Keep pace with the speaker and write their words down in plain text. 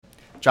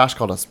Josh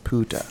called us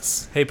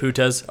putas. Hey,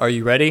 putas, are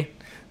you ready?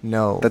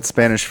 No. That's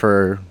Spanish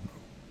for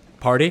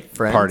Party?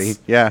 Friends? party.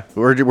 Yeah,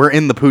 we're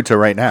in the puta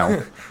right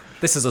now.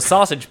 This is a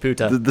sausage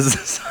puta. This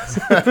is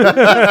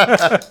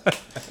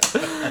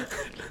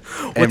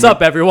What's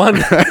up,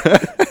 everyone?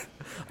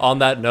 On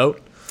that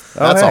note,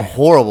 That's hey. a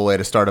horrible way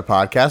to start a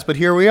podcast, but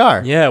here we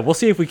are. yeah, we'll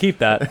see if we keep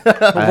that.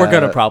 But we're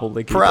going to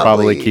probably keep it.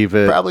 Probably keep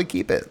it. Probably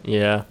keep it.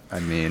 Yeah, I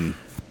mean,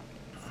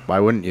 why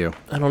wouldn't you?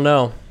 I don't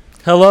know.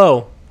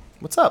 Hello.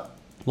 What's up?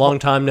 Long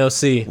time no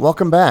see.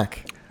 Welcome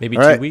back. Maybe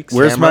All 2 right, weeks.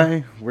 Where's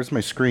Camera?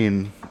 my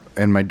screen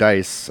and my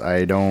dice?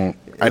 I don't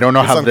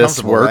know how this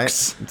uncomfortable,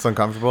 works. Right? It's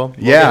uncomfortable.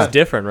 Yeah, It's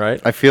different, right?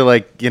 I feel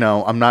like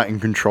I'm not in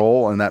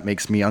control, and that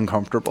makes me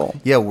uncomfortable.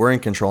 Yeah, we're in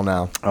control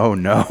now. Oh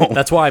no.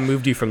 That's why I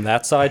moved you from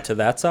that side to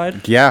that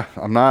side. Yeah,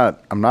 I'm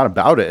not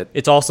about it.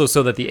 It's also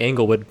so that the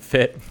angle would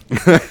fit.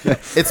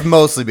 It's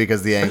mostly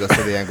because the angle,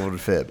 so the angle would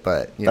fit,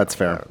 but That's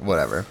fair.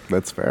 Whatever.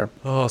 That's fair.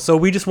 Oh, so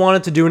we just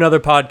wanted to do another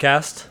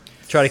podcast.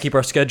 Try to keep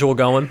our schedule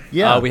going.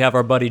 Yeah. We have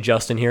our buddy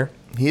Justin here.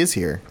 He is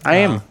here. I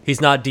am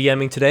He's not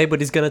DMing today, but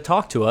he's going to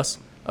talk to us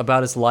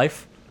about his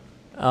life.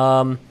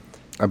 about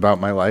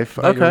my life.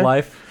 About your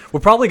life. We're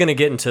probably going to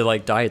get into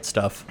like diet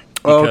stuff.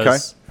 Oh, okay.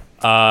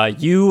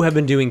 Because you have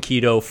been doing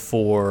keto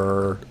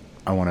for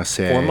I want to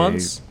say 4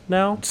 months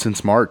now,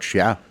 since March.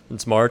 Yeah.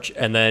 since March.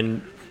 And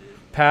then,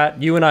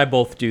 Pat, you and I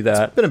both do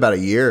that. It's been about a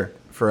year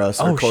for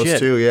us. Or close shit.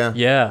 to, yeah.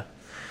 Yeah.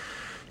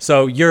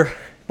 So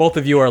both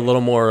of you are a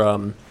little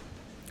more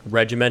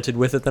regimented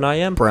with it than I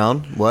am.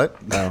 Brown? What?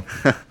 No.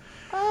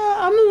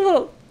 I'm a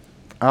little...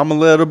 I'm a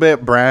little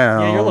bit brown.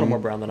 Yeah, you're a little more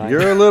brown than I am.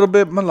 You're a little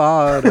bit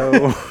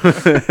mulatto.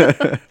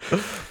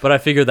 But I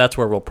figure that's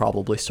where we'll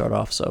probably start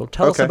off. So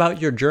tell us Okay.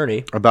 about your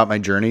journey. About my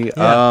journey.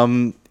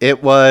 Yeah.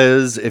 It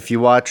was, if you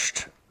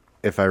watched,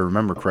 if I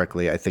remember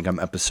correctly, I think I'm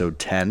episode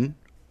 10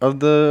 of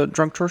the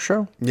Drunk Tour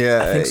Show.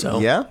 Yeah. I think so.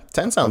 Yeah?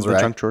 10 sounds The right.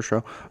 Drunk Tour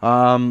Show.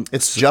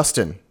 It's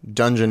Justin,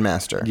 Dungeon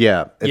Master.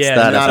 Yeah. It's Yeah,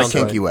 that Not a sounds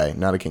kinky right. way.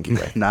 Not a kinky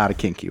way. Not a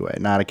kinky way.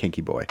 Not a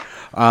kinky boy.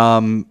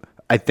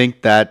 I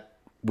think that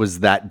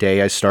was that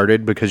day I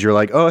started because you're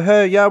like, oh,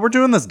 hey, yeah, we're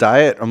doing this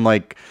diet. I'm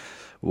like,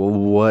 well,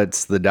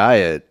 what's the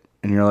diet?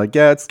 And you're like,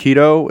 yeah, it's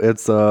keto.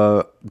 It's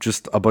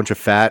just a bunch of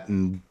fat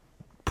and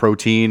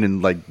protein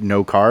and like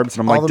no carbs. And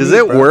I'm All like, the does meat,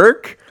 it bro.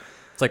 work?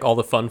 It's like all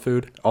the fun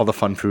food. All the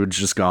fun food's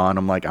just gone.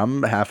 I'm like,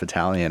 I'm half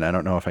Italian. I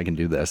don't know if I can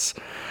do this.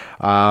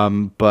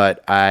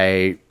 But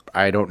I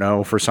don't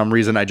know. For some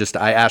reason, I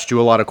asked you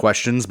a lot of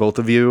questions, both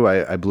of you.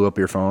 I blew up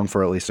your phone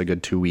for at least a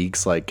good 2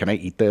 weeks. Like, can I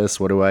eat this?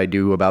 What do I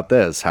do about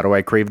this? How do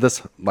I crave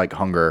this like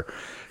hunger?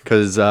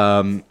 Because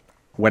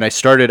when I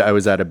started, I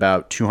was at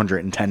about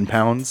 210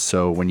 pounds.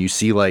 So when you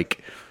see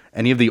like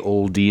any of the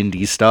old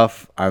D&D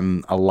stuff,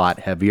 I'm a lot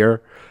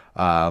heavier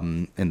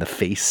in the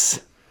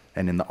face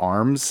and in the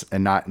arms,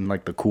 and not in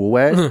like the cool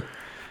way.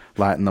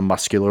 Not in the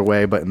muscular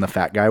way, but in the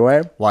fat guy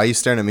way. Why are you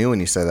staring at me when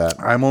you say that?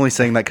 I'm only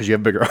saying that because you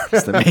have bigger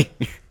arms than me.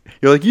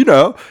 You're like, you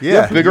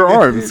Yeah. have bigger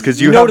arms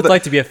because You know what it's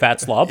like to be a fat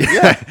slob?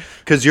 Yeah,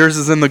 because yours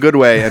is in the good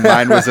way and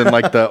mine was in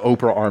like the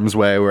Oprah arms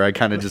way where I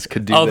kind of just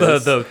could do Oh,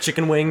 this. the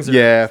chicken wings? Or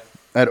Yeah,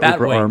 at Bat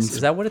Oprah wings. arms.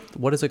 Is that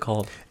what is it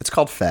called? It's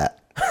called fat.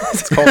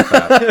 It's called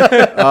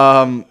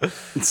fat.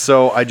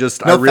 So I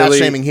No really,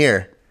 fat shaming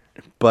here.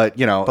 but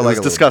it like was a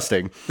little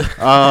disgusting.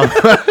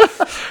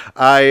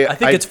 I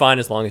think it's fine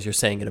as long as you're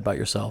saying it about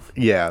yourself.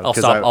 Yeah, I'll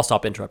 'cause stop. I- I'll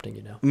stop interrupting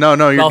you now.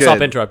 No, you're I'll good.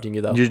 stop interrupting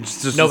you though. You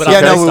just- No, but Yeah,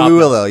 I'm Yeah, gonna no, stop we now.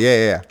 will though.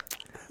 Yeah.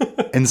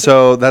 And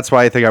so that's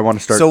why I think I want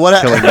to start So what?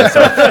 killing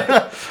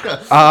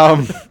myself.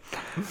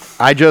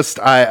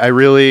 I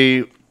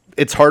really,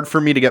 it's hard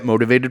for me to get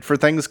motivated for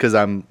things because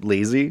I'm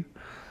lazy,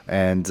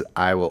 and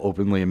I will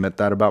openly admit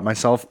that about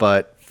myself.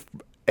 But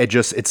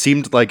it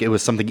seemed like it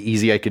was something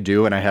easy I could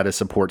do, and I had a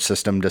support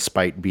system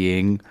despite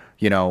being,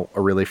 a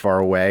really far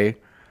away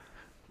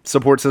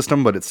support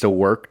system, but it still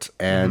worked.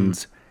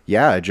 And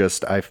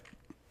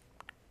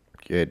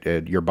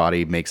your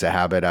body makes a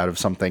habit out of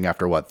something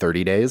after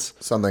 30 days.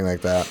 Something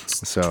like that.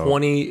 So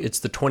It's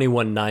the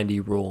 2190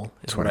 rule.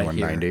 is what I hear.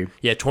 2190.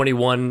 Yeah,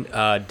 21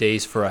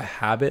 days for a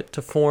habit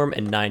to form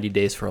and 90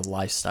 days for a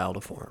lifestyle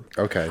to form.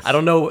 Okay. I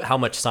don't know how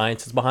much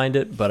science is behind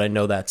it, but I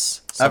know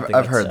that's something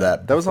I've that's heard said.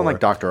 that. That was on before. like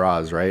Dr.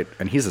 Oz, right?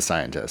 And he's a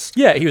scientist.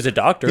 Yeah, he was a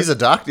doctor. He's a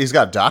doctor. He's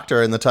got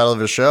doctor in the title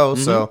of his show.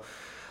 So,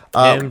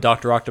 Him,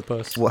 Dr.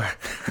 Octopus. what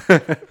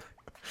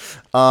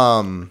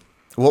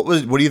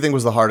do you think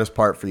was the hardest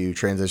part for you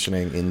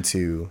transitioning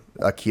into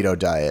a keto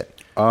diet?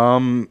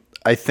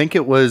 I think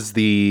it was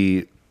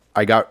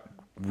I got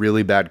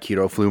really bad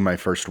keto flu my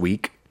first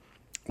week,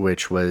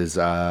 which was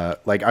I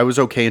was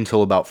okay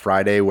until about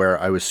Friday where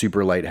I was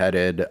super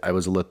lightheaded. I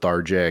was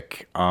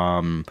lethargic.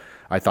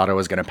 I thought I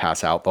was going to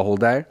pass out the whole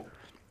day.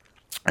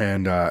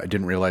 And I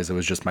didn't realize it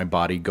was just my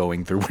body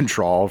going through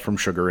withdrawal from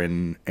sugar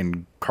and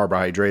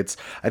carbohydrates.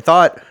 I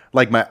thought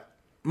like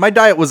my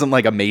diet wasn't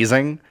like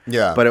amazing.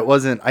 Yeah. But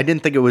I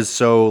didn't think it was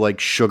so like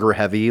sugar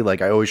heavy.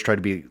 Like I always try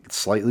to be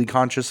slightly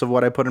conscious of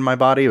what I put in my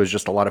body. It was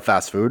just a lot of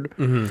fast food.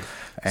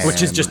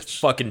 Which is just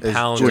fucking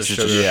pounds of Which is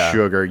sugar. just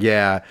sugar.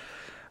 Yeah.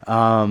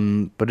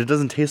 But it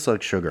doesn't taste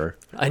like sugar.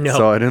 I know.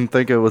 So I didn't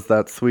think it was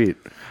that sweet.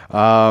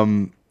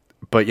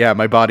 But yeah,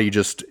 my body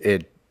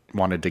it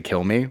wanted to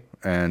kill me,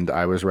 and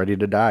I was ready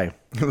to die.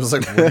 It was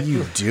like, what are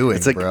you doing,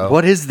 It's like, bro?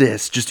 what is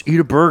this? Just eat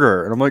a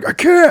burger. And I'm like, I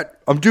can't.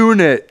 I'm doing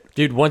it.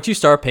 Dude, once you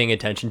start paying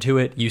attention to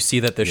it, you see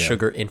that there's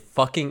sugar in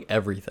fucking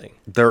everything.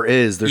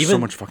 There's so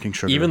much fucking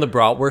sugar. Even the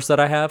bratwurst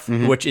that I have,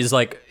 which is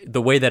like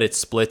the way that it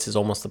splits is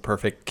almost the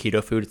perfect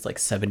keto food. It's like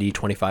 70,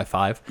 25,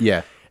 5.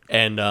 Yeah.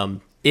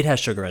 And it has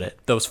sugar in it.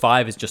 Those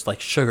 5 is just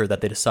like sugar that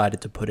they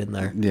decided to put in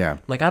there. Yeah.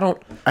 Like I don't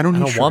need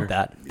want sugar.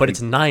 that, but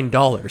it's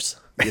 $9.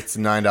 It's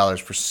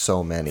 $9 for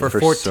so many. For For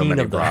 14 so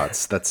many of them.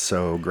 brats. That's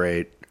so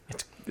great.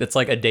 It's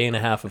like a day and a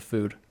half of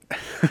food.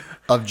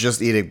 Of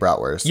just eating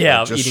bratwurst. Yeah,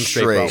 Like, of just eating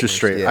straight bratwurst. Just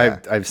straight. Yeah.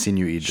 I've seen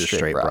you eat just Straight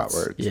straight brats.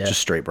 bratwurst. Yeah.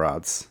 Just straight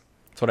brats.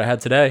 That's what I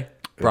had today.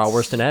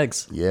 Bratwurst and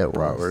eggs. Yeah, it was.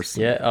 Bratwurst.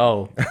 Yeah.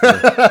 Oh.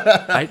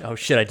 Oh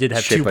shit! I did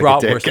have Shaped 2 like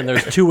a bratwurst, dick. and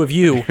there's 2 of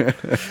you.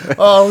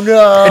 Oh,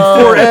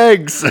 no. 4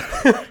 eggs.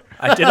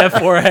 I did have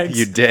 4 eggs.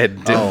 You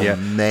did, didn't Oh, you?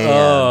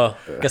 man.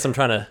 Guess I'm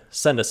trying to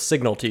send a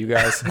signal to you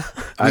guys.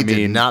 We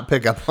did not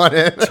pick up on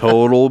it.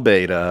 Total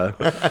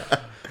beta.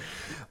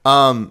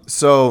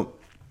 So,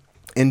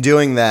 in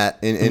doing that,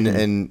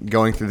 in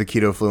going through the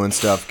keto flu and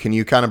stuff, can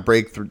you kind of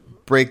break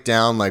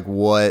down like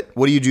what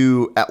do you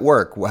do at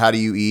work? How do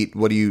you eat?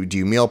 Do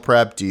you meal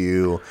prep? Do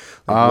you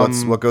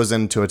what goes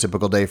into a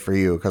typical day for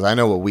you? Because I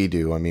know what we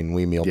do. I mean,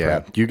 we meal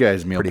Yeah, prep. you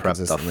guys meal pretty prep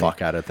the consistently.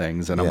 fuck out of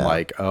things, and Yeah. I'm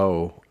like,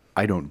 oh,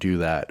 I don't do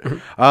that.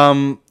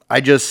 I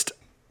just,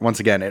 once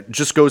again, it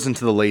just goes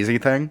into the lazy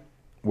thing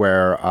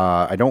where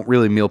I don't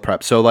really meal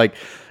prep. So like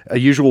a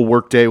usual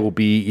work day will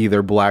be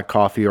either black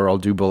coffee or I'll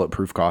do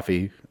bulletproof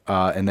coffee.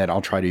 And then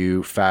I'll try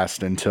to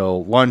fast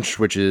until lunch,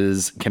 which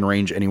can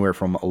range anywhere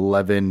from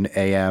 11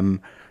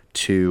 a.m.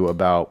 to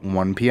about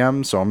 1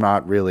 p.m. So I'm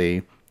not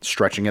really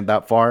stretching it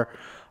that far.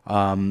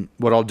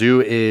 What I'll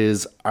do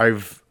is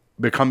I've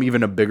become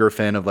even a bigger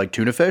fan of like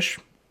tuna fish.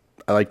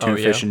 I like tuna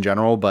fish in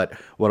general, but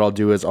what I'll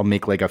do is I'll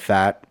make like a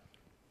fat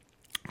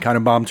kind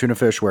of bomb tuna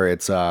fish where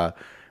it's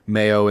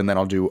mayo, and then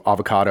I'll do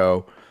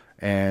avocado,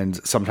 and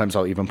sometimes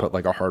I'll even put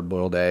like a hard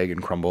boiled egg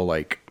and crumble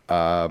like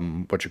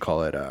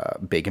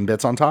bacon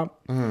bits on top.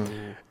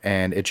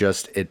 And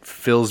it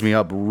fills me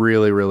up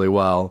really, really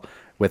well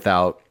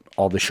without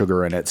all the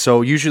sugar in it.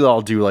 So usually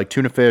I'll do like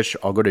tuna fish.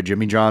 I'll go to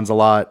Jimmy John's a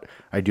lot.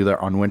 I do that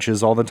on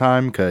winches all the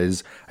time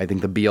because I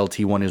think the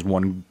BLT one is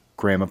 1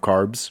 gram of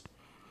carbs.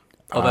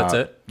 Oh, that's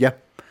it? Yeah.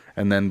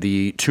 And then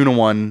the tuna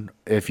one,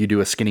 if you do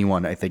a skinny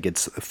one, I think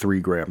it's 3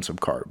 grams of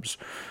carbs.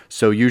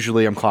 So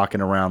usually I'm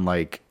clocking around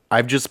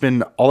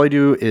all I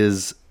do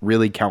is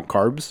really count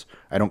carbs.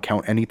 I don't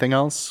count anything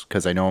else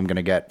because I know I'm going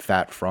to get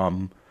fat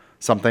from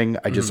something.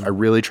 I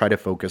really try to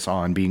focus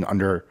on being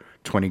under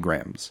 20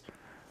 grams.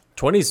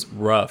 20's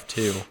rough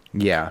too.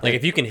 Yeah. Like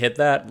if you can hit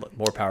that,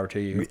 more power to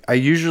you. I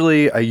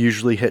usually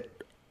hit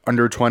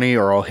under 20,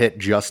 or I'll hit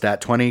just at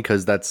 20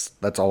 because that's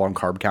all on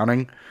carb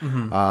counting.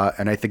 And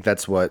I think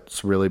that's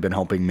what's really been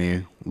helping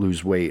me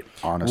lose weight,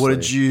 honestly. Where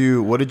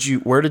did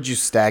you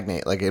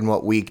stagnate? Like in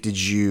what week did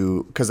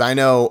you, because I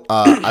know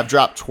I've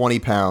dropped 20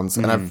 pounds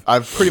and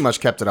I've pretty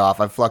much kept it off.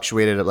 I've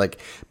fluctuated at like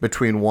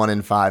between 1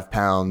 and 5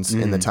 pounds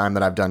in the time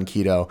that I've done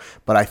keto,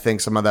 but I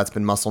think some of that's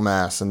been muscle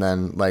mass, and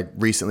then like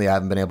recently I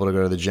haven't been able to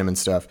go to the gym and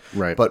stuff.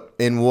 Right. But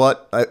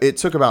it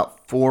took about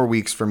 4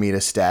 weeks for me to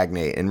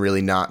stagnate and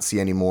really not see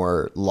any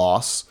more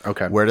loss.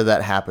 Okay. Where did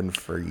that happen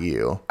for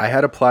you? I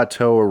had a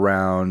plateau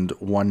around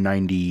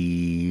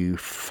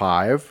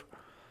 195,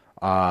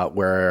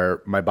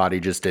 where my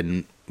body just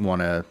didn't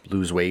want to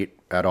lose weight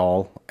at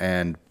all.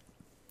 And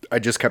I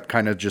just kept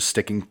kind of just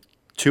sticking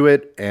to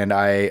it. And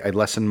I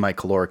lessened my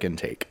caloric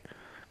intake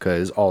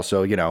because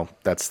also,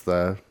 that's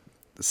the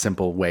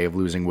simple way of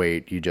losing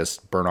weight. You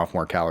just burn off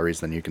more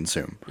calories than you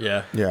consume.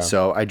 Yeah. Yeah.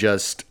 So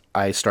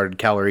I started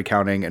calorie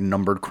counting and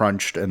numbered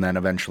crunched, and then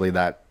eventually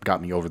that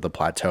got me over the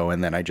plateau,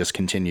 and then I just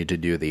continued to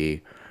do the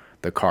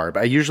carb.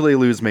 I usually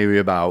lose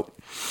maybe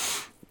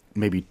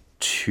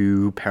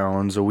 2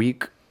 pounds a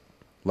week,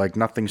 like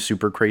nothing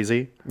super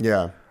crazy.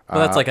 Yeah.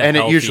 Well, that's like a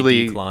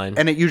healthy decline.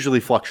 And it usually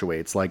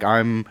fluctuates. Like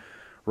I'm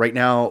right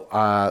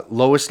now,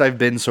 lowest I've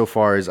been so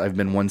far is I've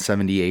been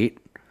 178,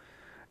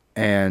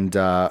 and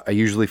I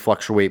usually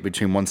fluctuate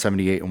between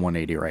 178 and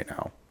 180 right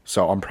now.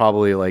 So I'm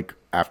probably like,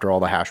 after all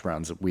the hash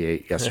browns that we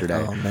ate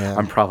yesterday, Oh, man.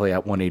 I'm probably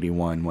at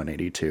 181,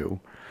 182.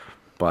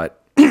 But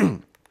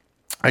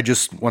I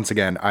just, once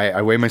again,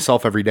 I weigh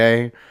myself every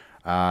day,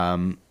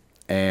 and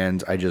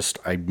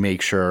I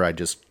make sure I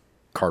just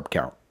carb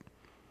count.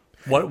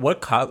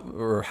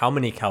 Or how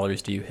many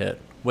calories do you hit?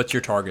 What's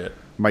your target?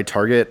 My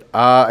target,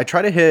 I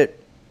try to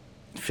hit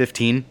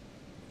 15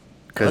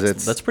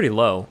 because That's pretty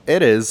low.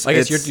 it is. I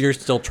guess you're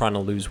still trying to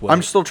lose weight.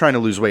 I'm still trying to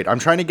lose weight. I'm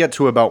trying to get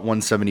to about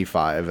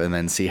 175 and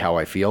then see how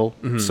I feel.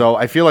 So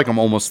I feel like I'm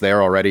almost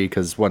there already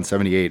because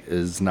 178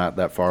 is not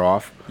that far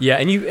off. Yeah,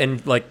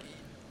 and like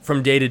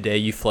from day to day,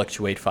 you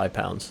fluctuate 5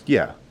 pounds.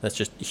 Yeah. That's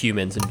just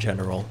humans in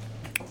general.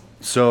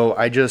 So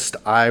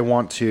I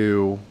want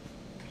to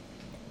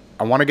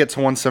I want to get to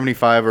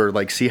 175 or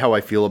like see how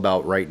I feel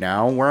about right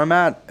now where I'm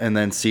at, and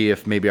then see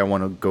if maybe I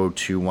want to go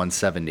to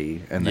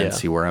 170 and then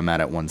see where I'm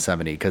at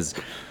 170, because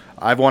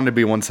I've wanted to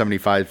be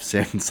 175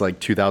 since like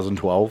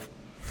 2012.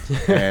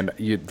 And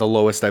the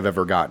lowest I've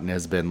ever gotten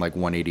has been like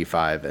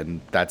 185,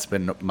 and that's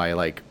been my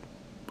like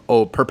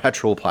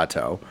perpetual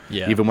plateau.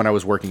 Yeah. Even when I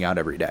was working out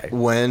every day.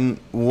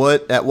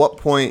 At what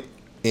point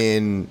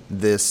in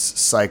this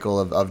cycle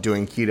of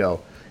doing keto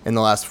in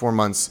the last 4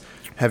 months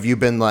have you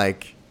been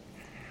like,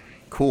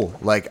 cool,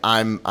 like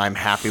I'm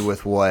happy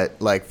with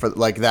what, like, for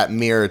like that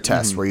mirror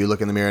test where you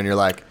look in the mirror and you're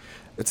like,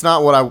 it's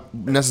not what I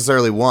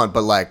necessarily want,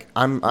 but like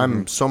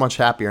I'm so much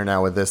happier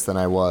now with this than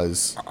I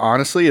was?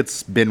 Honestly,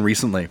 it's been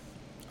recently.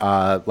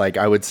 Like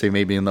I would say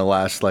maybe in the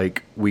last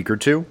like week or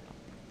two,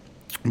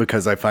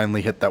 because I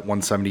finally hit that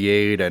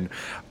 178, and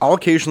I'll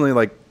occasionally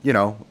like, you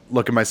know,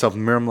 look at myself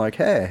in the mirror. I'm like,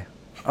 hey,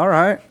 all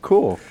right,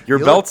 cool. Your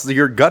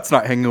gut's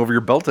not hanging over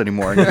your belt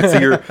anymore. You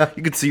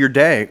can see your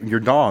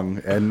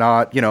dong, and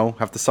not, you know,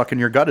 have to suck in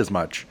your gut as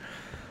much.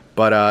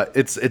 But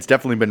it's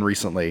definitely been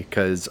recently,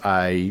 because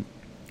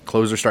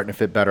clothes are starting to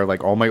fit better.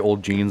 Like all my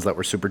old jeans that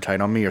were super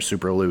tight on me are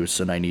super loose,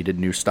 and I needed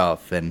new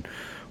stuff. And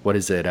what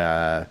is it?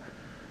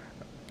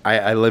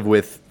 I live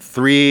with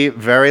 3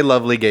 very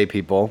lovely gay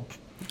people.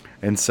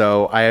 And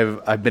so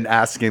I've been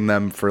asking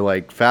them for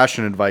like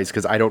fashion advice,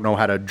 because I don't know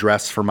how to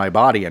dress for my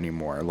body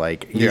anymore.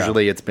 Like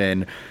usually it's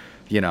been,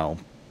 you know,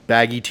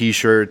 baggy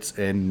t-shirts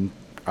and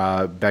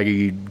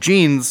baggy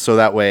jeans, so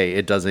that way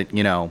it doesn't,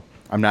 you know,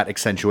 I'm not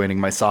accentuating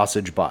my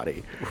sausage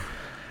body.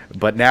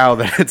 But now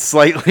that it's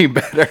slightly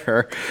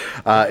better,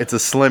 it's a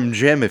slim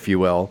gym, if you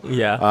will.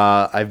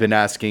 Yeah. I've been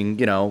asking,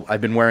 you know,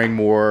 I've been wearing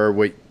more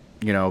what,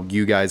 you know,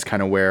 you guys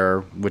kind of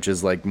wear, which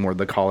is like more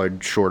the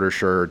collared, shorter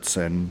shirts.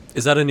 And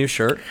is that a new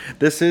shirt?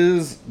 This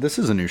is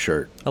a new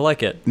shirt. I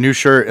like it. New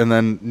shirt, and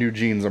then new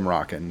jeans I'm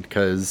rocking,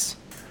 because,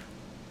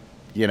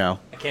 you know,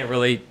 I can't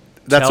really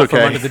that's tell okay.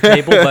 from under the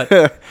table,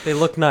 but they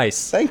look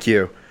nice. Thank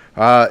you.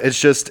 It's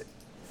just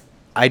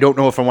I don't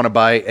know if I want to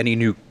buy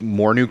any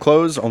more new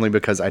clothes, only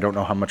because I don't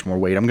know how much more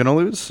weight I'm gonna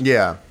lose.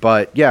 Yeah.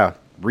 But yeah,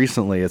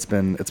 recently it's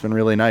been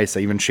really nice. I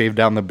even shaved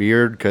down the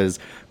beard, because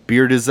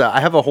beard is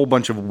I have a whole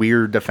bunch of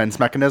weird defense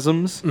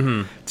mechanisms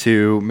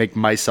to make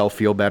myself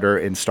feel better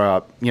and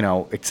stop, you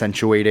know,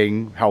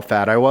 accentuating how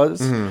fat I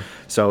was.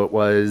 So it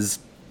was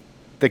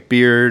thick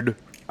beard,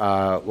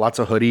 lots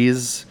of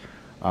hoodies,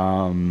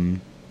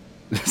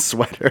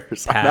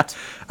 sweaters. Hat.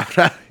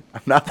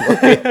 I'm not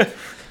looking.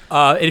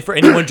 And for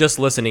anyone just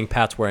listening,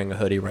 Pat's wearing a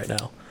hoodie right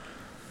now.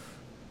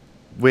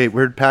 Wait,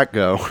 where'd Pat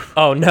go?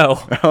 Oh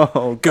no!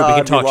 Oh Good, God, we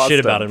can talk shit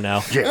about him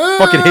now.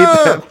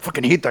 Yeah,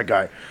 fucking hate that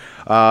guy.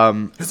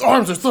 His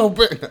arms are so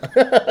big.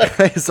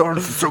 His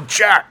arms are so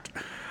jacked.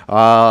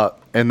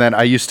 And then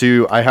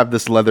I have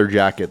this leather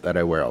jacket that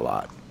I wear a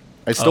lot.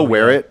 I still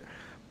wear it,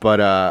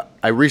 but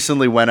I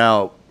recently went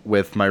out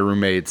with my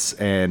roommates,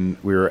 and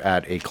we were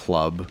at a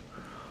club,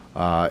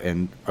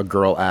 and a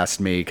girl asked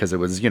me, because it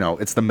was, you know,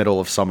 it's the middle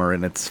of summer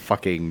and it's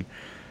fucking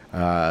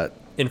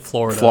in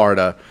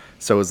Florida.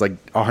 So it was like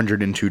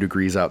 102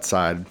 degrees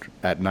outside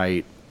at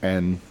night,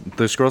 and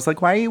this girl's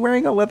like, "Why are you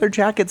wearing a leather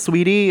jacket,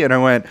 sweetie?" And I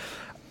went,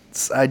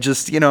 I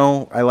just, you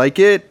know, I like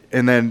it.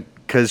 And then,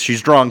 because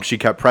she's drunk, she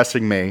kept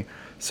pressing me.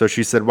 So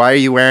she said, "Why are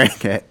you wearing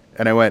it?"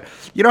 And I went,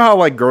 you know how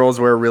like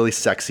girls wear a really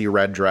sexy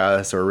red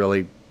dress or a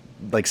really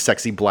like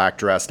sexy black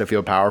dress to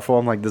feel powerful?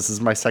 I'm like, this is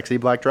my sexy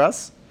black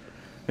dress.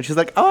 And she's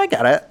like, "Oh, I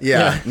get it."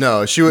 Yeah.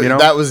 No, she would. You know?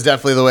 That was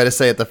definitely the way to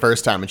say it the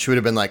first time, and she would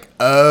have been like,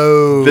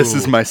 "Oh, This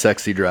is my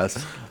sexy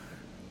dress.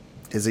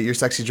 Is it your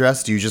sexy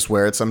dress? Do you just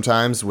wear it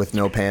sometimes with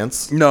no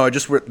pants?" No,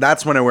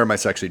 that's when I wear my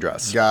sexy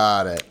dress.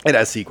 Got it. It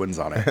has sequins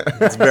on it.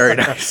 It's very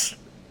nice.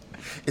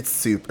 It's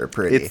super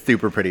pretty. It's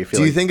super pretty.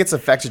 Do you think it's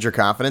affected your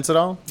confidence at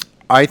all?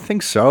 I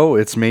think so.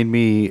 It's made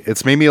me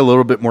a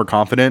little bit more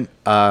confident.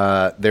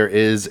 I'm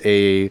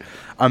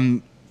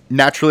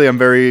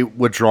very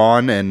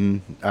withdrawn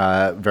and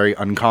very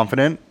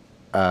unconfident.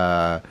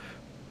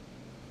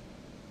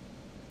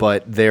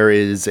 But there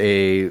is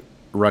a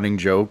running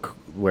joke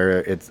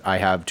where I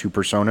have 2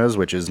 personas,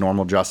 which is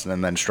normal Justin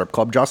and then strip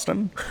club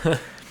Justin.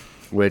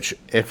 Which,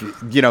 if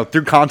you know,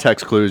 through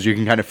context clues, you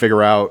can kind of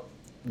figure out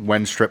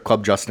when strip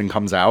club Justin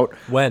comes out.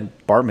 When?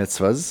 Bar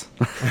mitzvahs.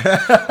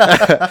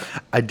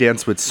 I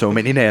dance with so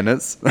many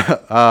nanas.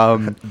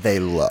 They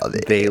love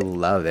it. They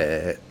love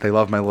it. They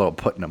love my little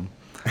Putnam.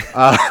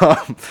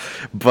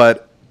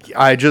 But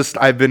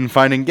I've been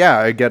finding,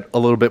 I get a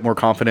little bit more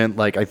confident.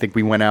 Like, I think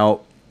we went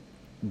out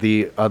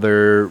the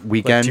other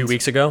weekend. Like 2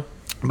 weeks ago?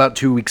 About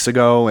 2 weeks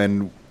ago,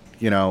 and,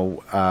 you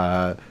know,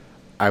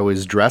 I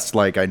was dressed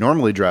like I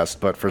normally dressed,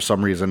 but for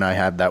some reason I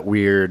had that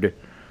weird,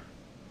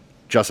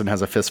 Justin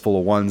has a fistful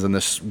of ones, and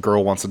this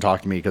girl wants to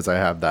talk to me because I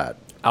have that.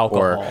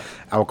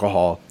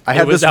 Alcohol. I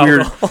had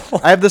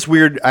this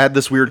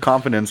weird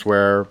confidence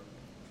where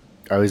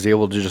I was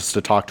able to just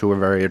to talk to a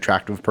very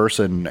attractive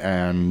person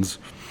and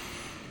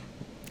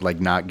like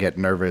not get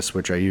nervous,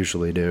 which I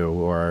usually do.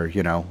 Or,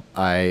 you know,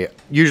 I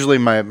usually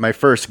my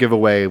first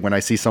giveaway when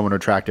I see someone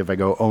attractive, I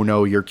go, "Oh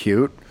no, you're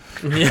cute."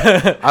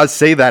 Yeah. I'll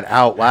say that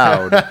out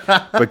loud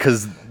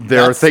because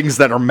there are things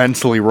that are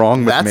mentally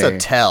wrong with me. That's a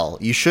tell.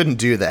 You shouldn't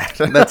do that.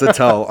 That's a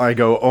tell. I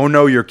go, oh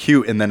no, you're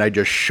cute, and then I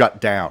just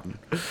shut down,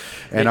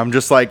 and I'm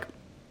just like,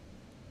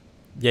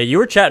 Yeah, you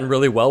were chatting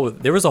really well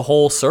with. There was a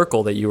whole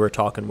circle that you were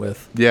talking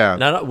with. Yeah.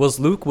 Now, was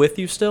Luke with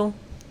you still?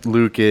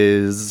 Luke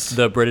is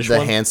The British The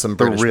one? handsome the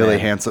British really man.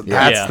 handsome.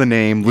 Yeah. That's the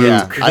name,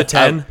 Luke. The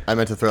 10? I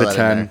meant to throw The that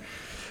 10. in there.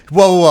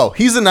 Whoa.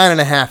 He's a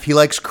 9.5. He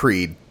likes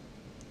Creed.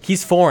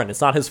 He's foreign.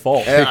 It's not his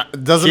fault.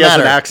 Doesn't He has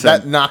matter. an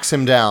accent. That knocks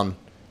him down.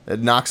 It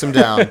knocks him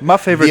down. My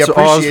favorite's The Oz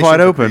appreciation Wide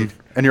for Open, Creed.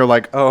 and you're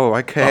like, oh,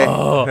 okay.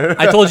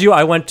 I told you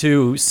I went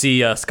to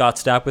see Scott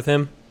Stapp with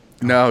him.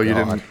 No, you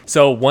God. didn't.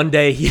 So one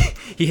day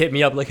he hit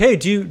me up like, "Hey,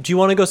 do you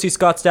want to go see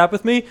Scott Stapp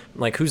with me?"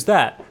 I'm like, "Who's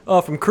that?"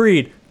 "Oh, from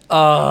Creed."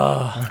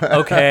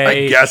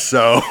 Okay. I guess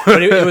so.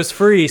 But it was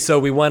free, so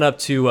we went up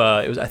to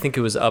I think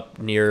it was up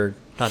near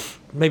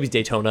maybe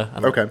Daytona. I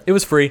don't know. Okay. It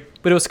was free,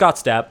 but it was Scott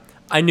Stapp.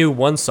 I knew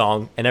one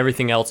song, and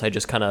everything else I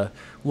just kind of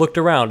looked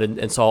around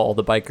and saw all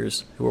the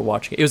bikers who were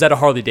watching it. It was at a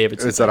Harley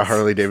Davidson. It's at a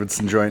Harley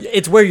Davidson joint.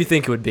 It's where you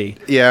think it would be.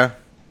 Yeah.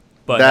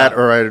 But That,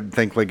 or I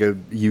think like a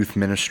youth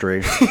ministry.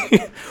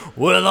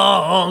 with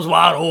arms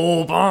wide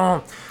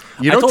open.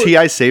 You I know, told-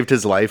 T.I. saved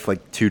his life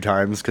like 2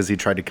 times because he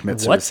tried to commit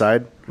What?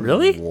 suicide.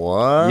 Really?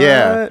 What?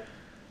 Yeah.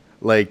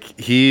 Like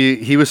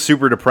he was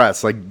super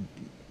depressed. Like,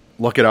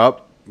 look it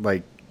up.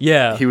 Like,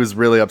 Yeah. he was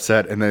really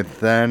upset, and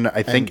then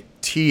I think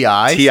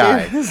T.I. T.I.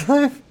 saved his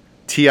life?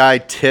 T.I.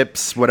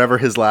 Tips, whatever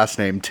his last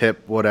name,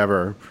 Tip,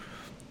 whatever.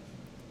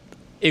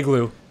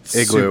 Igloo.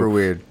 Igloo. Super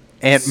weird.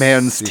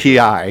 Ant-Man's Super-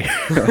 T.I.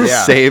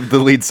 Yeah. saved the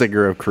lead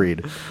singer of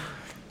Creed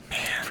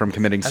from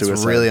committing That's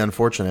suicide. really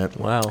unfortunate.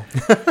 Wow.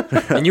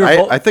 And you were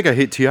both. I think I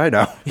hate T.I.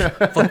 now.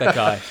 Fuck that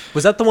guy.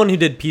 Was that the one who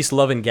did Peace,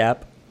 Love, and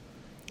Gap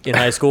in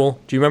high school?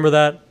 Do you remember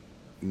that?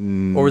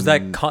 Or was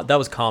that that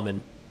was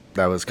Common?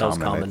 That was That was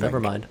common. I Common. Never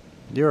think. mind.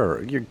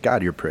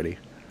 You're pretty.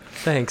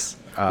 Thanks.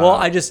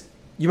 Well, you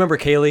remember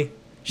Kaylee?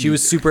 She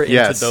was super into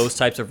Yes. those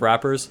types of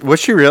rappers.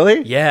 Was she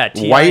really? Yeah,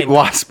 T.I. White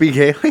Waspy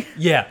Gailey?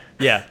 Yeah.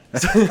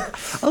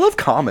 I love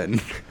Common.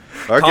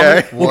 Common-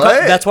 Okay. well,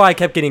 What? that's why I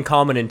kept getting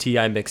Common and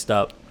T.I. mixed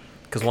up.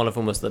 Because one of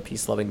them was the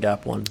Peace, Love, and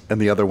Gap one. And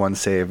the other one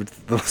saved.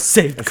 Saved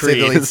Save the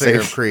Creed. lead singer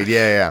of Save- Creed.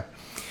 Yeah.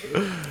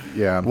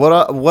 Yeah.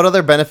 What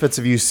other benefits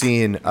have you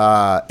seen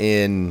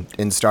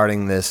in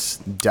starting this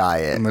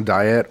diet? In the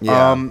diet?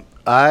 Yeah.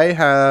 I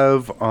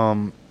have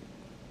I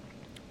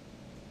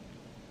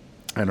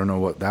don't know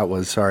what that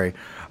was, sorry.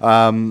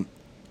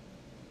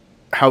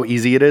 How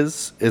easy it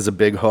is a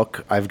big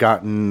hook. I've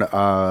gotten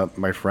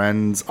my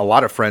friends, a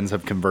lot of friends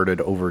have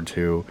converted over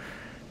to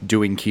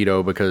doing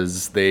keto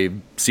because they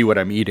see what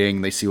I'm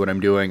eating, they see what I'm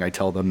doing. I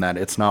tell them that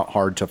it's not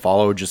hard to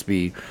follow, just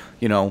be,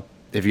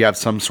 if you have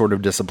some sort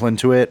of discipline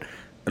to it,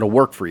 it'll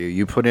work for you.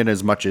 You put in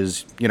as much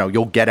as,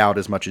 you'll get out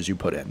as much as you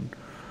put in.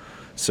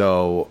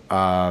 So,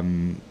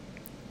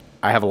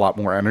 I have a lot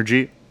more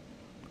energy.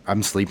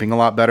 I'm sleeping a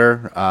lot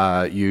better.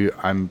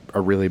 I'm a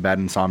really bad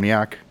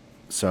insomniac,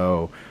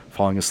 so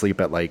falling asleep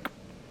at like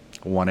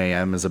 1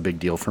 a.m. is a big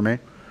deal for me.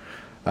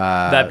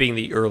 That being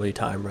the early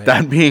time, right?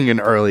 That being an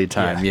early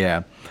time,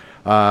 yeah.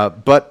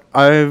 But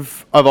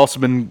I've also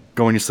been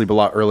going to sleep a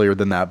lot earlier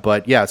than that.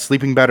 But yeah,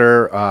 sleeping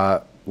better,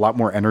 a lot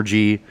more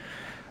energy.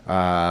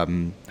 How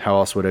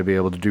else would I be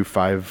able to do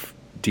 5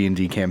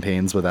 D&D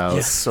campaigns without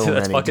Yeah. So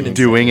That's many fucking games.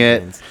 doing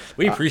it?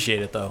 We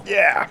appreciate it, though.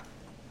 Yeah.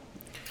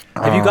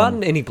 Have you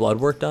gotten any blood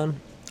work done?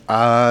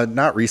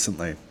 Not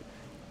recently.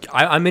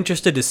 I'm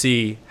interested to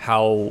see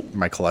how.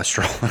 My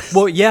cholesterol.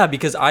 Well, yeah,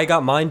 because I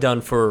got mine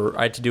done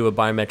I had to do a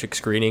biometric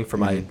screening for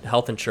my Mm-hmm.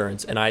 health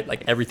insurance, and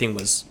everything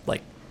was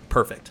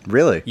perfect.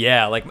 Really?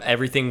 Yeah,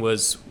 everything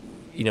was,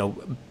 in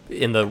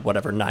the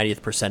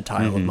 90th percentile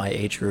Mm-hmm. of my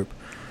age group.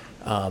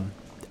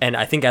 And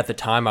I think at the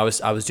time I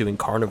was doing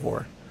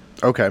carnivore,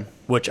 Okay.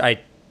 which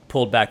I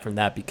pulled back from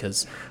that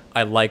because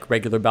I like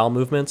regular bowel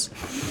movements.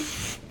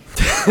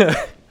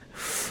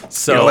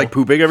 So You're like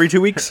pooping every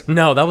 2 weeks?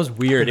 no, that was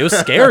weird. It was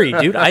scary,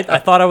 dude. I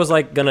thought I was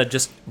gonna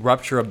just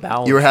rupture a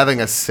bowel. You were having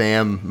a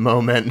Sam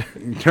moment.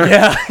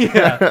 yeah.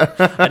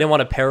 I didn't want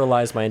to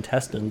paralyze my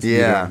intestines.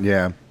 Yeah.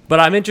 Yeah. But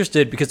I'm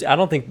interested because I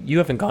don't think you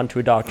haven't gone to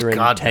a doctor in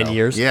God, 10 no.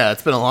 years. Yeah,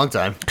 it's been a long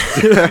time.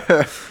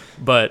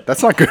 But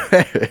That's not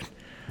good.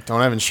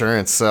 Don't have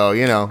insurance, so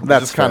That's I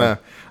just kind of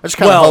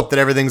Well- hope that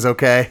everything's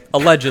okay.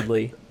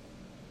 allegedly,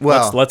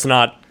 Well, let's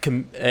not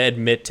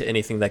admit to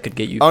anything that could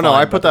get you. oh no,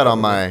 fined I by put the that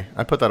on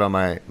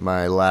government.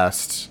 my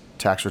last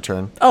tax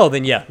return. Oh,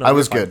 then yeah. No, I you're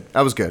was fine. good.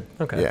 I was good.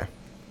 Okay. Yeah,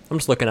 I'm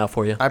just looking out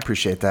for you. I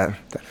appreciate that.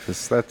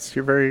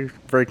 You're very,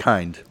 very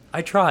kind.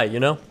 I try,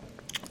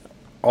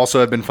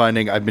 Also, I've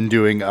been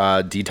doing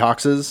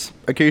detoxes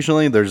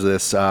occasionally. There's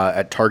this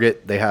at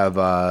Target. They have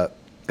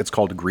it's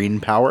called Green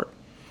Power,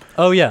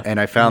 Oh yeah.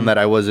 and I found that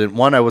I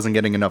wasn't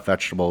getting enough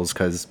vegetables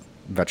because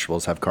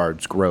vegetables have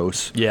carbs.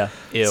 Gross. yeah.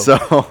 Ew. So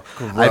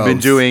I've been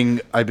Gross.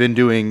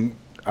 doing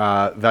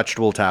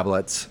vegetable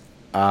tablets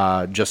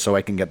just so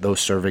I can get those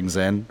servings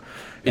in,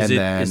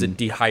 Is it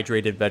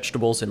dehydrated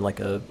vegetables in like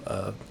a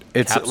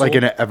It's capsule? like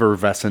an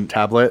effervescent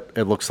tablet.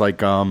 It looks like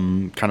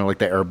kind of like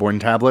the airborne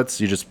tablets.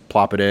 You just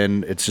plop it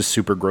in. It's just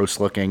super gross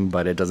looking,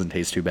 but it doesn't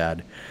taste too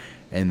bad.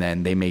 And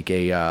then they make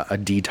a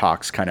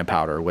detox kind of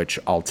powder, which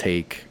I'll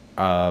take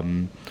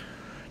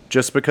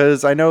just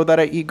because I know that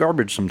I eat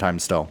garbage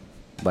sometimes still,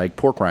 like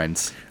pork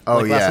rinds. Oh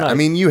Like last yeah, I night.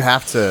 mean you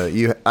have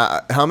to.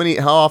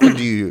 How often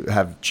do you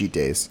have cheat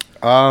days?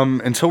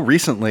 Until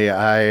recently,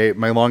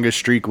 my longest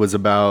streak was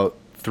about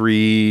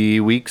 3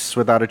 weeks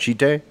without a cheat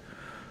day,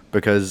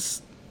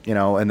 because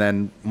and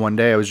then one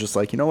day I was just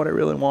like, you know what I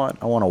really want?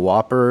 I want a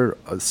Whopper,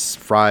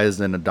 fries,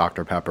 and a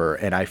Dr. Pepper,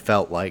 and I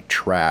felt like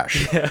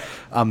trash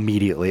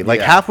immediately.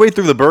 Like Yeah. halfway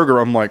through the burger,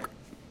 I'm like,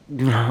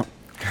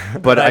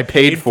 but I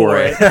paid for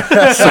it, so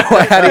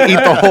I had to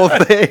eat the whole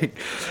thing,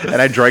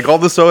 and I drank all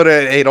the soda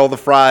and ate all the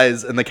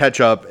fries and the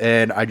ketchup,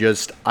 and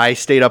I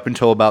stayed up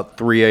until about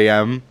 3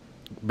 a.m.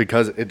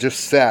 because it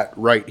just sat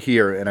right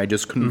here, and I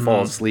just couldn't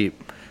fall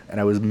asleep, and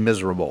I was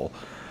miserable.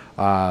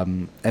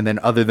 And then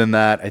other than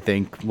that, I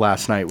think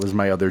last night was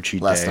my other cheat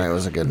day. Last night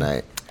was a good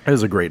night. It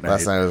was a great night.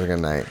 Last night was a good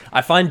night.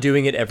 I find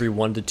doing it every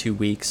 1 to 2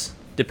 weeks,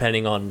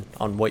 depending on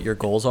what your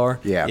goals are,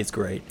 Yeah. it's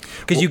great.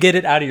 Because you get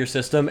it out of your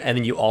system, and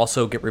then you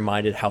also get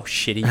reminded how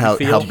shitty you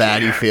feel. How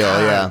bad you feel?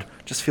 Yeah.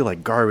 Just feel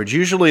like garbage.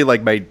 Usually,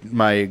 like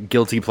my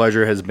guilty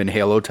pleasure has been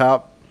Halo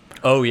Top.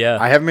 Oh, yeah.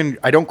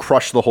 I don't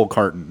crush the whole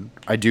carton.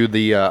 I do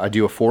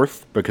a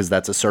fourth because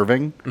that's a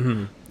serving.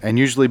 Mm-hmm. And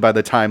usually by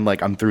the time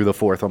like I'm through the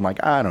fourth, I'm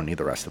like, I don't need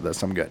the rest of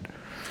this. I'm good.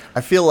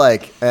 I feel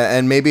like,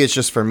 and maybe it's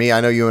just for me.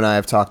 I know you and I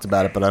have talked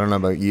about it, but I don't know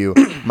about you.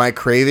 My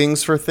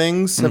cravings for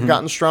things have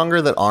gotten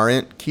stronger that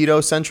aren't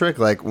keto centric.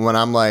 Like when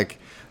I'm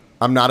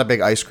not a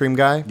big ice cream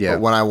guy, Yeah.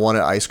 but when I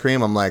wanted ice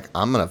cream, I'm like,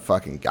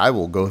 I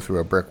will go through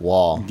a brick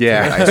wall.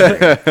 Yeah. To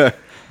get ice cream.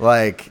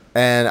 Like,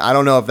 and I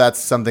don't know if that's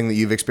something that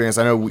you've experienced.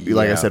 I know,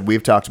 like I Yeah. said,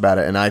 we've talked about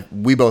it, and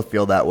we both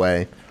feel that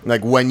way.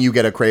 Like when you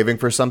get a craving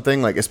for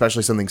something, like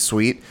especially something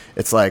sweet,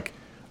 it's like,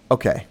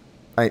 okay,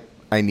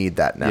 I need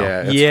that now.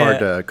 Yeah, it's Yeah. hard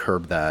to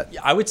curb that.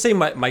 I would say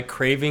my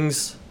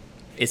cravings,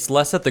 it's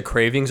less that the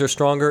cravings are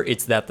stronger,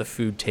 it's that the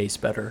food tastes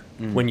better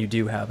when you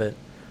do have it.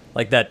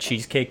 Like that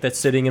cheesecake that's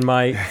sitting in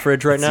my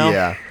fridge right now,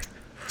 Yeah.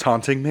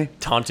 Taunting me?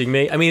 taunting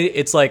me. I mean,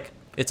 it's a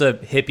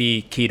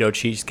hippie keto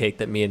cheesecake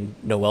that me and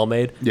Noelle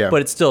made, Yeah.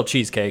 but it's still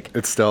cheesecake.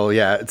 It's still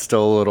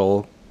a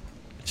little.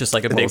 It's just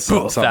like a big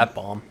little something. fat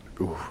bomb.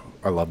 Ooh,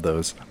 I love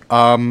those.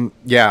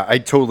 Yeah, I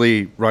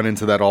totally run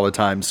into that all the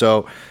time.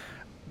 So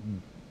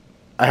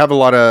I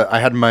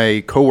had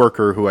my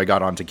coworker who I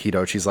got onto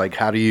keto. She's like,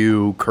 how do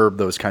you curb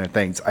those kind of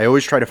things? I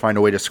always try to find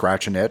a way to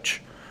scratch an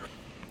itch.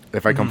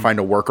 If I can find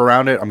a work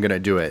around it, I'm going to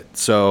do it.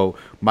 So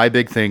my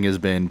big thing has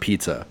been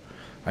pizza.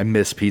 I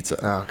miss pizza.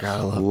 Oh, God,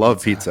 I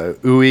love pizza.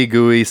 Ooey,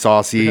 gooey,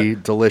 saucy,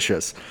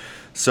 delicious.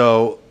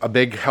 So a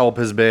big help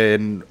has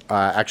been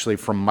actually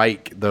from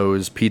Mike,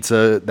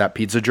 that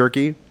pizza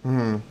jerky.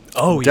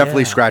 Oh,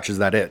 Definitely yeah. scratches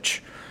that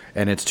itch.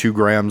 And it's 2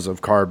 grams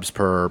of carbs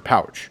per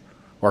pouch,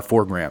 or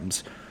 4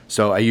 grams.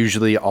 So I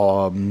usually,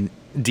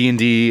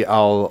 D&D,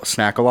 I'll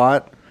snack a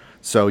lot.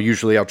 So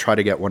usually I'll try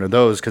to get one of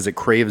those because it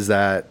craves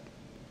that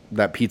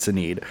pizza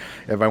need.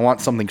 If I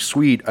want something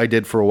sweet, I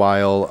did for a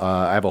while,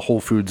 I have a Whole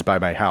Foods by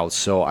my house.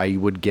 So I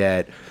would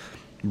get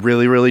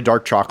really, really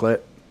dark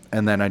chocolate,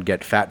 and then I'd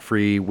get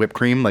fat-free whipped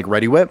cream, like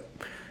Ready Whip.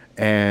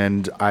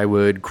 And I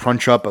would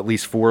crunch up at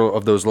least 4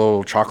 of those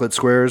little chocolate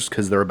squares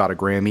because they're about 1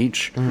 gram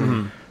each.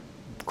 Mm-hmm.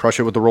 Crush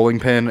it with the rolling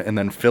pin, and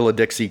then fill a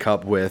Dixie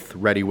cup with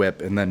Ready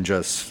Whip, and then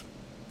just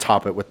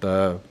top it with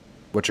the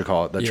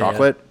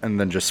chocolate, and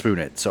then just spoon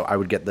it. So I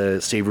would get the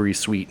savory,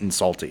 sweet, and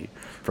salty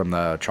from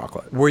the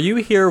chocolate. Were you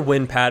here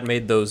when Pat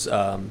made those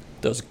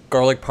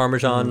garlic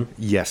parmesan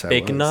Yes, I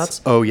bacon was.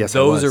 knots? Oh, yes, I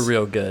those was. are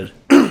real good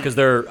because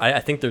I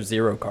think they're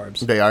 0 carbs.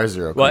 They are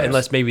 0 carbs. Well,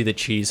 unless maybe the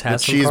cheese the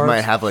has some cheese carbs.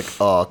 might have like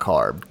a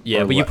carb.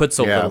 Yeah, or but you le- put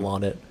so yeah. little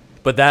on it.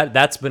 But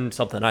that's been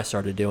something I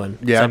started doing.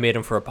 'Cause Yeah. I made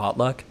them for a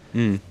potluck.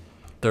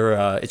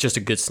 They're it's just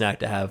a good snack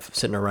to have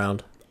sitting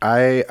around.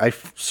 I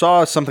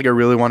saw something I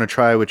really want to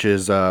try, which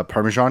is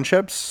Parmesan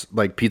chips,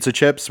 like pizza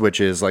chips, which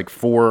is like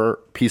 4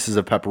 pieces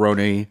of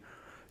pepperoni.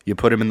 You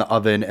put them in the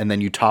oven, and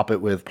then you top it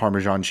with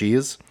Parmesan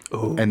cheese.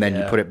 Ooh, and then you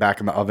yeah. put it back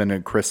in the oven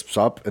and it crisps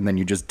up, and then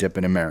you just dip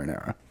it in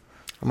marinara.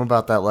 I'm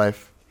about that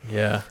life.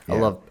 Yeah.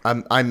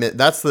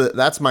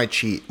 That's my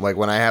cheat. Like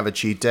when I have a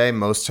cheat day,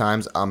 most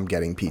times I'm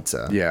getting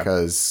pizza. Yeah.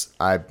 Because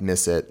I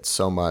miss it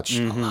so much.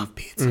 I love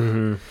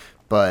pizza.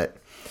 But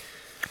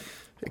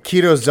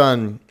keto's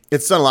done.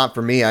 It's done a lot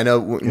for me. I know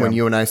when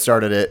you and I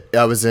started it,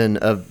 I was in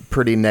a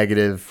pretty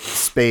negative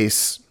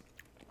space,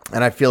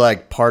 and I feel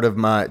like part of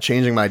my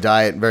changing my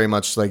diet, very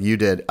much like you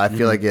did, I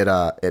feel like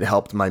it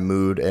helped my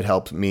mood. It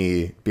helped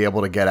me be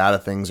able to get out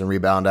of things and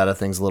rebound out of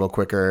things a little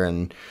quicker.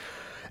 And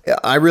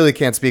I really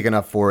can't speak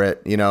enough for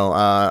it. You know,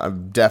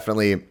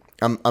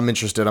 I'm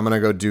interested. I'm gonna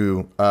go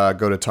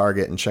to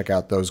Target and check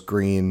out those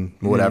green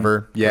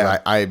whatever. Yeah.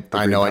 I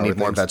know I power need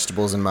more things.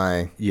 vegetables in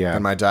my Yeah.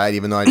 in my diet.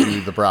 Even though I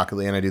do the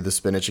broccoli and I do the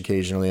spinach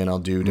occasionally, and I'll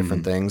do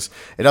different things.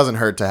 It doesn't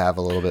hurt to have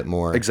a little bit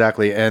more.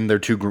 Exactly, and they're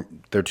two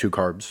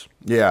carbs.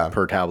 Yeah.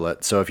 Per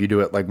tablet. So if you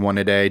do it like one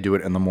a day, do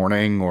it in the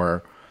morning,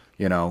 or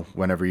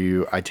whenever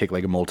I take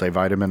like a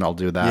multivitamin, I'll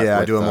do that. Yeah, I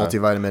with, do a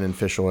multivitamin and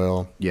fish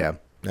oil. Yeah.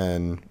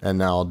 And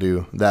now I'll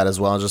do that as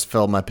well. I'll just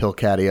fill my pill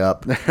caddy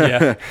up.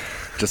 Yeah.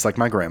 Just like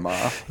my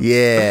grandma.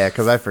 Yeah,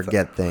 because I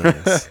forget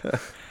things.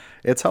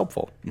 It's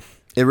helpful.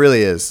 It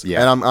really is.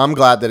 Yeah. And I'm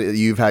glad that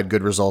you've had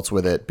good results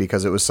with it,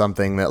 because it was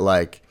something that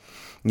like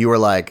you were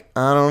like,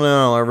 I don't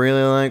know, I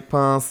really like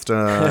pasta.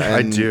 And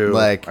I do.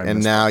 Like, I and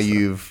miss now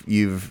pasta.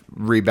 you've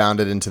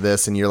rebounded into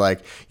this, and you're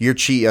like, your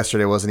cheat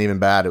yesterday wasn't even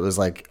bad. It was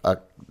like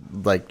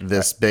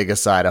this big a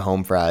side of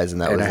home fries,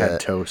 and that And was I had it.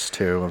 toast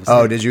too.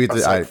 Did you eat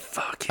the?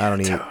 Fuck I yeah,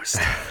 don't eat toast.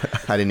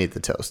 I didn't eat the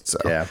toast, so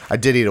Yeah. I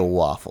did eat a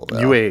waffle. Though.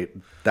 You ate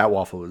that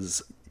waffle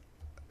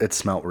it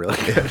smelled really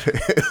good.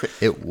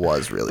 It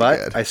was really But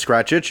good. I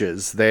scratch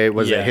itches.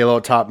 Yeah.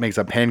 Halo Top makes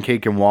a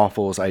pancake and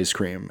waffles ice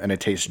cream, and it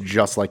tastes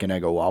just like an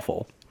Eggo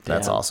waffle.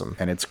 That's Yeah. awesome.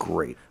 And it's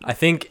great. I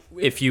think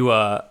if you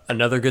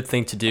another good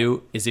thing to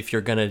do is if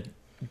you're gonna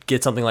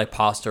get something like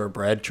pasta or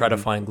bread, try to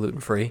find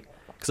gluten free,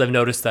 because I've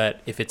noticed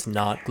that if it's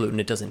not gluten,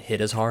 it doesn't hit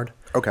as hard.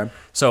 Okay.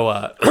 So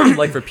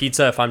like for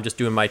pizza, if I'm just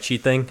doing my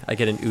cheat thing, I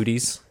get an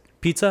Udi's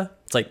pizza.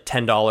 It's like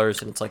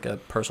 $10 and it's like a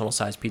personal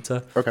size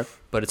pizza. Okay.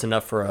 But it's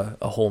enough for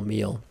a whole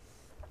meal.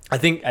 I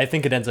think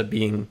it ends up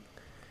being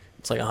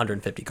it's like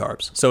 150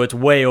 carbs, so it's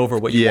way over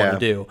what you want to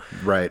do.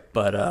 Right.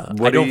 But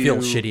What I don't do feel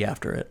you- shitty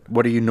after it.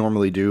 What do you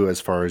normally do as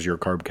far as your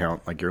carb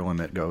count, like your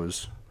limit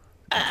goes,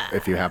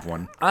 if you have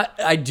one?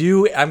 I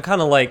do. I'm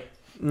kind of like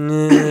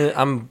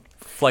I'm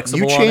flexible.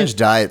 You on change it.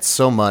 diets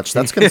so much.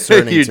 That's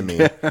concerning You to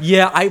me.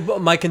 Yeah,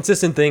 my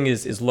consistent thing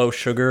is low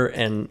sugar,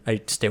 and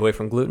I stay away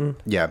from gluten.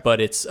 Yeah.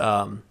 But it's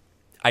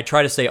I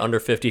try to stay under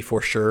 50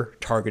 for sure.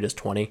 Target is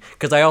 20,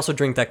 because I also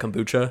drink that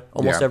kombucha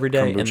almost Yeah, every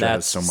day, and kombucha has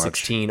that's so much.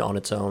 16 on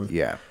its own.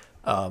 Yeah.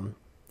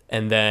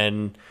 And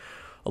then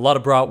a lot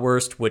of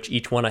bratwurst, which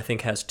each one I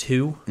think has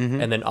 2,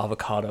 and then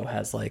avocado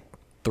has like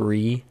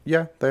 3,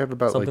 Yeah, they have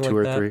about something like 2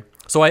 or that. 3.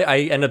 So I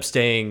end up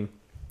staying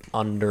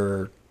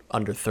under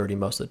 30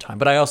 most of the time,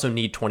 but I also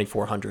need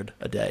 2,400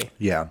 a day.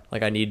 Yeah.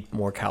 Like I need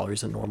more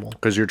calories than normal.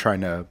 Because you're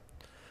trying to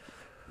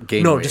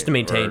gain No, weight, just to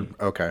maintain.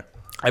 Okay.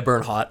 I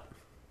burn hot.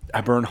 I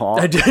burn hot.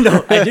 I do.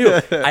 No, I do.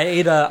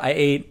 I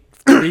ate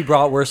 3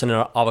 bratwurst and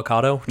an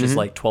avocado, which is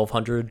like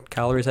 1,200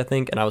 calories, I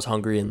think, and I was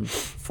hungry in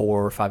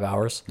 4 or 5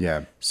 hours.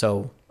 Yeah.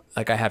 So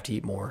like I have to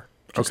eat more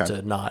just Okay.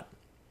 to not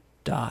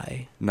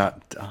die.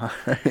 Not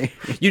die.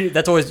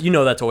 That's always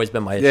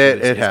been my issue.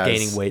 It has.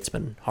 Gaining weight's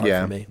been hard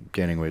Yeah. for me.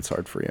 Gaining weight's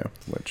hard for you,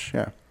 which,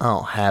 yeah. I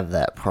don't have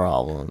that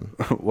problem.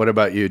 What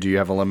about you? Do you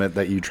have a limit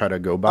that you try to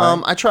go by?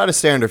 I try to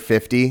stay under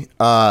 50,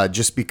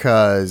 just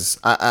because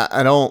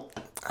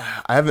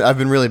I've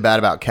been really bad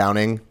about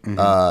counting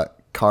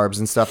carbs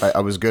and stuff. I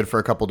was good for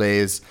a couple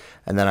days,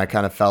 and then I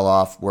kind of fell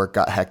off. Work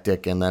got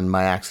hectic, and then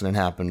my accident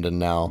happened, and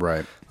now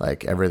Right.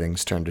 like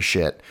everything's turned to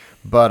shit.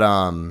 But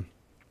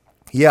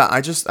yeah,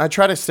 I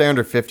try to stay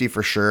under 50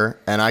 for sure,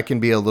 and I can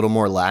be a little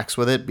more lax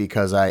with it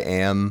because I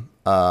am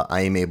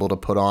able to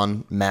put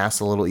on mass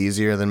a little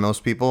easier than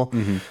most people.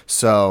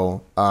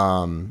 So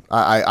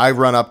I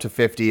run up to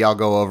 50. I'll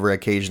go over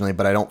occasionally,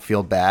 but I don't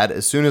feel bad.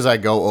 As soon as I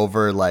go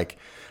over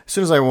as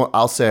soon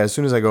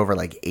as I go over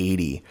like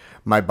 80,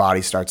 my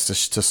body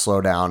starts to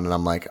slow down, and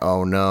I'm like,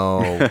 oh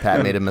no,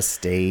 Pat made a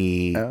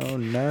mistake. Oh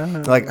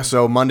no. Like,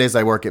 so Mondays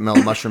I work at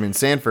Mellow Mushroom in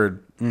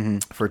Sanford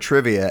for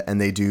trivia, and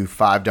they do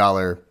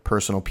 $5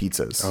 personal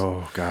pizzas.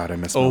 Oh god, I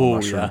miss Oh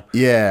mushroom.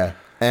 yeah. Yeah.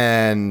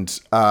 And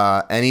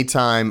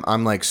anytime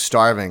I'm like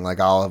starving, like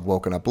I'll have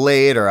woken up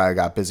late or I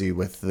got busy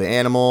with the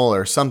animal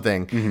or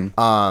something,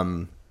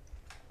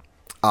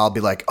 I'll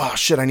be like, oh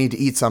shit, I need to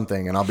eat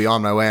something. And I'll be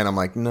on my way, and I'm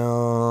like,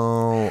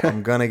 no,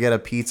 I'm going to get a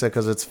pizza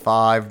because it's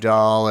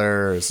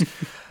 $5.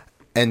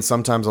 And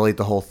sometimes I'll eat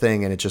the whole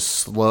thing, and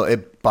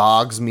it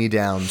bogs me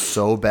down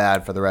so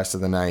bad for the rest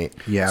of the night.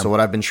 Yeah. So what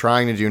I've been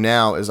trying to do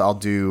now is I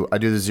do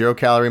the 0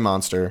 calorie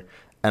monster,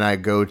 and I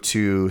go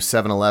to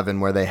 7-Eleven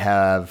where they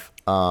have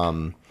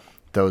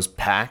those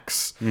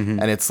packs,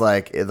 and it's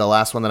like the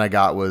last one that I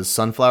got was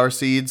sunflower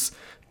seeds,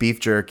 beef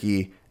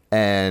jerky,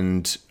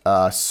 and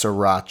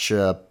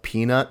sriracha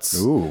peanuts.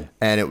 Ooh.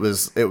 And it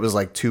was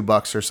like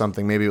 $2 or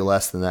something, maybe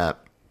less than that.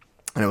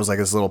 And it was like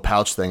this little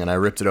pouch thing, and I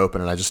ripped it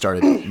open, and I just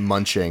started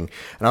munching.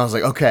 And I was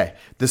like, okay,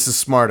 this is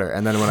smarter.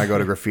 And then when I go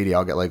to graffiti,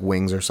 I'll get like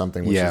wings or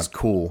something, which is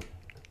cool.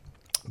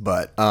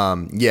 But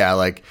yeah,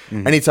 like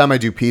anytime I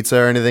do pizza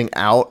or anything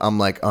out, I'm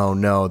like, oh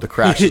no, the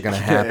crash is gonna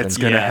happen. It's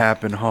gonna Yeah.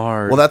 happen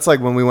hard. Well, that's like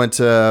when we went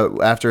to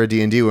after a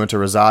D&D, we went to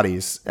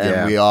Rosati's,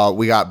 and Yeah.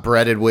 we got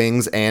breaded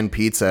wings and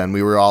pizza, and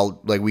we were all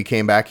like, we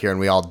came back here and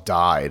we all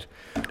died.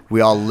 We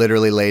all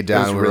literally laid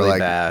down, was and we were really like,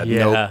 bad.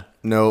 Yeah. nope,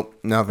 Nope,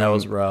 nothing. That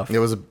was rough. That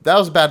was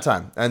a bad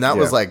time, and that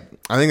was like,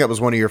 I think that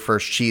was one of your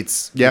first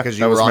cheats. Yeah, because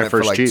that you was were on my it for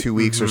first like cheat. 2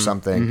 weeks or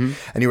something,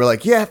 and you were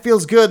like, "Yeah, it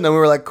feels good," and then we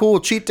were like,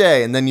 "Cool, cheat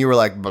day," and then you were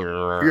like,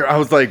 "Brr." I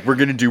was like, we're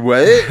gonna do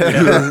what?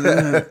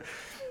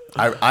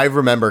 I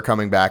remember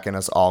coming back and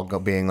us all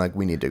being like,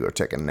 "We need to go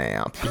take a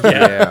nap."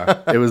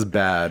 Yeah, it was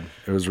bad.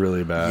 It was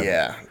really bad.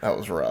 Yeah, that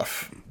was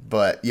rough.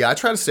 But yeah, I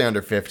try to stay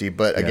under 50.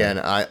 But again,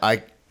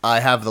 I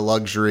have the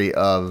luxury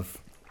of,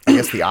 I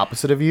guess the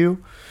opposite of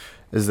you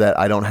is that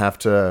I don't have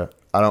to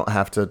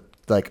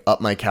like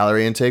up my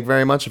calorie intake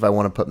very much if I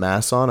want to put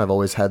mass on. I've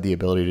always had the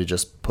ability to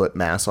just put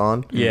mass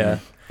on. Yeah.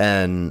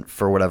 And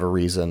for whatever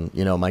reason,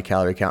 my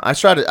calorie count, I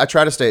try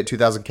to stay at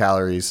 2,000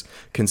 calories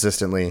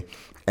consistently,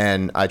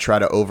 and I try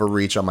to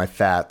overreach on my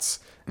fats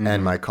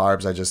and my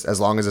carbs. I just, as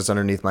long as it's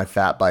underneath my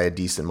fat by a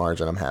decent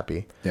margin, I'm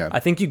happy. Yeah. I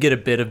think you get a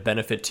bit of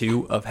benefit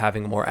too of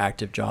having a more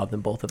active job than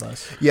both of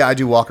us. Yeah, I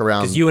do walk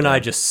around. Because you and I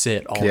just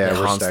sit all Yeah, day.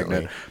 we're constantly.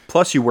 stagnant.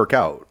 Plus, you work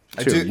out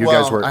too. I do. You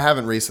Well, guys work. I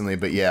haven't recently,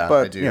 but yeah,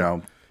 But, I do. you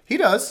know. He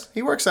does.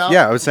 He works out.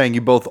 Yeah, I was saying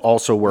you both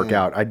also work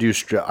out. I do.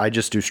 I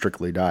just do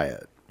strictly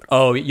diet.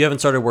 Oh, you haven't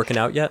started working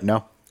out yet?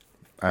 No,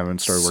 I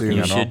haven't started Soon. working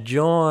You out at all. should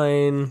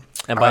join.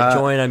 And by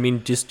join, I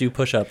mean just do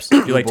push-ups.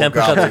 Do like 10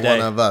 push-ups a day.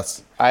 One of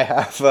us. I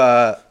have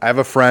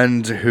a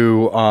friend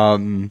who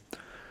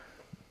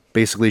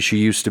basically she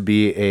used to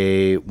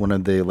be one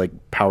of the like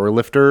power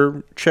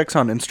lifter chicks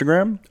on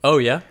Instagram. Oh,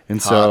 yeah?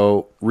 And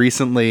so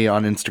recently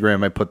on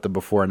Instagram I put the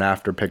before and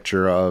after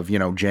picture of,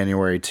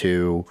 January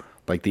to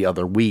like the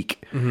other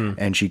week,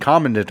 and she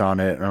commented on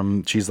it.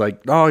 She's like,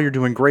 "Oh, you're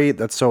doing great.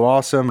 That's so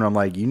awesome." And I'm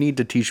like, "You need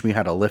to teach me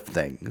how to lift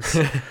things."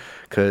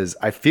 Cuz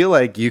I feel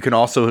like you can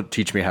also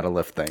teach me how to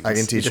lift things. I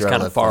can teach You're you just how to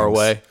kind of lift far things.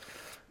 away.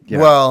 Yeah.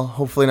 Well,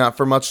 hopefully not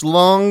for much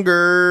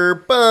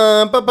longer.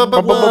 Oh,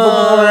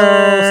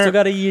 still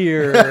got a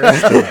year.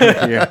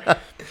 Yeah.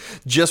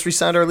 Just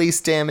resigned our lease,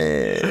 damn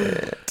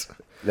it.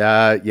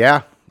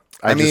 Yeah.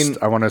 I mean,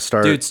 want to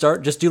start. Dude,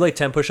 just do like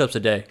 10 push-ups a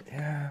day.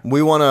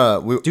 We want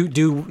to...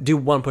 Do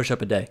one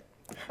push-up a day.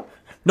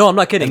 No, I'm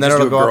not kidding. And then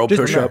Just it'll do a go girl up.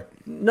 push-up.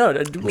 No,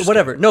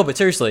 whatever. No, but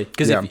seriously,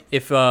 because Yeah.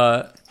 if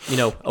a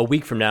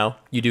week from now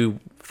you do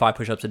 5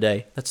 push-ups a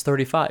day, that's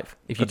 35.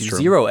 If you That's do true.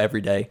 0 every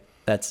day,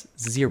 that's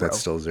 0. That's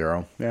still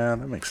 0. Yeah,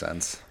 that makes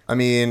sense. I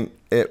mean,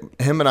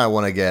 him and I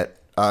want to get...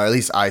 at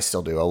least I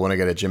still do. I want to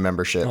get a gym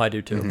membership. Oh, I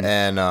do too.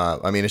 And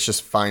I mean, it's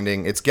just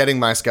it's getting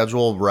my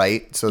schedule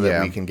right so that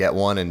Yeah. we can get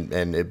one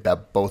and it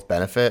both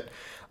benefit.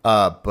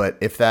 But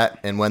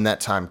when that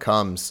time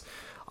comes,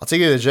 I'll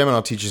take you to the gym and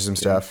I'll teach you some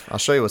stuff. I'll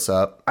show you what's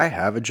up. I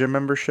have a gym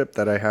membership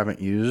that I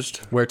haven't used.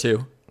 Where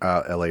to?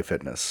 LA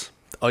Fitness.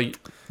 Oh,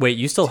 wait,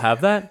 you still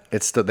have that?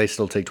 They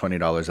still take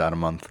 $20 out a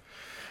month,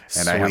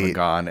 and I haven't Sweet.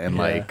 gone in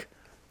like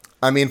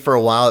I mean, for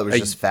a while it was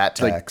just fat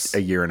like tax.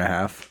 a year and a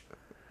half.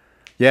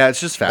 Yeah,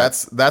 it's just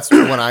fat. That's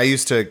when I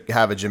used to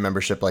have a gym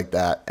membership like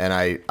that, and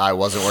I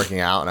wasn't working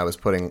out, and I was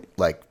putting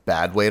like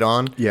bad weight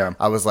on. Yeah.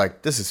 I was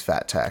like, this is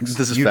fat tax.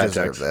 This is you fat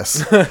deserve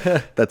tax.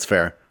 this. That's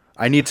fair.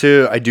 I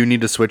do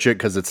need to switch it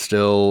because it's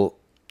still.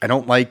 I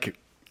don't like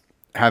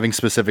having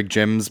specific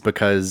gyms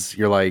because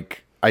you're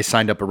like. I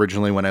signed up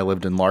originally when I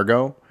lived in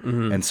Largo,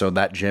 and so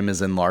that gym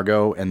is in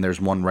Largo, and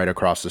there's one right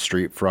across the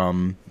street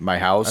from my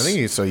house. I think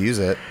you can still use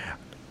it.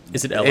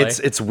 Is it LA?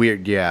 It's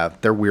weird. Yeah,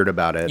 they're weird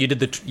about it. You did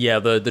the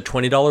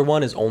 $20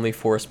 one is only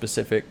for a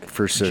specific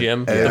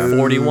gym. yeah. The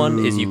 40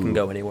 one is you can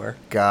go anywhere.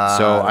 God.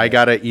 So I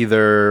gotta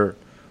either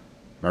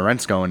my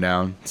rent's going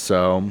down,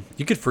 so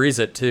You could freeze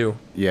it too.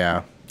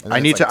 yeah. And I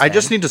that's need to. like I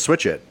just 10? need to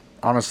switch it.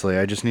 Honestly,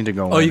 I just need to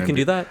go. Oh, in you and can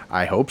do that?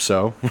 I hope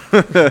so.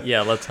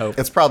 Yeah, let's hope.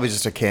 it's probably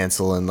just a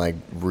cancel and like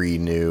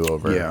renew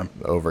over Yeah.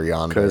 over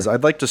yonder. Because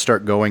I'd like to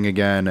start going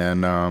again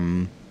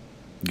and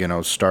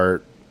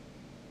start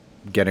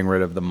getting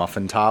rid of the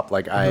muffin top.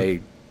 Like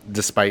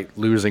despite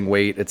losing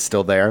weight, it's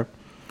still there,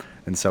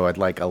 and so I'd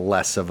like a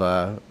less of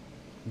a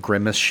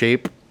grimace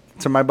shape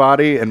to my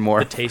body and more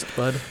The taste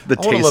bud. the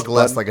I want to taste look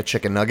less bud like a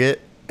chicken nugget.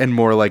 and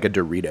more like a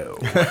Dorito.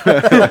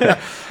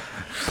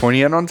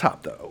 Pointy end on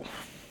top though.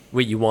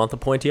 Wait, you want the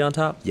pointy on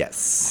top?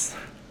 Yes.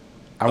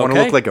 I want to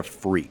Okay. look like a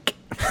freak.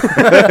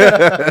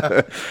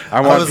 I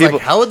I want was people.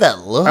 like, how would that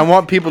look? I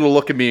want people to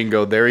look at me and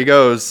go, "There he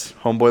goes.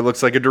 Homeboy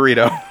looks like a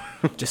Dorito."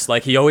 Just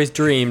like he always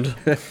dreamed.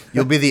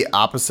 You'll be the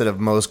opposite of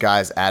most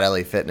guys at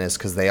LA Fitness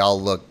because they all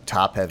look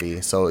top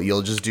heavy. So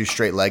you'll just do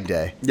straight leg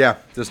day. Yeah,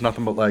 there's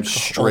nothing but legs.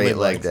 Straight Only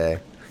leg legs. day.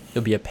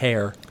 You'll be a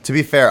pair. To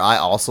be fair, I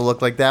also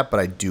look like that, but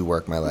I do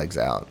work my legs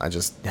out. I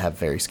just have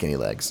very skinny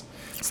legs.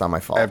 It's not my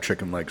fault. I have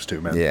chicken legs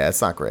too, man. Yeah,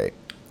 it's not great.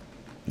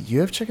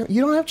 You have chicken?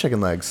 You don't have chicken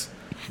legs.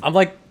 I'm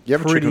like You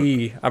have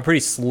a I'm pretty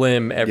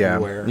slim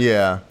everywhere.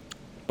 Yeah.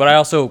 But I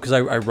also, because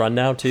I run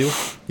now too,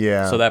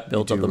 Yeah. so that you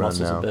builds up do the run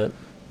muscles now. a bit.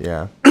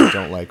 Yeah. I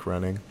don't like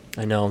running.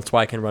 I know. That's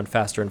why I can run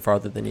faster and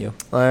farther than you.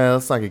 Well,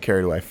 let's not get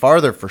carried away.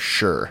 Farther for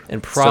sure.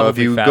 And probably So if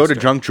you faster. go to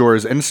Junk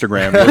Drawer's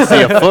Instagram, you'll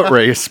see a foot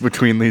race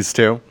between these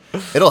two.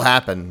 It'll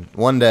happen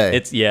one day.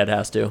 It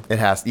has to. It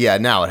has. Yeah,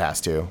 now it has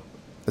to.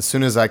 As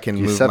soon as I can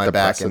You move set my the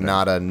back precedent. in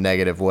not a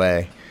negative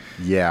way.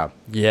 Yeah.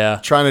 Yeah.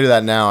 Trying to do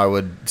that now,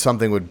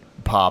 something would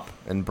pop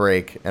and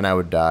break, and I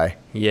would die.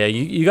 Yeah,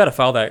 you got to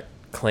file that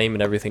claim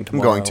and everything I'm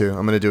tomorrow.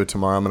 going to do it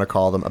tomorrow. I'm going to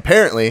call them.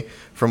 Apparently,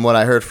 from what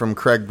I heard from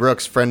Craig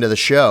Brooks, friend of the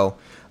show,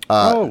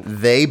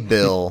 they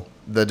bill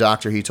the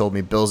doctor. He told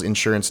me bills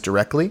insurance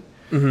directly.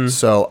 Mm-hmm.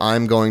 So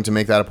I'm going to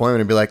make that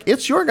appointment and be like,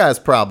 it's your guys'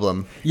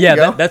 problem.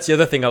 Yeah, that's the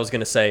other thing I was going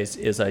to say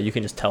is you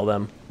can just tell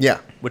them. Yeah.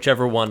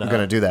 Whichever one. I'm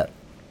going to do that.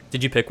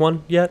 Did you pick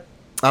one yet?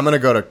 I'm going to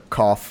go to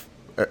cough.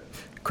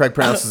 Craig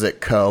pronounces it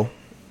co.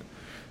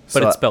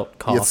 But it's spelled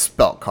cough. It's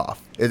spelled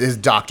cough. It is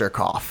Dr.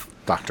 Cough.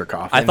 Dr.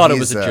 Cough. I thought it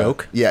was a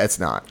joke. Yeah, it's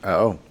not.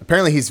 Oh.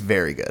 Apparently he's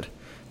very good.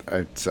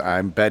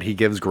 I bet he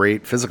gives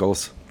great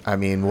physicals. I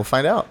mean, we'll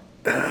find out.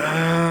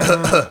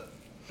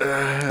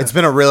 It's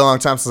been a really long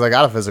time since I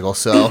got a physical,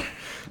 so...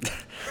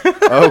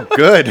 Oh,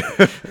 good.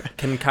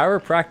 Can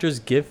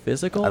chiropractors give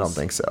physicals? I don't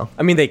think so.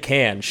 I mean, they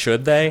can.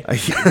 Should they?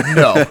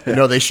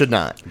 No, they should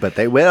not. But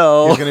they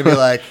will. He's going to be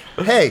like,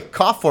 hey,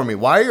 cough for me.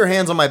 Why are your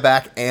hands on my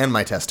back and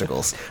my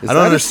testicles? I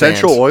don't understand.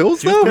 Essential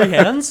oils, Do you have 3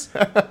 hands?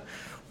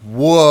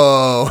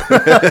 Whoa.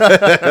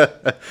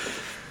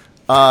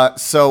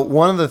 So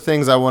one of the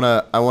things I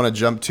want to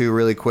jump to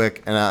really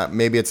quick, and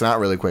maybe it's not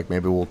really quick.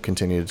 Maybe we'll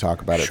continue to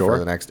talk about it for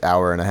the next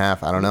hour and a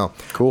half. I don't know.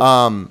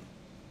 Cool.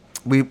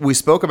 We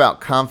spoke about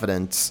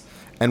confidence,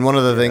 and one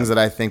of the things that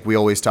I think we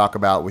always talk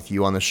about with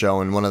you on the show,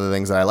 and one of the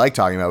things that I like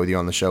talking about with you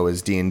on the show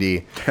is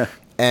D&D.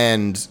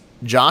 And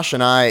Josh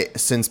and I,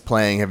 since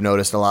playing, have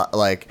noticed a lot,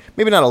 like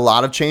maybe not a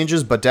lot of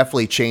changes, but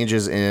definitely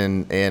changes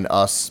in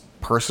us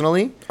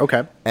personally.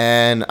 Okay.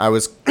 And I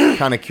was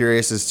kind of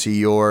curious as to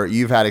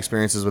you've had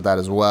experiences with that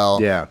as well.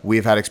 Yeah.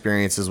 We've had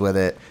experiences with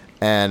it.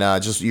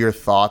 And just your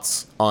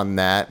thoughts on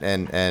that,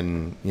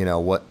 and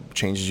what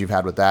changes you've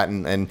had with that,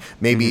 and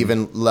maybe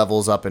even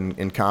levels up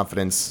in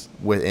confidence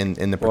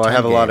in the pretend Well, I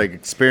have game. a lot of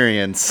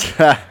experience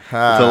to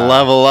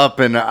level up,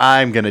 and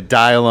I'm gonna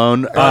die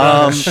alone.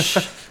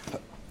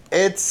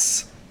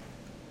 It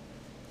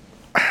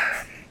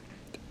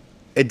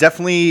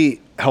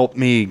definitely helped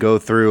me go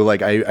through.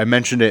 Like I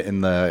mentioned it in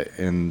the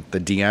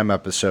DM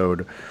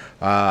episode.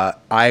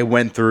 I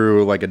went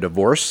through like a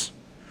divorce.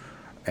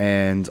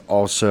 And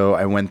also,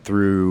 I went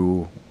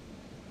through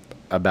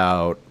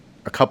about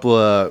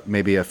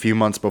maybe a few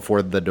months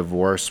before the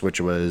divorce, which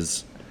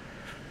was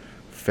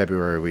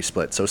February we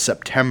split. So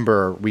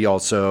September,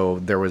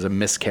 there was a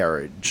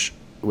miscarriage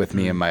with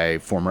me and my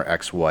former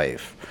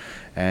ex-wife.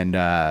 And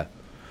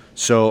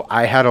so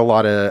I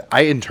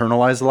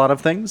internalized a lot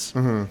of things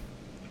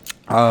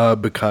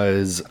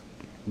because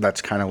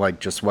that's kind of like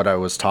just what I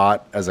was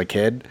taught as a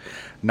kid.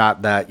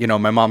 Not that,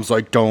 my mom's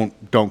like, don't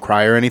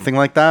cry or anything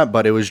like that.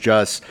 But it was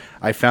just,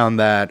 I found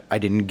that I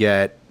didn't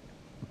get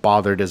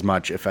bothered as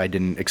much if I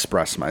didn't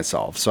express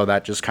myself. So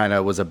that just kind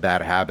of was a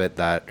bad habit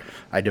that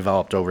I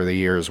developed over the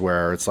years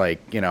where it's like,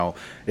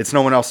 it's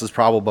no one else's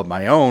problem but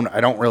my own.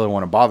 I don't really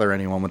want to bother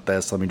anyone with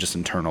this. Let me just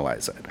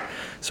internalize it.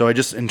 So I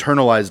just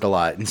internalized a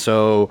lot. And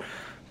so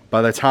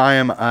by the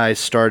time I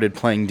started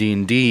playing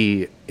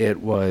D&D, I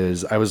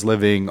was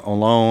living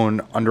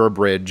alone under a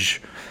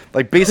bridge.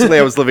 Like, basically,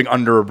 I was living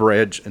under a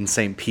bridge in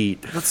St. Pete.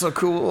 That's so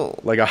cool.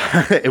 Like,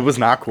 it was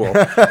not cool.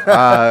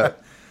 How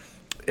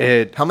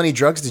many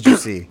drugs did you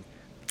see?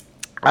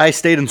 I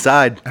stayed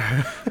inside.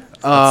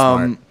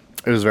 Smart.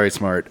 It was very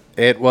smart.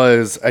 I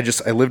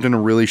lived in a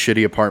really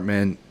shitty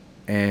apartment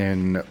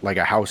in, like,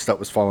 a house that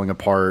was falling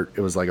apart.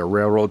 It was, like, a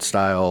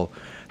railroad-style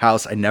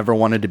house. I never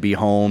wanted to be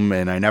home,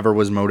 and I never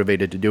was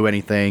motivated to do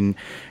anything.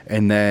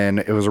 And then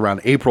it was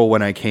around April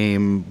when I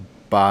came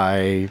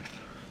by...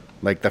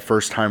 like the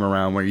first time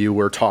around where you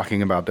were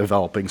talking about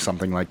developing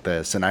something like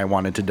this, and I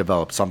wanted to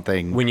develop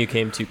something. When you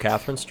came to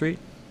Catherine Street?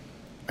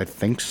 I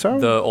think so.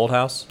 The old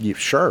house? Yeah,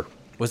 sure.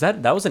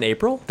 That was in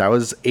April? That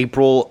was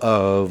April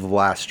of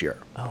last year.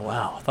 Oh,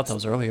 wow. I thought that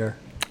was earlier.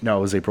 No,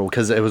 it was April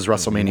because it was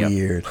WrestleMania.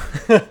 Weird.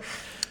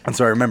 And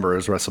so I remember it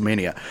was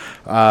WrestleMania.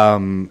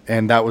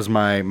 And that was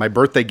my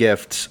birthday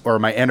gift, or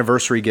my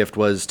anniversary gift,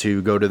 was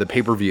to go to the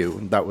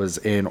pay-per-view that was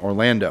in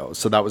Orlando.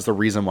 So that was the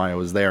reason why I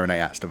was there, and I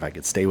asked if I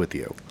could stay with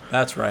you.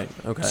 That's right.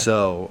 Okay.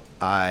 So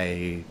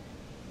it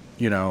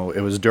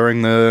was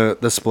during the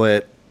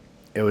split.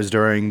 It was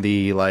during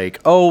the,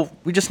 like,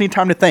 we just need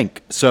time to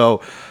think.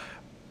 So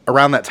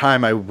around that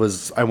time, I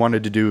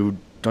wanted to do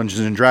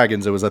Dungeons and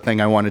Dragons. It was a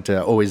thing I wanted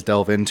to always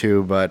delve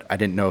into, but I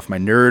didn't know if my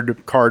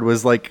nerd card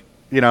was, like,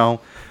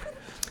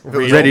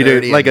 ready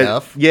to, like,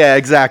 yeah,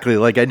 exactly.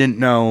 Like, I didn't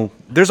know.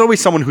 There's always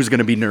someone who's going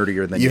to be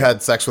nerdier than you. You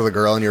had sex with a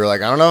girl and you were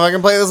like, I don't know if I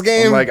can play this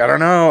game. I'm like, I don't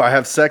know. I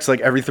have sex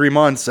like every 3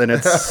 months, and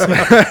it's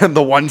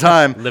the one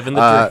time. Living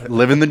the dream.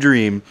 Living the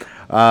dream.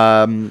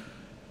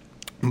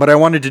 But I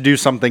wanted to do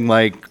something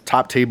like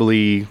top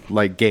table-y,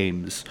 like,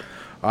 games.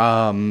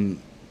 So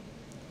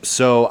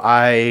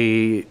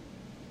I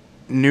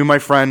knew my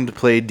friend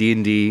played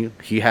D&D.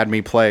 He had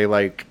me play,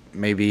 like,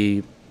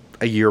 maybe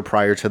a year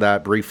prior to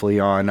that briefly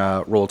on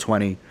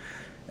Roll20.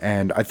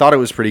 And I thought it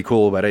was pretty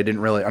cool, but I didn't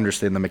really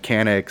understand the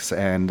mechanics.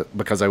 And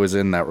because I was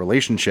in that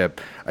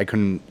relationship, I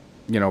couldn't,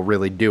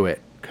 really do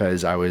it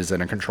because I was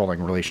in a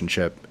controlling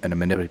relationship and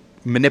a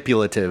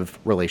manipulative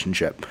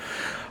relationship.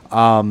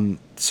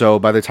 So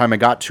by the time I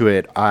got to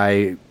it,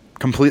 I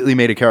completely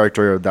made a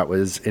character that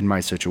was in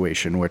my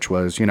situation, which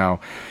was,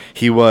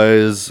 he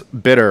was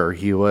bitter.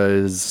 He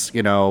was,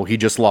 he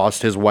just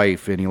lost his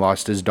wife and he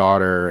lost his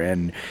daughter.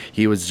 And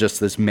he was just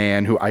this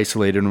man who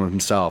isolated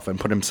himself and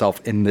put himself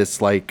in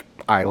this like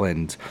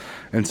island.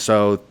 And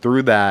so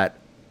through that,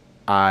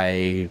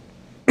 it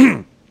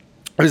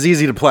was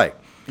easy to play.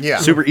 Yeah.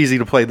 Super easy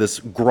to play this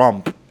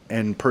grump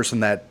and person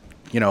that,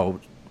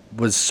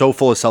 was so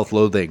full of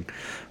self-loathing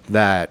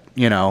that,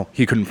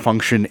 he couldn't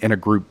function in a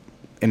group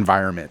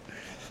environment.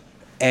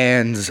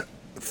 And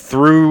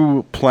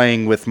through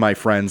playing with my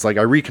friends, like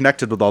I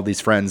reconnected with all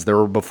these friends that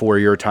were before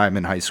your time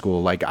in high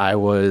school. Like I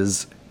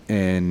was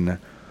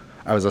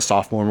a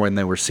sophomore when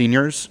they were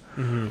seniors.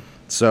 Mm-hmm.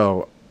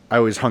 So I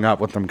always hung out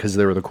with them because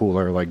they were the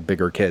cooler, like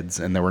bigger kids,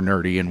 and they were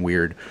nerdy and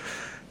weird.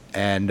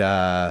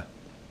 And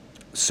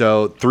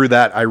so through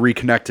that, I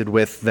reconnected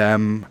with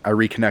them. I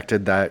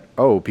reconnected that,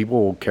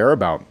 people care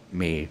about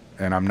me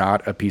and I'm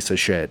not a piece of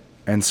shit.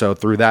 And so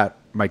through that,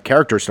 my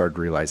character started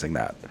realizing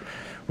that,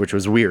 which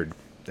was weird.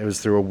 It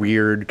was through a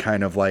weird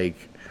kind of like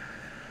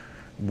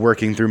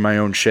working through my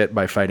own shit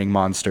by fighting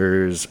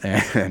monsters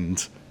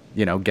and,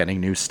 getting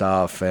new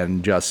stuff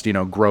and just,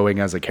 growing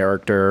as a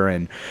character.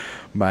 And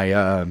my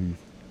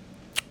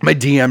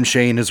DM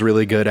Shane is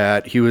really good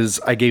at,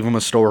 I gave him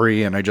a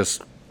story and I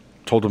just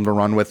told him to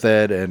run with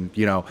it. And,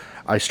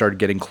 I started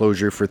getting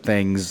closure for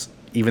things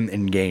even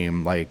in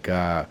game. Like,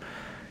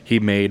 he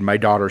made my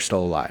daughter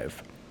still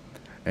alive.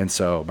 And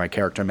so my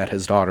character met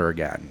his daughter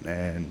again.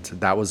 And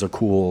that was a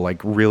cool, like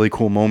really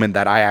cool moment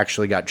that I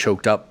actually got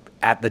choked up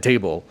at the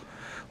table.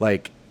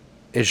 Like,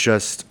 it's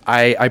just,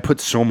 I put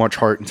so much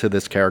heart into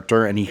this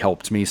character and he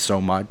helped me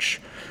so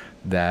much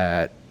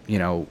that,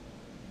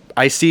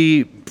 I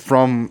see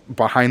from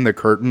behind the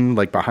curtain,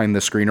 like behind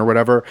the screen or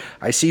whatever,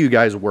 I see you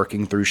guys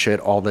working through shit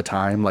all the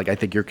time. Like, I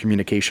think your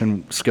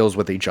communication skills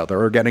with each other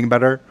are getting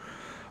better.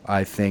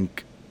 I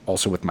think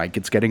also with Mike,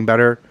 it's getting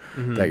better.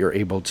 Mm-hmm. That you're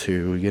able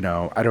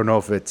to, I don't know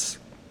if it's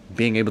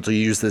being able to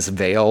use this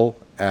veil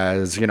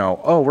as,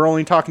 we're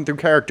only talking through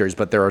characters,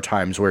 but there are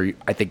times where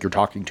I think you're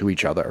talking to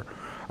each other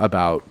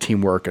about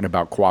teamwork and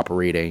about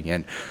cooperating.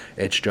 And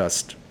it's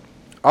just,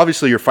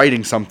 obviously you're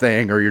fighting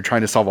something or you're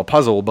trying to solve a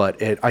puzzle, but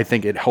I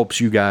think it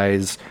helps you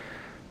guys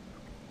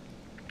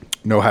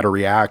know how to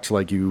react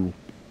like you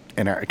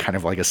in a kind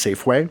of like a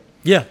safe way.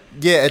 Yeah.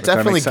 Yeah, it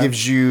definitely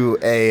gives you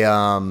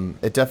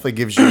it definitely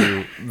gives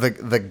you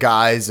the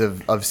guise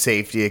of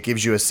safety. It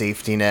gives you a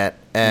safety net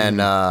and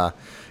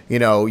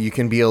you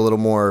can be a little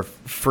more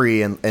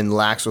free and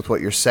lax with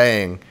what you're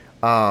saying.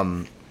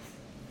 And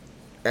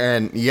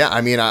yeah,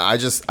 I mean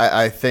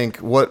I think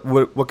what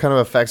kind of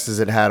effects has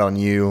it had on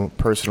you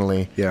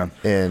personally? Yeah.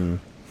 In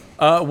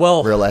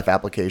real life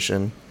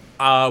application?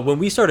 When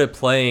we started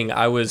playing,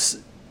 I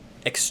was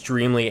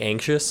extremely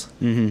anxious,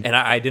 and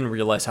I didn't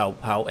realize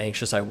how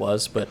anxious I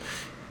was, but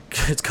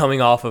it's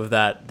coming off of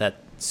that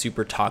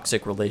super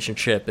toxic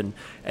relationship and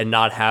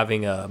not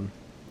having a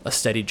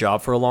steady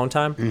job for a long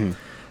time.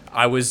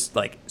 I was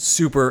like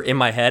super in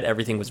my head.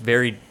 Everything was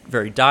very,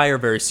 very dire,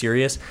 very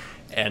serious.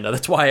 And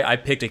that's why I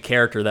picked a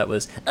character that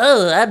was,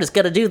 I'm just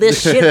going to do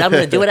this shit. I'm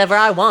going to do whatever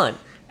I want.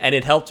 And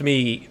it helped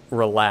me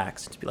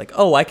relax to be like,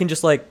 I can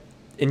just like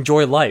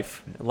enjoy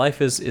life.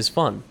 Life is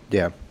fun.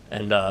 Yeah.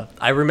 And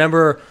I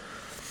remember,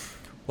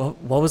 what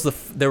was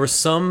there was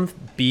some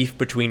beef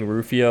between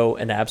Rufio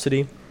and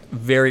Absidy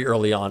very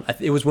early on.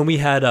 It was when we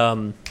had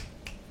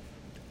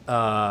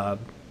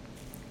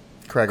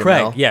Craig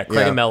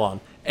and Mel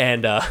on.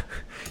 And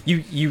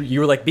you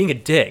were like being a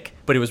dick,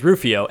 but it was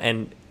Rufio.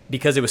 And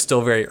because it was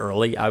still very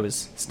early, I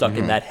was stuck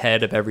in that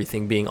head of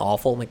everything being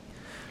awful. I'm like,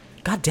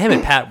 God damn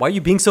it, Pat, why are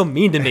you being so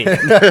mean to me?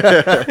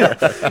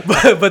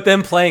 but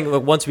then playing,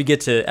 like, once we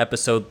get to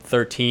episode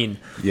 13,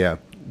 yeah,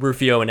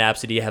 Rufio and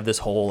Absidy have this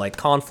whole like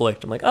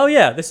conflict. I'm like, oh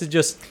yeah, this is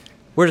just,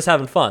 we're just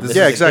having fun.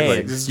 Yeah,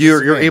 exactly.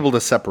 You're able to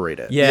separate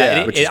it.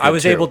 Yeah, I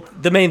was able.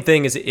 The main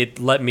thing is it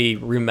let me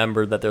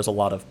remember that there's a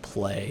lot of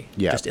play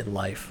just in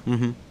life.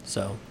 Mm-hmm.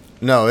 So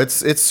no,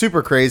 it's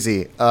super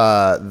crazy.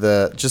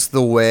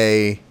 The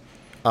way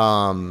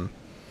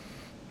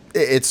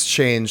it's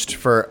changed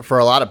for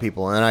a lot of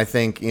people, and I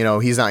think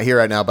he's not here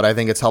right now, but I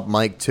think it's helped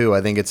Mike too.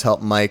 I think it's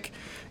helped Mike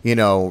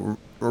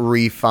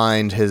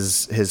re-find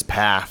his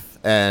path.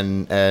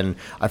 And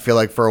I feel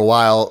like for a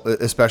while,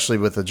 especially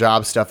with the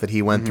job stuff that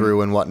he went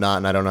through and whatnot,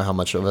 and I don't know how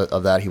much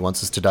of that he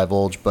wants us to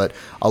divulge, but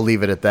I'll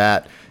leave it at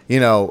that.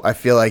 I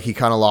feel like he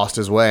kind of lost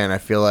his way, and I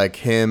feel like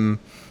him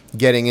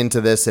getting into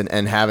this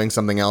and having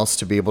something else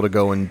to be able to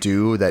go and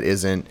do that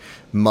isn't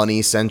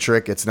money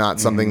centric. It's not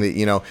something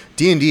that,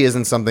 D&D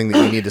isn't something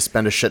that you need to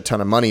spend a shit ton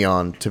of money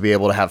on to be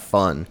able to have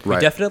fun. You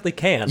definitely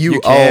can.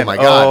 You can. Oh my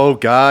God. Oh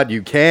God,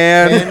 you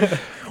can.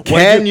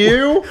 Can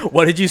you?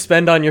 What did you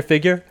spend on your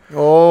figure?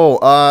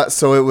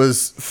 So it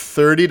was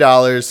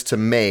 $30 to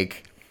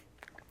make,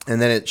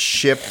 and then it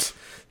shipped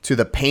to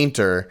the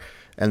painter,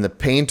 and the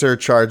painter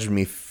charged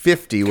me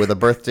 $50 with a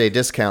birthday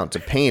discount to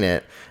paint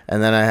it,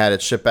 and then I had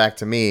it shipped back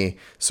to me.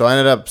 So I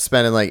ended up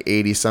spending like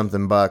 80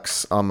 something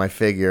bucks on my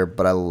figure,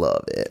 but I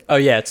love it. Oh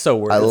yeah, it's so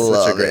worth it. I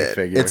love such a great it.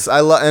 figure.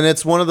 And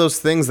it's one of those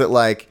things that,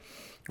 like,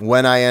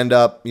 when I end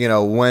up,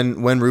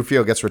 when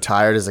Rufio gets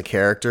retired as a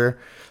character,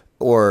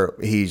 or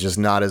he's just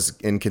not as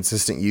in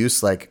consistent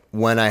use, like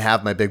when I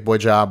have my big boy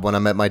job, when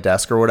I'm at my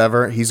desk or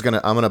whatever,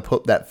 I'm gonna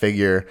put that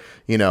figure,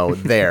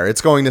 there.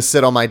 It's going to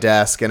sit on my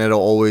desk, and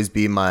it'll always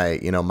be my,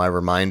 my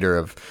reminder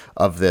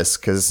of this,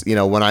 because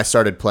when I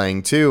started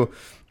playing too,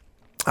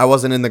 I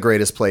wasn't in the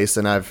greatest place,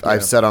 and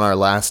I've said on our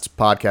last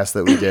podcast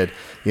that we did,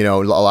 a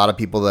lot of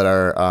people that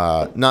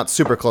are not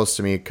super close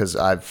to me, because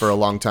I for a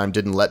long time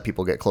didn't let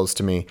people get close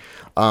to me.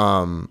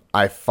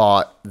 I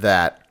fought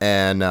that,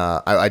 and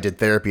I did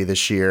therapy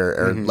this year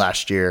or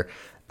last year,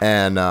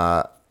 and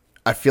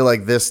I feel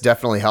like this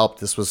definitely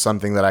helped. This was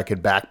something that I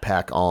could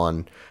backpack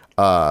on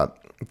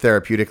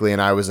therapeutically,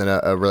 and I was in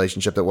a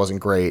relationship that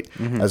wasn't great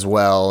as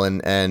well,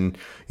 and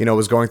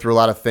was going through a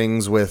lot of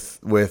things with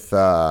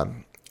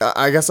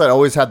I guess I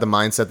always had the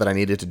mindset that I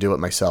needed to do it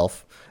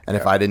myself. And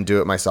if I didn't do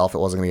it myself, it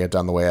wasn't going to get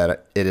done the way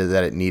that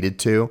it needed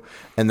to.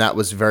 And that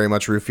was very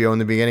much Rufio in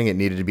the beginning. It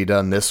needed to be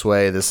done this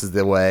way. This is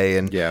the way.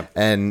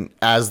 And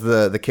as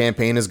the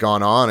campaign has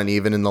gone on, and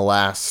even in the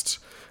last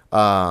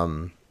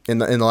in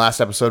the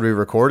last episode we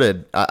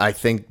recorded, I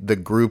think the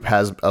group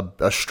has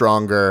a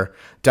stronger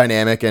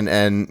dynamic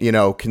and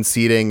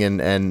conceding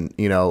and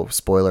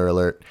spoiler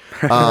alert.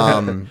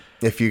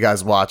 If you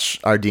guys watch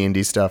our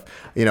D&D stuff,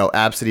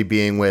 Absidy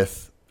being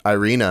with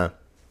Irina,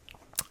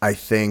 I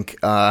think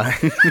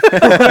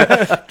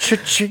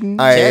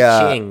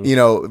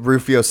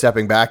Rufio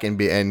stepping back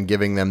and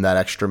giving them that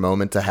extra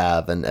moment to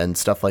have and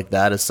stuff like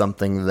that is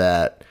something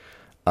that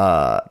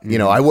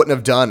I wouldn't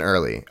have done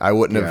early. I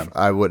wouldn't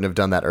have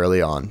done that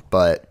early on,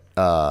 but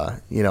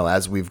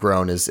as we've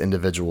grown as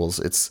individuals,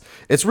 it's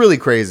really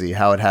crazy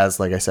how it has,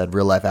 like I said,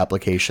 real life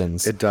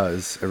applications. It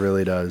does. It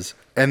really does.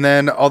 And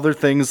then other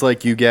things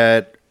like you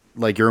get,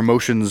 like your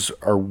emotions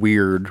are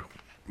weird.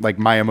 Like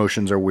my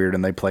emotions are weird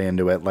and they play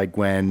into it. Like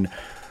when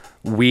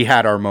we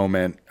had our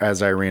moment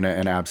as Irina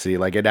and Absidy,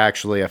 like it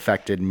actually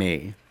affected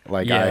me.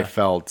 Like I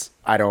felt,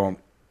 I don't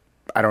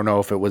know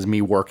if it was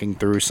me working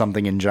through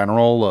something in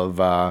general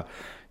of,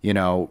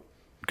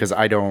 because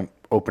I don't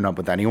open up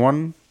with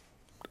anyone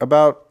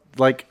about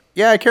like,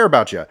 I care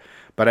about you,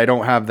 but I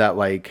don't have that,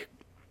 like,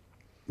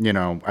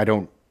 I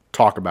don't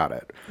talk about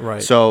it.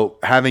 Right. So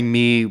having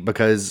me,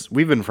 because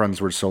we've been friends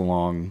for so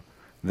long,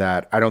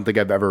 that I don't think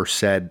I've ever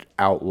said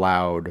out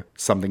loud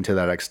something to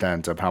that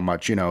extent of how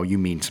much, you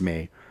mean to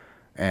me.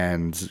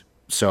 And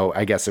so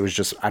I guess it was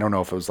just, I don't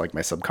know if it was like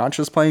my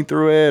subconscious playing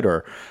through it,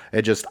 or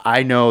it just,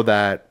 I know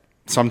that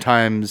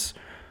sometimes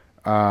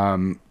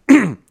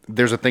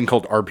there's a thing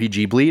called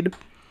RPG bleed,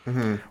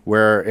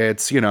 where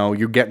it's,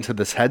 you get into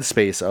this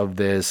headspace of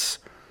this,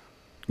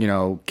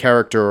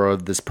 character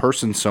of this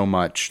person so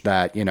much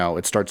that,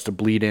 it starts to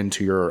bleed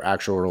into your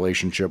actual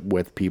relationship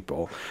with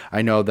people.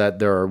 I know that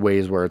there are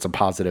ways where it's a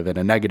positive and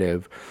a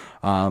negative.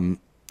 And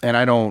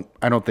I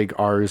don't think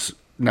ours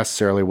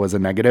necessarily was a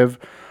negative.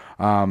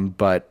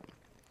 But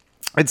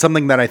it's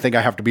something that I think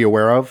I have to be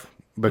aware of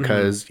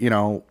because, he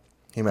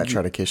might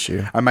try to kiss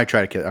you. I might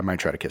try to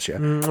kiss you.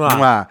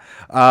 Mwah.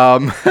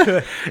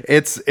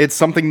 It's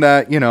something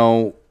that,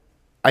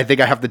 I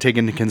think I have to take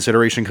into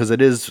consideration because it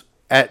is,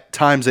 at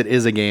times it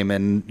is a game,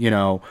 and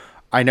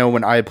I know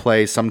when I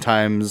play,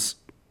 sometimes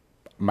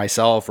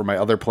myself or my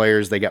other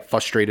players, they get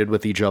frustrated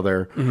with each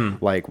other,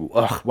 like,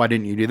 ugh, why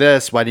didn't you do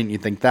this? Why didn't you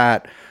think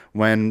that?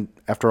 When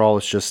after all,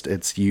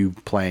 it's you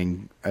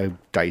playing a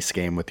dice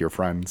game with your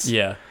friends.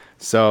 Yeah.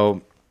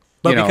 So,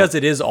 but because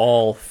it is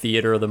all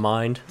theater of the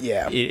mind,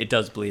 yeah, it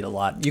does bleed a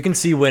lot. You can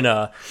see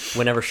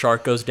whenever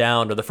Shark goes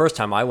down, or the first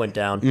time I went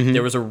down,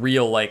 there was a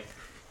real like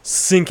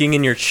sinking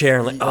in your chair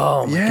and like,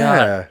 oh my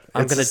god,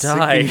 I'm gonna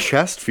die. Sinking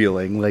chest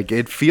feeling, like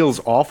it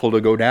feels awful to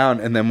go down,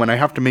 and then when I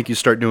have to make you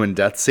start doing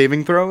death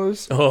saving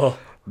throws,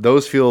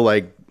 those feel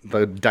like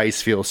the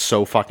dice feel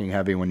so fucking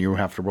heavy when you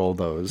have to roll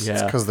those. Yeah,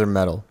 it's because they're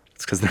metal.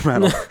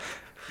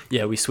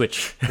 Yeah, we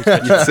switch.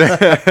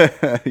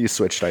 You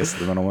switch dice to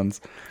the metal ones.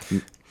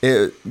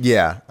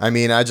 I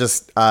mean,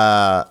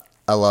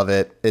 I love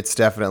it. It's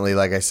definitely,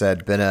 like I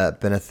said, been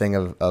a thing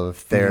of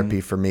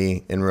therapy for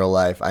me in real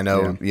life. I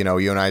know,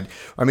 you and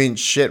I mean,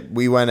 shit,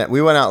 we went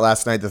out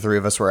last night. The three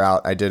of us were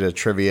out. I did a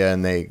trivia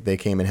and they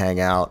came and hang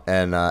out.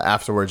 And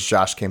afterwards,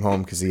 Josh came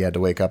home because he had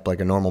to wake up like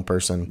a normal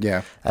person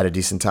at a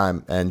decent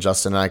time. And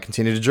Justin and I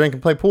continued to drink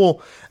and play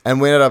pool. And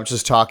we ended up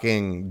just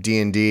talking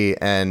D&D.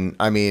 And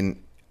I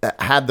mean,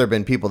 had there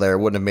been people there, it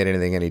wouldn't have made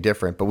anything any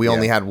different. But we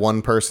only had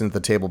one person at the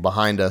table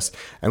behind us.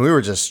 And we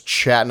were just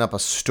chatting up a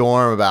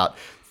storm about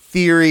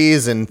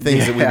theories and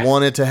things that we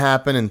wanted to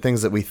happen and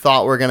things that we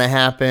thought were going to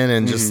happen,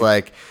 and just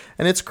like,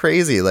 and it's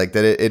crazy like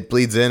that it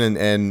bleeds in,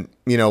 and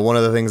one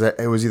of the things that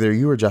it was either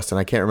you or Justin,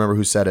 I can't remember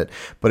who said it,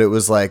 but it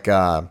was like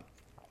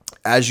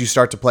as you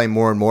start to play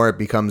more and more, it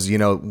becomes,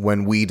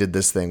 when we did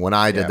this thing, when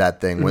I did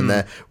that thing,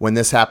 when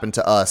this happened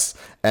to us.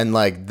 And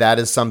like, that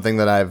is something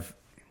that I've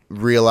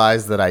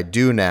realized that I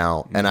do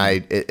now. And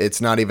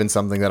it's not even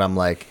something that I'm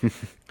like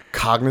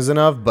cognizant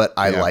of, but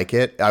I like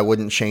it. I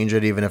wouldn't change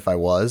it even if I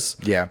was.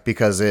 Yeah.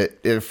 Because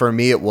it for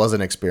me, it was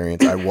an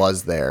experience. I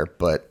was there,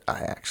 but I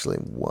actually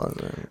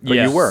wasn't. But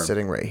you were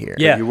sitting right here.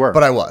 Yeah. You were.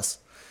 But I was.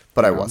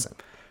 But I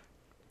wasn't.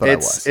 But I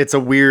was. It's a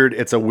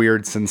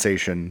weird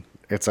sensation.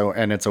 It's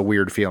a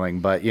weird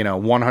feeling, but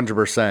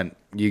 100%.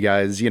 You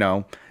guys,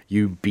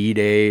 you beat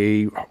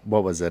a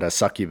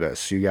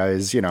succubus. You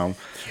guys,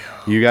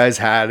 you guys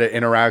had an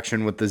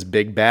interaction with this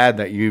big bad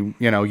that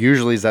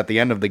usually is at the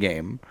end of the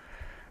game.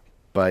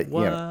 But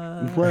when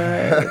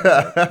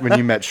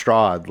you met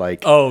Strahd,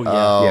 like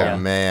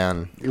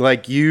man,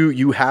 like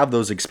you have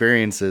those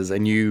experiences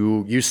and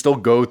you still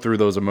go through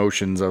those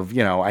emotions of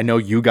I know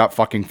you got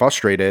fucking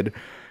frustrated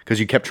because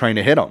you kept trying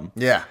to hit them.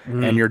 Yeah.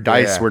 And your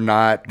dice were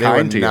not They were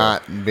kind to you.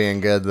 not being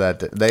good.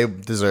 They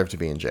deserve to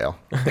be in jail.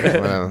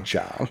 I'm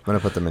gonna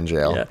put them in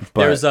jail. Yeah.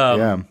 But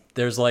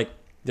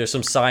There's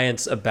some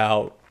science of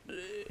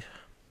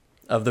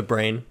the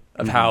brain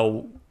of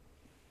how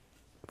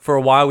for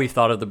a while we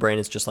thought of the brain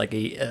as just like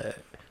a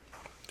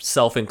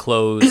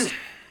self-enclosed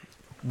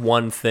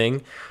one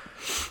thing.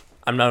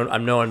 I know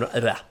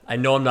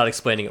I'm not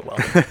explaining it well.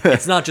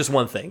 It's not just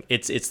one thing.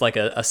 It's like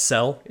a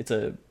cell. It's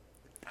a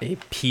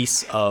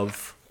piece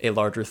of a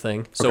larger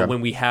thing. So when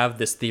we have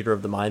this theater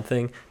of the mind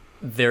thing,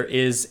 there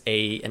is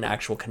an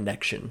actual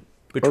connection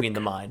between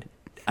the mind.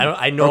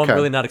 I know I'm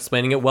really not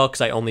explaining it well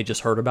because I only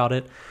just heard about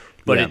it,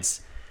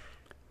 but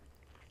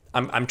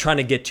I'm trying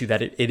to get to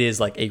that it is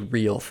like a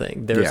real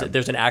thing.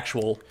 There's an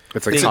actual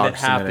thing that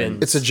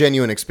happens. It's a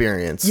genuine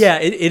experience. Yeah,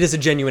 it is a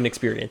genuine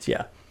experience.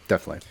 Yeah,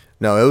 definitely.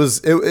 No,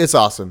 it's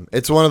awesome.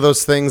 It's one of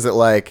those things that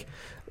like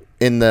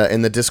in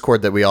the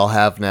Discord that we all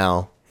have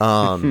now,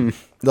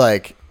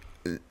 like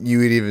you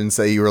would even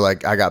say you were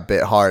like, I got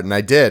bit hard, and I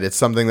did. It's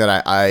something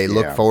that I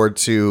look forward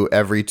to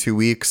every 2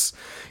 weeks.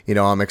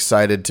 I'm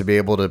excited to be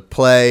able to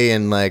play,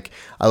 and like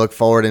I look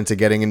forward into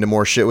getting into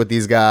more shit with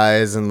these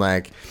guys, and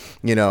like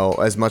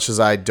as much as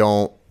I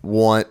don't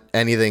want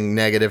anything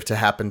negative to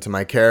happen to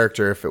my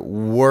character, if it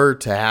were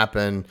to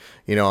happen,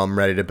 I'm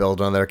ready to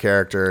build on their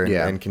character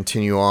and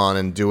continue on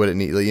and do what it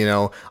needs.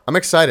 I'm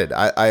excited.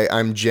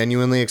 I'm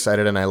genuinely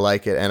excited, and I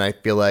like it, and I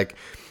feel like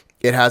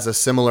it has a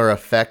similar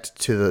effect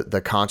to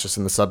the conscious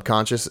and the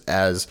subconscious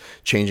as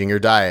changing your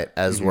diet,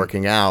 as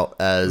working out,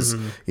 as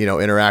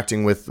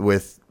interacting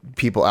with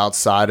people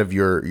outside of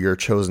your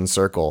chosen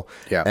circle.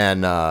 Yeah.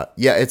 And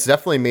it's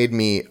definitely made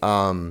me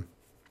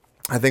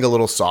I think a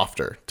little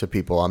softer to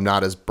people. I'm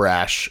not as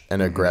brash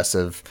and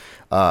aggressive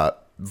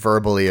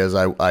verbally as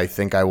I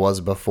think I was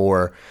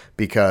before,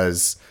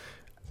 because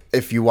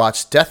if you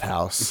watch Death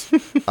House,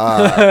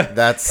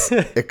 that's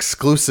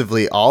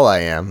exclusively all I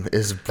am,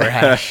 is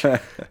brash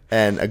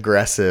and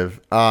aggressive.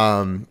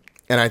 And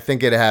I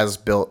think it has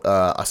built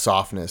a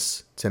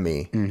softness to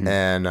me,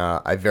 and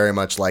I very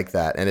much like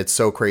that. And it's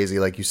so crazy,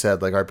 like you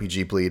said, like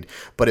RPG bleed,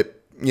 but it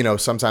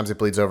sometimes it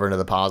bleeds over into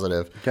the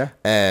positive. Yeah,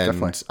 and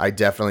definitely. I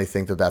definitely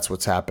think that that's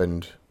what's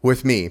happened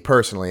with me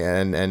personally,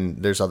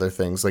 and there's other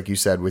things, like you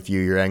said, with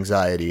you, your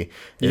anxiety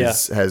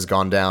has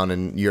gone down,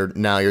 and you're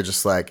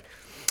just like,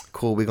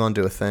 cool, we gonna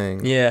do a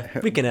thing. Yeah,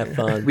 we can have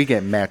fun. We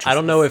get matches. I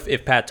don't know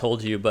if Pat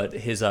told you, but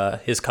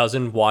his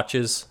cousin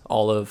watches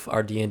all of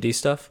our D&D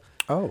stuff.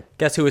 Oh.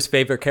 Guess who his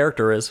favorite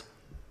character is?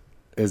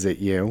 Is it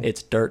you?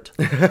 It's Dirt.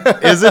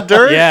 Is it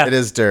Dirt? Yeah. It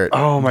is Dirt.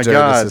 Oh my Dirt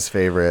God. is his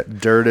favorite.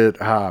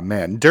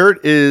 Man.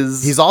 Dirt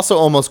is... He's also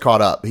almost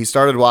caught up. He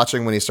started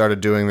watching when he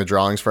started doing the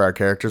drawings for our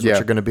characters, which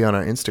are going to be on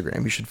our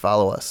Instagram. You should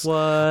follow us. What?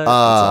 That's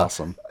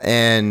awesome.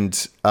 And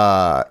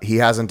he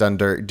hasn't done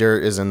Dirt.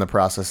 Dirt is in the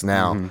process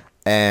now.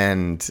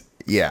 And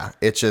yeah,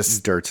 it's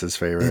just... Dirt's his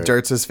favorite.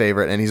 Dirt's his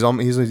favorite. And he's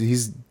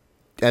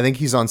I think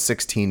he's on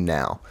 16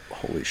 now.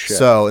 Holy shit.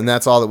 So, and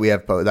that's all that we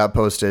have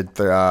posted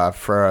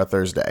for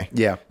Thursday.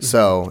 Yeah.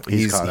 So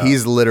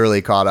he's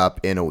literally caught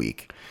up in a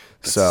week.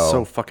 That's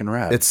so fucking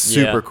rad. It's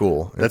super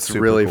cool. That's super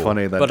really cool.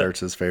 funny that But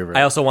Dirt's his favorite.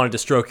 I also wanted to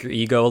stroke your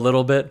ego a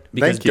little bit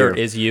because Thank you. Dirt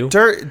is you.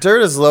 Dirt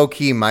is low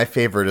key my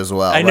favorite as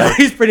well. I know,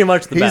 he's pretty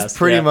much the best. He's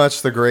pretty yeah.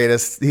 much the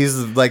greatest. He's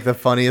like the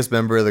funniest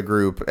member of the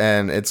group,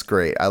 and it's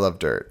great. I love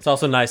Dirt. It's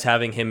also nice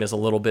having him as a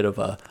little bit of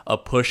a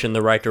push in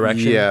the right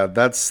direction. Yeah,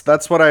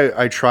 that's what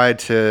I tried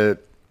to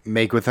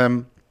make with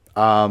him.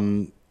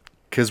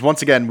 Because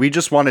once again, we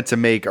just wanted to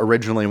make,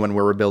 originally when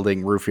we were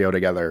building Rufio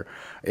together,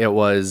 it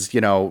was,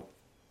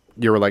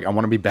 you were like, I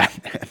want to be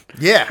Batman.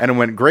 Yeah. And it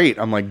went great.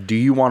 I'm like, do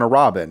you want a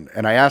Robin?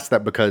 And I asked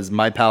that because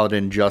my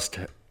Paladin just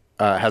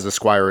has a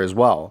Squire as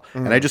well.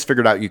 And I just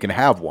figured out you can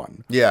have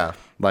one. Yeah.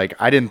 Like,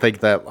 I didn't think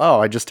that,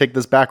 I just take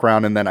this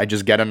background and then I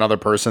just get another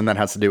person that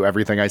has to do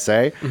everything I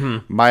say.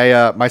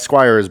 My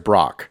Squire is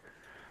Brock.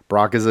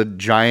 Brock is a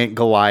giant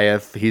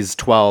Goliath. He's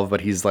 12,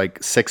 but he's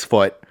like 6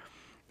 foot.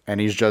 And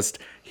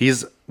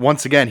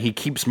once again, he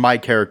keeps my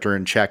character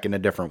in check in a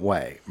different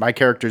way. My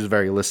character is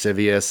very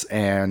lascivious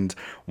and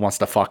wants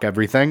to fuck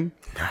everything.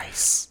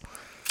 Nice.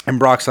 And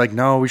Brock's like,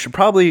 no, we should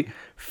probably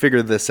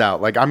figure this out.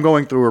 Like, I'm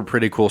going through a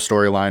pretty cool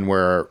storyline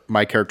where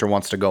my character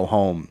wants to go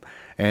home.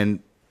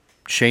 And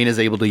Shane is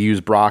able to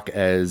use Brock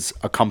as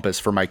a compass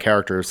for my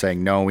character,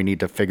 saying, no, we need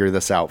to figure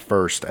this out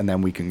first, and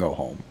then we can go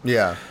home.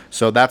 Yeah.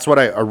 So that's what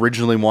I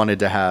originally wanted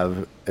to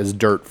have as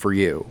Dirt for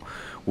you,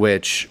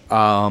 which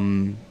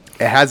it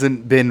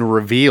hasn't been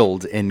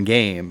revealed in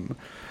game.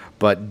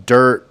 But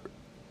Dirt,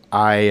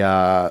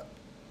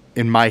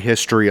 in my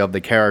history of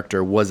the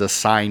character, was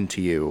assigned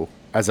to you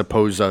as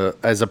opposed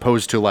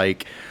to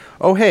like,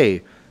 oh,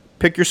 hey,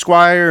 pick your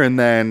squire, and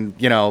then,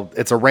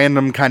 it's a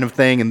random kind of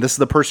thing, and this is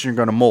the person you're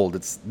going to mold.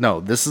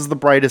 This is the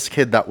brightest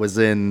kid that was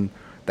in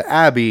the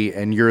Abbey,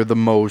 and you're the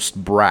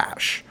most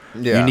brash.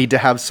 Yeah. You need to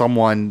have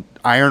someone,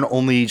 iron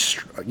only,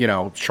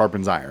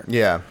 sharpens iron.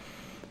 Yeah.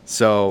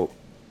 So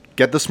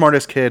get the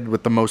smartest kid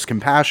with the most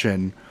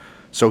compassion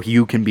so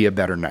you can be a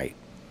better knight.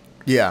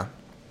 Yeah.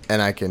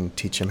 And I can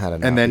teach him how to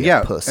not and then be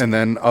a pussy. And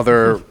then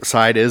other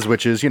side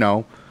which is,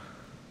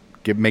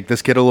 make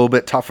this kid a little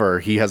bit tougher.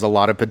 He has a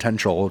lot of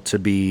potential to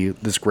be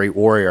this great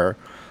warrior.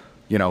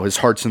 His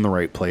heart's in the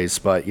right place,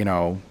 but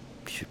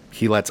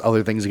he lets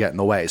other things get in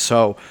the way.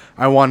 So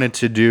I wanted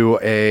to do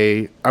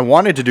a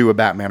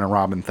Batman and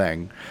Robin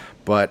thing,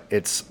 but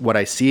it's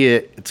going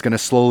to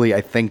slowly, I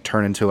think,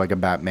 turn into like a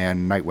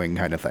Batman Nightwing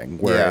kind of thing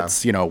where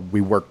it's,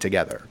 we work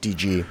together.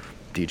 DG.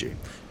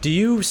 Do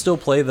you still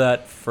play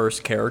that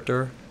first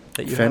character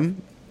that you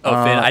Finn? have?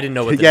 Oh, Finn. I didn't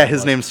know what the Yeah, name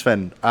his was. name's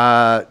Finn,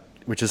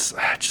 which is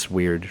just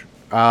weird.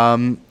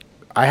 I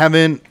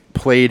haven't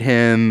played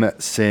him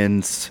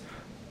since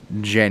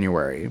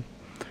January.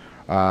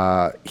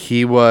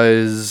 We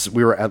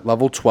were at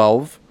level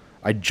 12.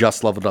 I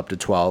just leveled up to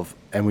 12,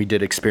 and we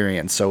did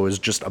experience, so it was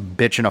just a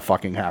bitch and a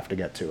fucking half to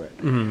get to it.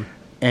 Mm-hmm.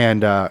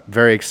 And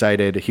very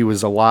excited. He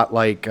was a lot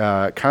like,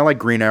 kind of like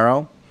Green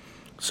Arrow.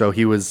 So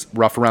he was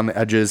rough around the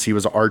edges. He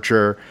was an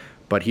archer,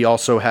 but he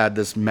also had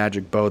this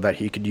magic bow that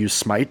he could use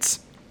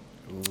smites.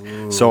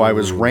 Ooh. So I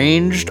was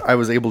ranged. I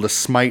was able to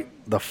smite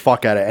the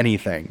fuck out of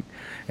anything.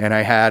 And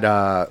I had,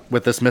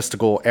 with this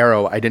mystical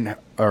arrow,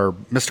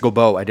 mystical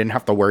bow, I didn't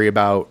have to worry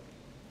about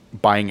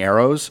buying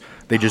arrows.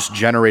 They just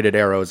generated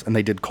arrows, and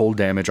they did cold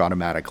damage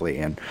automatically.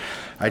 And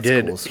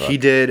he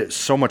did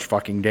so much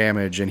fucking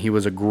damage, and he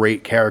was a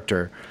great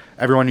character.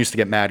 Everyone used to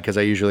get mad because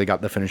I usually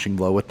got the finishing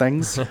blow with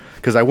things,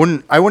 because I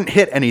wouldn't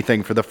hit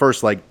anything for the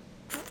first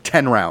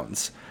 10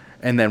 rounds,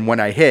 and then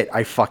when I hit,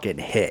 I fucking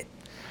hit,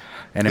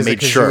 and I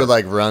made sure you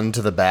would run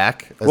to the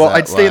back.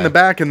 I'd stay in the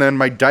back, and then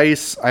my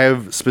dice. I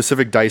have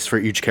specific dice for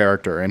each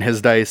character, and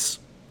his dice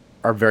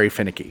are very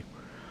finicky,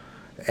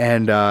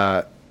 and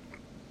I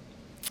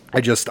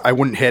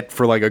wouldn't hit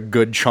for a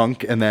good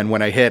chunk, and then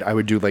when I hit, I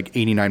would do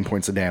 89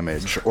 points of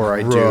damage, or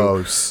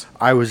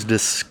I was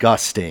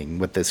disgusting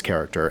with this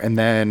character. And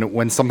then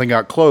when something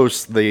got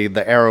close,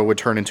 the arrow would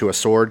turn into a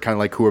sword, kind of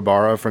like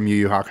Kuwabara from Yu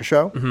Yu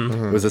Hakusho.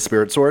 Mm-hmm. It was a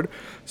spirit sword,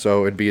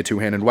 so it'd be a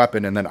two-handed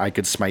weapon, and then I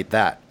could smite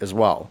that as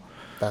well.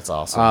 That's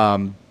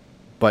awesome.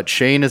 But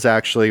Shane is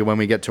actually, when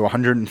we get to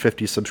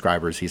 150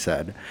 subscribers, he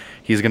said,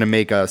 he's going to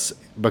make us,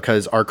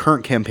 because our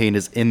current campaign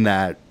is in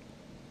that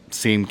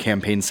same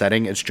campaign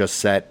setting. It's just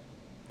set,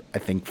 I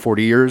think,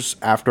 40 years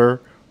after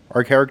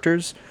our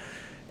characters.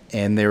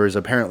 And there is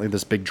apparently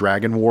this big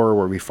dragon war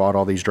where we fought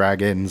all these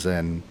dragons.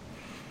 And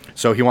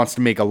so he wants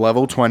to make a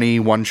level 20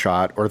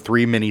 one-shot or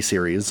 3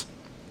 miniseries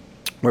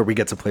where we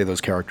get to play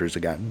those characters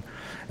again.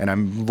 And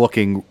I'm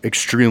looking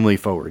extremely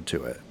forward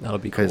to it. That'll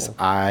be cool. Because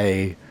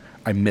I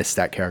miss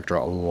that character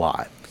a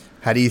lot.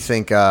 How do you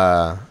think...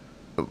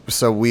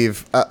 So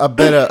we've a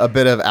bit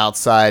of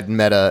outside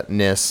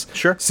meta-ness.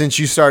 Sure. Since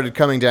you started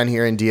coming down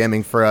here and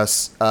DMing for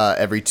us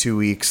every 2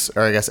 weeks,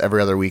 or I guess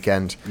every other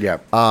weekend. Yeah.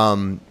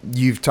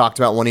 You've talked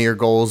about one of your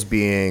goals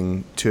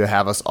being to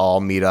have us all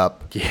meet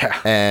up.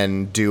 Yeah.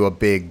 And do a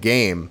big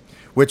game,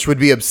 which would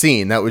be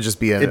obscene. That would just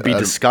be it'd be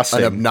disgusting.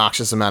 An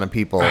obnoxious amount of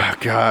people. Oh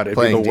God, it'd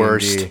be the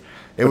worst. D&D.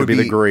 It would be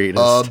the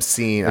greatest.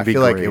 Obscene. I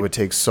feel like it would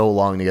take so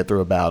long to get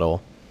through a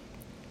battle.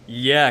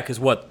 Yeah, because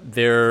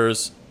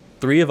there's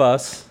 3 of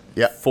us.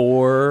 Yeah.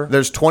 4.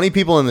 There's 20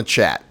 people in the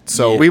chat,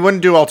 so we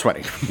wouldn't do all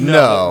 20.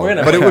 No,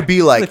 but it would be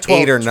 12,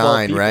 8 or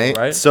 9, people,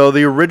 right? So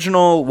the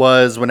original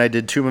was when I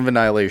did Tomb of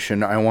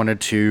Annihilation. I wanted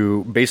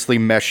to basically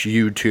mesh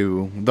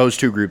those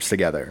two groups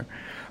together.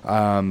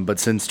 But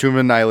since Tomb of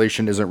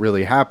Annihilation isn't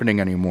really happening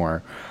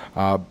anymore,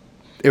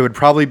 it would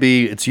probably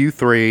be it's you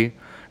 3,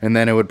 and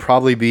then it would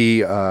probably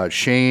be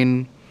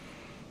Shane,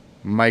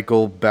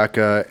 Michael,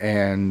 Becca,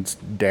 and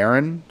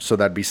Darren. So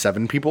that'd be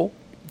 7 people.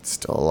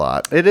 Still a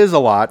lot. It is a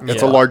lot.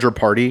 It's a larger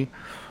party.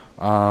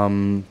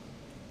 I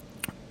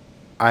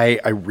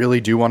really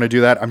do want to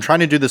do that. I'm trying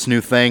to do this new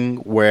thing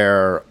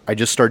where I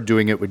just started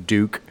doing it with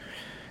Duke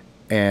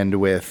and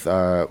with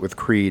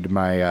Creed,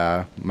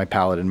 my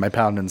paladin. My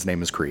paladin's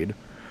name is Creed.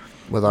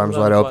 With arms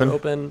wide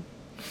open.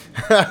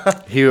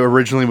 He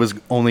originally was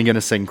only going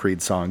to sing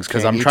Creed songs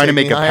because I'm trying to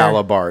make a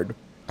Pala bard.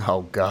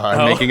 Oh God!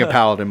 I'm making a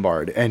paladin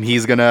bard, and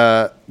he's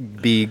gonna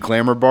be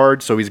glamour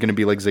bard, so he's gonna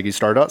be like Ziggy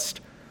Stardust.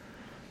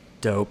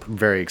 Dope. I'm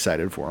very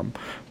excited for him.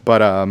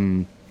 But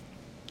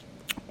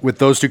with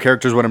those two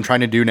characters, what I'm trying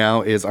to do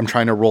now is I'm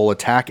trying to roll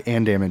attack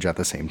and damage at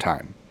the same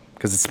time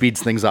because it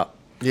speeds things up.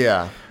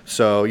 Yeah.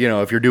 So,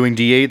 if you're doing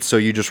D8s, so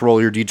you just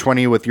roll your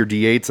D20 with your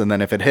D8s, and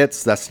then if it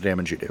hits, that's the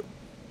damage you do.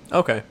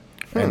 Okay.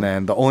 And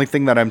then the only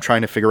thing that I'm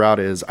trying to figure out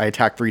is I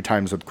attack 3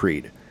 times with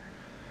Creed.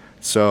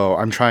 So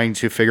I'm trying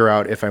to figure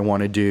out if I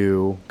want to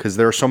do, because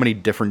there are so many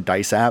different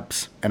dice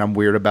apps, and I'm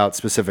weird about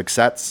specific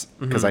sets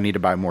because I need to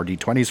buy more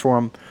D20s for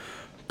them.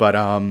 But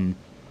I'm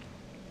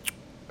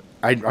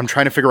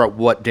trying to figure out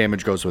what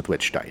damage goes with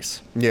which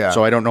dice. Yeah.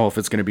 So I don't know if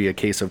it's going to be a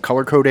case of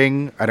color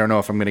coding. I don't know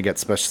if I'm going to get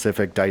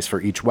specific dice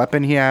for each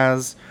weapon he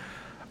has.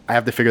 I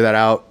have to figure that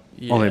out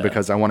only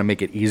because I want to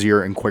make it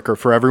easier and quicker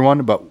for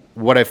everyone. But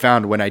what I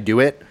found when I do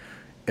it,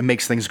 it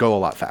makes things go a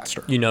lot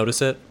faster. You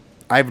notice it?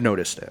 I've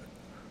noticed it.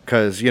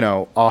 Because,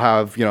 I'll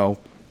have,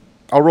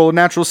 I'll roll a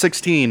natural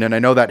 16 and I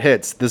know that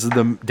hits. This is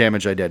the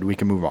damage I did. We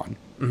can move on.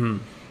 Mm-hmm.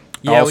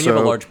 Yeah, also, when you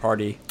have a large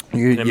party,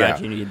 you can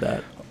imagine you need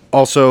that.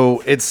 Also,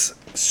 it's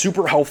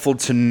super helpful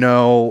to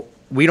know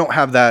we don't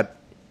have that.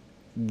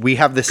 We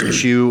have this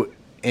issue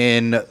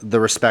in the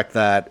respect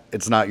that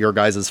it's not your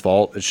guys'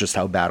 fault. It's just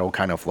how battle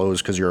kind of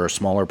flows because you're a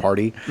smaller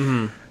party.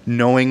 Mm-hmm.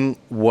 Knowing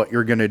what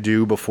you're going to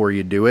do before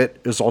you do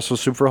it is also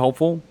super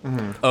helpful.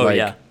 Mm-hmm. Oh,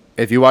 yeah.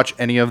 If you watch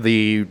any of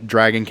the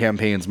Dragon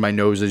campaigns, my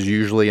nose is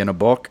usually in a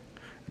book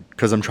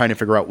because I'm trying to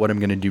figure out what I'm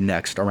going to do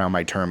next around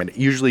my turn. And it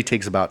usually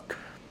takes about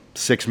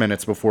 6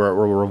 minutes before it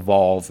will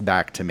revolve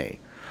back to me.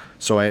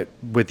 So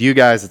with you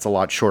guys, it's a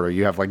lot shorter.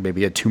 You have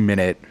maybe a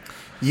 2-minute.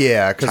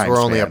 Yeah, because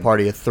we're only a span.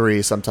 party of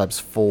 3, sometimes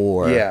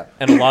 4. Yeah.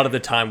 And a lot of the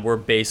time, we're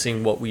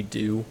basing what we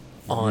do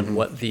on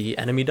what the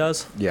enemy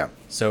does. Yeah.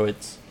 So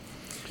it's...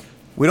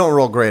 We don't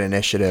roll great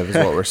initiative, is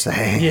what we're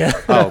saying. Yeah.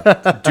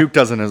 Oh, Duke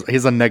doesn't.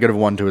 He's a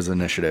 -1 to his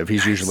initiative.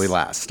 He's usually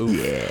last.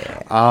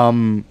 Yeah.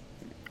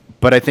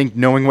 But I think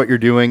knowing what you're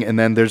doing, and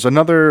then there's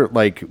another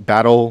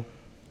battle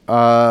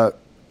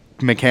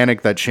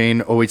mechanic that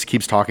Shane always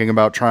keeps talking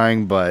about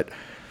trying, but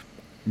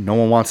no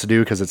one wants to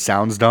do because it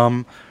sounds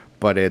dumb.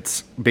 But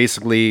it's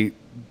basically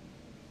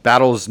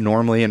battles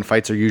normally and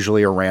fights are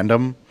usually a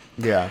random.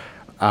 Yeah.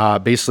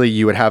 Basically,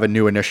 you would have a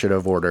new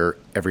initiative order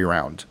every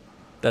round.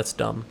 That's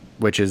dumb.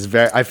 Which is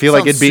very. I feel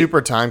like it'd be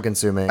super time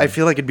consuming. I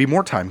feel like it'd be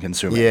more time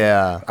consuming.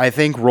 Yeah. I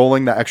think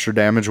rolling the extra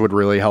damage would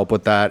really help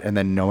with that, and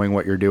then knowing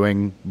what you're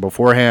doing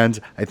beforehand.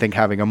 I think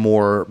having a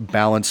more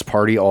balanced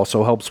party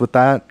also helps with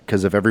that,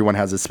 because if everyone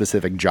has a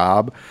specific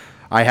job.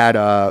 I had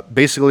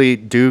basically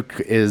Duke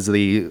is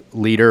the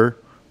leader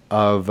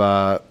of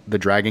the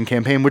Dragon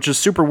campaign, which is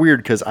super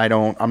weird because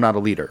I'm not a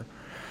leader,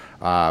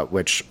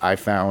 which I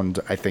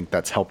think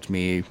that's helped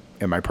me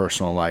in my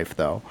personal life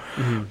though.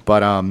 Mm-hmm.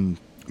 But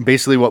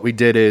basically what we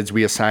did is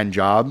we assigned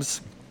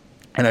jobs,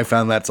 and I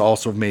found that's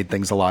also made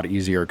things a lot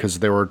easier because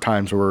there were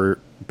times where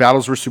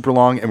battles were super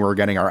long and we were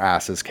getting our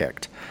asses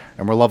kicked,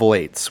 and we're level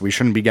 8s. We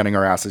shouldn't be getting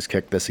our asses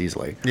kicked this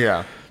easily.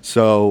 Yeah.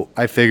 So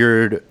I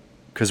figured,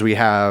 because we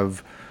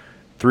have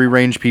 3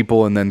 range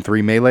people and then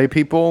 3 melee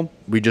people,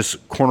 we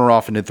just corner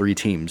off into 3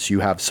 teams.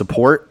 You have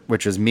support,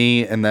 which is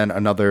me, and then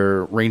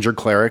another ranger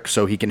cleric,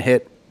 so he can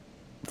hit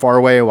far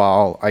away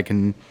while I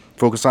can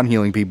focus on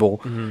healing people,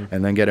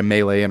 and then get a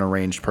melee and a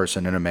ranged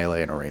person and a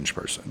melee and a ranged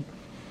person.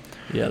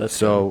 Yeah, that's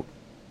so,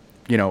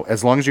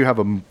 as long as you have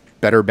a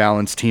better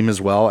balanced team as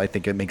well, I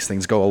think it makes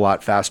things go a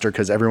lot faster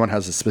because everyone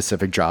has a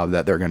specific job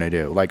that they're going to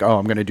do. Like,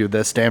 I'm going to do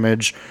this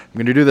damage. I'm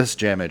going to do this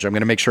damage. I'm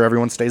going to make sure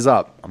everyone stays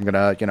up. I'm going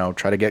to,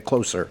 try to get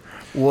closer.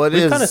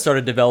 We've kind of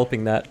started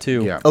developing that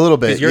too. Yeah. A little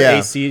bit, because your yeah.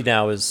 AC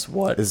now is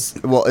what? It's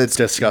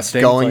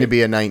disgusting. going Like- to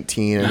be a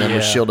 19, and then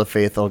with Yeah. Shield of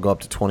Faith, it'll go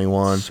up to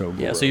 21. So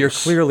Yeah, so you're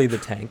clearly the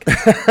tank.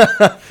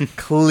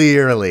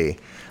 Clearly.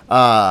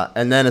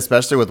 And then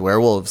especially with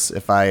werewolves,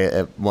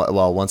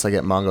 once I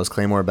get Mongo's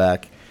Claymore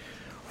back.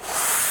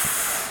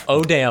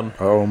 Oh, damn.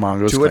 Oh,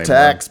 Mongo's 2 Claymore.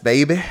 attacks,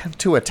 baby.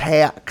 2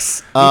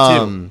 attacks.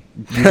 too.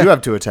 You do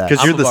have 2 attacks.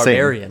 Because you're I'm a the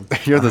barbarian. same.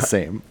 You're the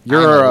same. I'm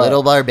You're a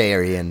little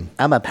barbarian.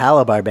 I'm a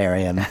palo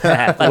barbarian.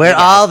 We're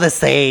all the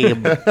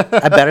same.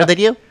 I'm better than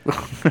you?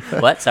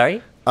 What?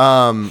 Sorry?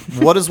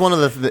 What is one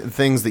of the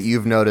things that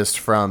you've noticed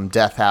from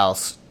Death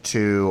House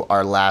to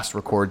our last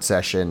record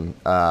session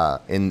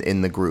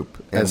in the group?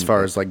 as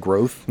far as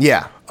growth.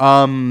 Yeah.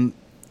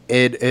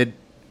 It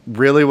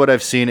really, what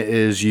I've seen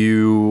is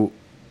you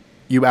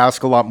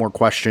ask a lot more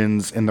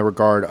questions in the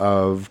regard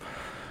of,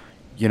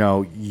 you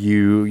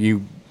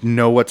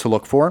know what to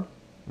look for.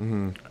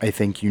 Mm-hmm. I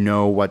think you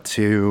know what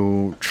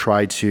to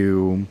try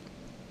to.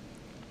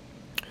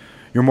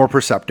 You're more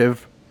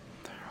perceptive.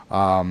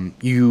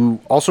 You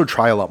also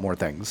try a lot more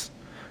things.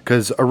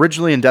 Because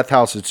originally in Death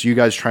House, it's you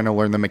guys trying to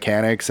learn the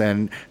mechanics,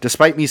 and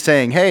despite me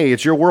saying, "Hey,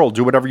 it's your world,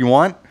 do whatever you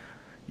want,"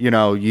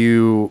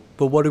 you.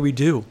 But what do we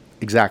do?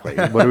 Exactly.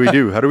 What do we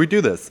do? How do we do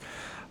this?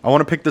 I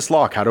want to pick this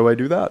lock. How do I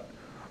do that?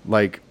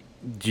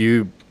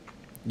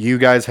 You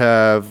guys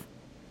have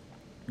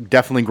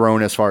definitely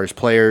grown as far as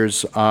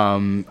players.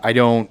 I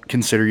don't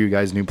consider you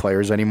guys new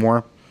players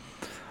anymore.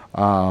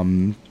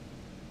 No.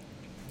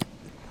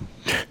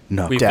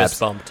 We Dabs. fist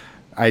bumped.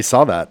 I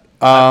saw that.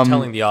 I'm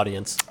telling the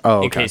audience oh,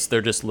 in okay. case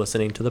they're just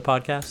listening to the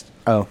podcast.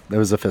 Oh, it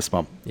was a fist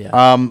bump.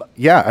 Yeah.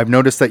 Yeah, I've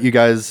noticed that you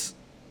guys,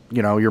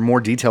 you're more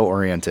detail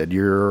oriented.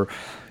 You're,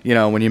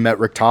 when you met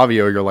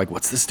Rictavio, you're like,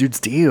 what's this dude's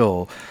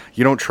deal?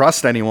 You don't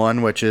trust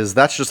anyone,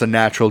 that's just a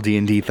natural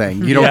D&D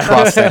thing. You don't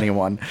trust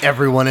anyone.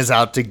 Everyone is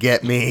out to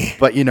get me.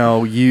 But,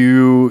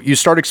 you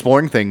start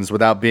exploring things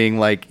without being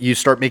like, you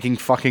start making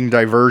fucking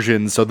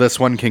diversions so this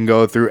one can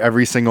go through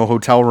every single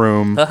hotel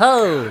room.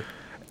 Oh.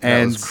 That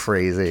And was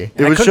crazy.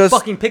 it I was couldn't just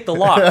fucking pick the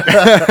lock.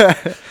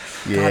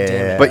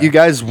 Yeah. But you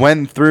guys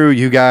went through.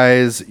 You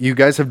guys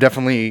have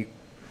definitely,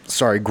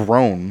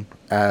 grown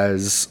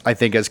as I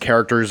think as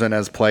characters and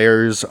as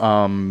players.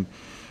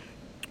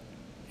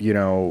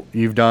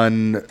 You've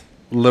done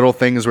little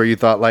things where you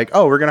thought like,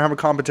 oh, we're gonna have a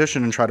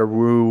competition and try to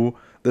woo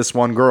this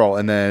one girl,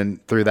 and then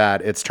through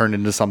that, it's turned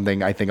into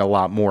something I think a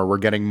lot more. We're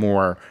getting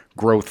more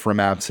growth from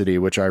Absidy,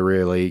 which I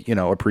really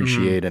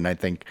appreciate, and I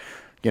think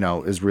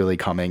is really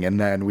coming. And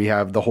then we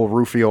have the whole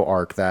Rufio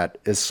arc that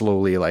is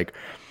slowly like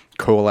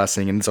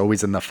coalescing, and it's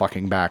always in the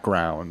fucking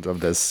background of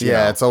this.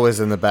 It's always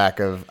in the back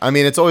of. I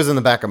mean, it's always in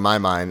the back of my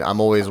mind. I'm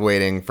always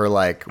waiting for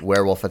like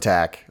werewolf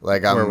attack.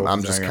 Like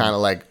I'm just kind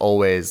of like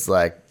always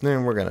like,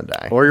 we're gonna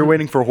die. Or you're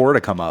waiting for horror to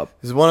come up.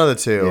 It's one of the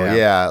two. Yeah.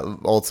 Yeah,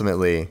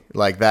 ultimately,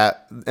 like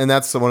that, and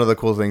that's one of the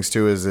cool things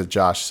too. Is that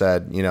Josh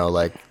said,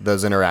 like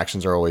those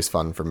interactions are always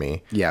fun for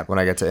me. Yeah. When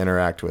I get to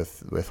interact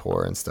with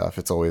horror and stuff,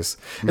 it's always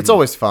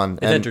fun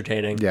It's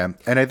entertaining. Yeah,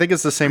 and I think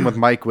it's the same with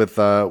Mike with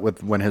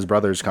when his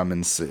brothers come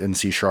and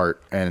see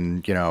Shart,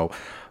 and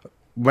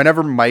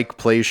whenever Mike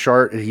plays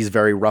Shart, he's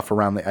very rough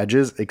around the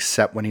edges,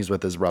 except when he's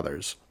with his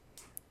brothers.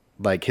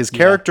 Like his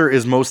character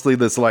is mostly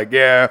this like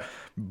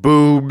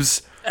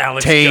boobs,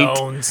 Alex taint,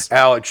 Jones.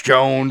 Alex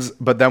Jones,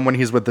 but then when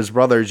he's with his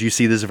brothers, you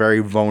see this very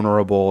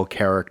vulnerable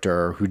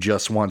character who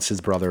just wants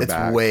his brother It's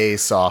back. way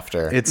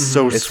softer. It's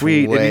so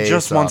sweet, and he way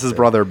just wants his softer.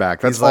 brother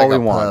back. That's He's like all he a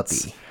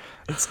wants. puppy.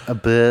 It's a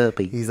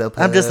puppy. He's a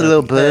I'm just a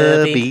little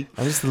puppy.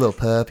 I'm just a little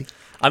puppy.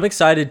 I'm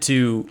excited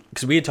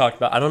because we had talked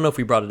about, I don't know if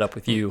we brought it up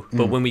with you,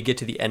 but when we get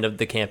to the end of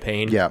the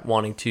campaign,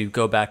 wanting to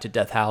go back to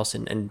Death House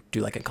and do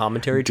like a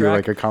commentary Do track.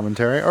 like a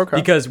commentary? Okay.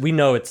 Because we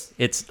know it's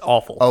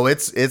awful. Oh,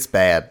 it's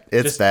bad.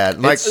 It's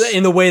bad. Like It's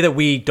in the way that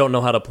we don't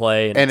know how to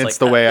play. And it's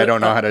the way I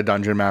don't know how to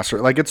dungeon master.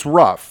 Like it's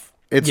rough.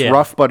 It's Yeah.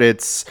 rough, but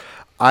it's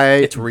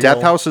real.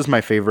 Death House is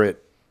my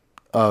favorite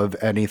of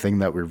anything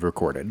that we've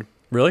recorded.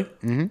 Really?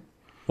 Mm-hmm.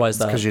 Why is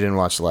that? because you didn't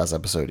watch the last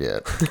episode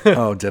yet.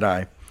 Oh, did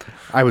I?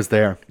 I was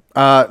there.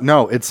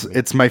 No,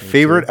 it's my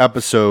favorite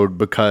episode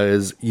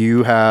because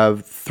you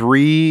have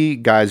 3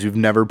 guys who've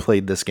never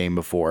played this game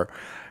before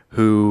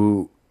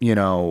who,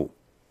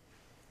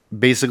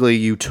 basically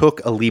you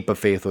took a leap of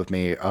faith with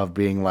me of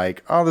being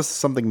like, oh, this is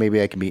something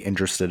maybe I can be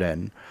interested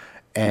in.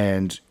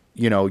 And,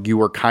 you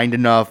were kind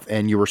enough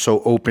and you were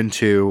so open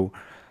to,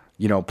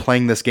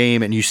 playing this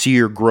game, and you see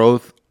your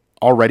growth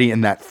already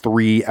in that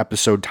 3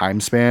 episode time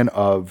span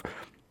of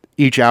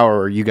each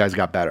hour you guys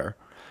got better.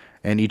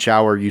 And each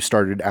hour you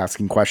started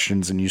asking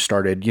questions, and you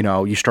started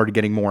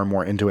getting more and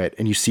more into it.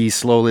 And you see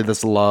slowly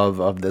this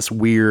love of this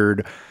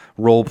weird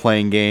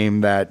role-playing game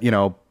that,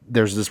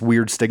 there's this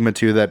weird stigma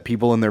to, that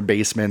people in their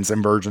basements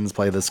and virgins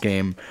play this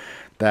game,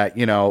 that,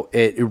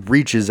 it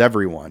reaches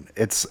everyone.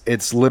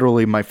 It's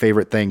literally my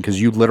favorite thing,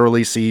 because you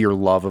literally see your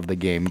love of the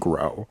game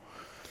grow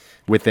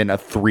within a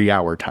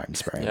 3-hour time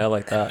span. Yeah, I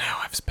like that. Now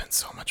I've spent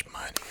so much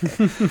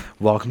money.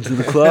 Welcome to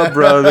the club,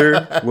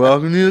 brother.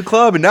 Welcome to the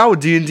club. And now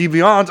with D&D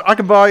Beyond, I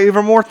can buy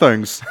even more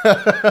things.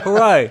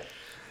 Hooray.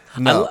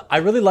 No. I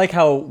really like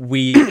how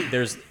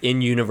there's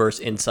in-universe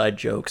inside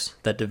jokes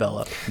that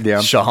develop.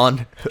 Yeah.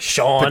 Sean.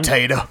 Sean.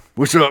 Potato.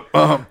 What's up?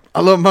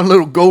 I love my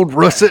little gold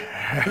russet.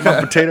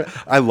 My potato.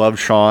 I love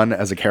Sean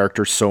as a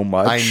character so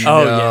much. I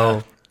know.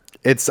 Oh,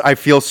 yeah. I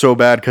feel so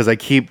bad because I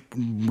keep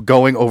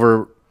going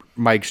over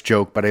Mike's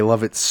joke, but I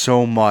love it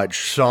so much.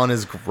 Sean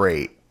is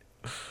great.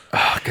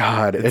 Oh,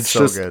 God, it's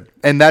so just good.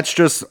 And that's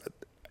just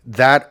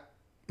that.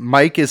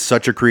 Mike is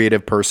such a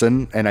creative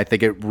person, and I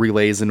think it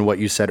relays into what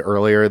you said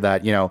earlier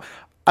that,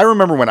 I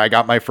remember when I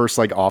got my first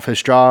like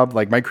office job,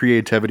 like my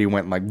creativity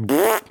went like,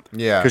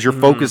 Yeah. because you're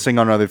focusing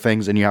on other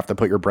things and you have to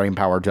put your brain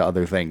power to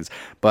other things.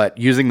 But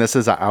using this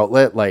as an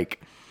outlet,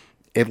 like,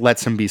 it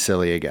lets him be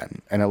silly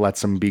again, and it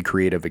lets him be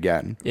creative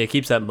again. Yeah, it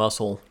keeps that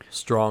muscle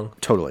strong.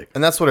 Totally.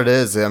 And that's what it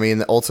is. I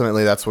mean,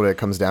 ultimately, that's what it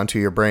comes down to.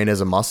 Your brain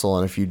is a muscle,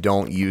 and if you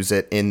don't use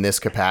it in this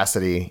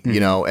capacity,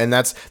 and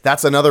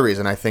that's another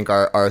reason I think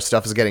our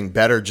stuff is getting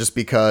better, just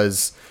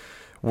because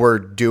we're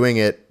doing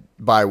it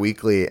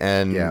bi-weekly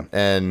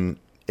and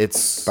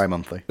it's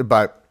Bi-monthly.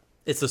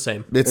 It's the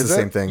same. It's Is the it?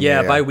 same thing.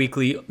 Yeah,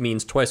 bi-weekly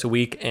means twice a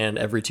week and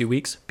every 2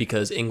 weeks,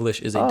 because English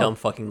is a dumb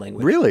fucking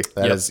language. Really?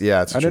 That Yep. is,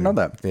 yeah, it's I didn't true.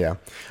 know that.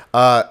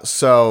 Yeah.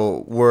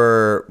 So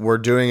we're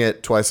doing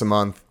it twice a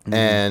month,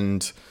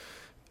 and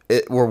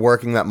we're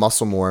working that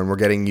muscle more, and we're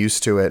getting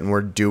used to it, and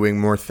we're doing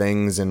more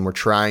things, and we're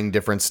trying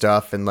different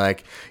stuff, and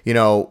like, you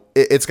know,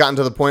 it's gotten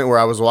to the point where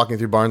I was walking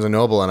through Barnes and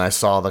Noble and I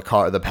saw the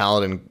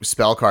Paladin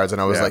spell cards,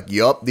 and I was like,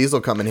 yup, these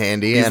will come in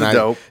handy. These and are I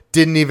dope.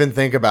 didn't even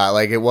think about it.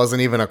 Like, it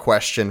wasn't even a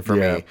question for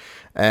me.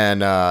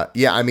 And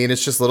I mean,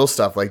 it's just little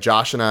stuff. Like,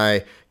 Josh and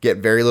I get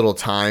very little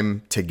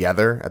time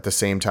together at the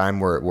same time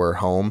we're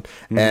home,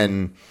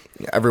 and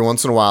every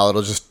once in a while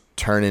it'll just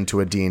turn into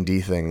a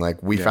D&D thing.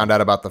 Like, we found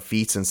out about the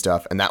feats and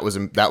stuff, and that was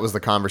the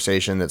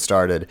conversation that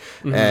started.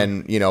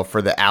 And, you know,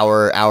 for the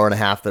hour and a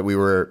half that we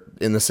were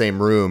in the same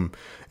room,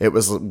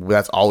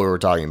 that's all we were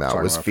talking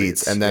about was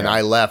feats. And then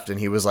I left, and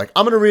he was like,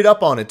 I'm gonna read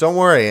up on it, don't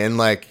worry. And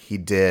like, he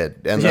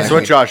did. And That's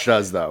what Josh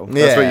does, though.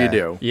 That's what you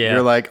do. Yeah.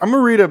 You're like, I'm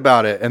gonna read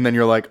about it, and then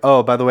you're like,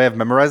 oh, by the way, I've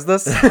memorized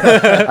this.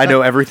 I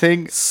know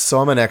everything. so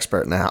I'm an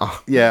expert now.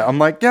 Yeah, I'm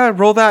like, yeah,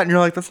 roll that, and you're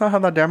like, that's not how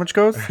that damage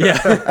goes.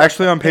 Yeah.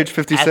 Actually, on page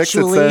 56,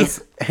 Actually. it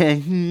says.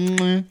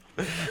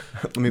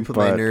 Let me put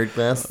my nerd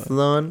glasses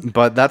on.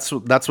 But that's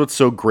what's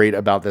so great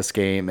about this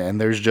game, and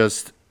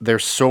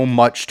there's so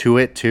much to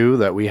it too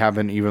that we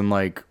haven't even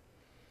like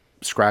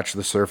scratched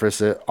the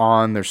surface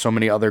on. There's so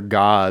many other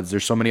gods.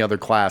 There's so many other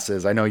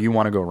classes. I know you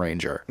want to go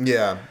ranger.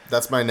 Yeah,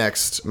 that's my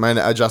next.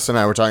 Justin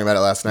and I were talking about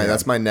it last night.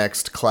 That's my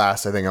next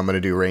class. I think I'm going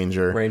to do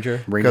ranger.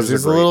 Ranger. Because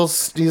he's a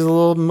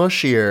little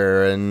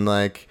mushier and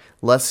like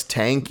less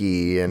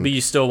tanky, and But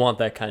you still want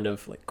that kind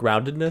of like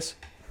groundedness,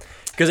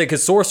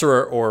 because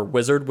sorcerer or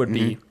wizard would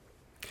be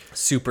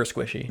super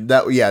squishy.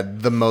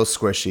 the most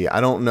squishy. I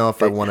don't know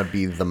if I want to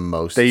be the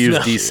most. They use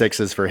squishy.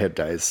 D6s for hit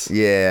dice.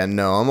 Yeah,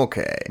 no, I'm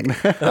okay.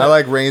 I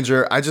like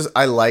ranger.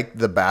 I like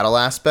the battle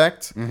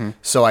aspect.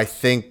 So I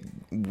think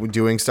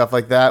doing stuff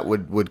like that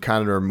would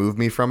kind of remove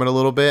me from it a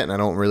little bit, and I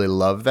don't really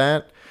love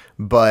that.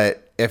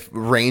 But if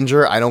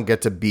ranger, I don't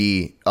get to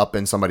be up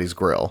in somebody's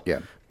grill. Yeah.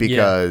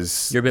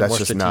 Because You're a bit that's more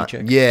just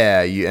strategic. not.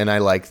 Yeah, and I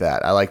like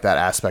that. I like that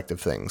aspect of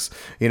things.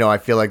 You know, I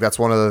feel like that's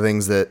one of the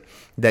things that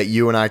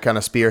you and I kind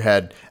of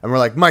spearhead, and we're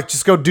like, Mike,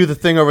 just go do the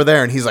thing over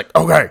there, and he's like,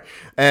 okay,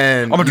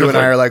 and you and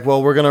I are like,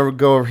 well, we're gonna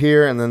go over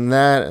here, and then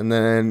that,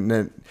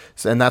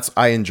 and that's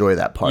I enjoy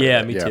that part. Yeah,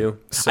 of it. me too.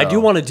 So- I do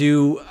want to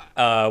do.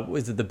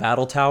 Was it the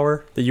battle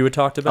tower that you had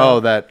talked about? Oh,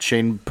 that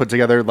Shane put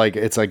together, like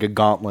it's like a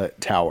gauntlet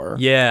tower.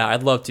 Yeah,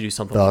 I'd love to do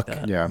something like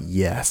that. Yeah.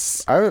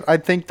 Yes. I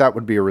think that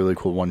would be a really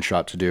cool one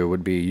shot to do.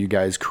 Would be you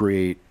guys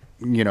create,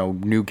 you know,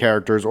 new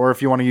characters, or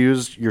if you want to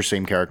use your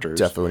same characters.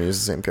 Definitely want to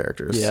use the same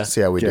characters. Yeah. See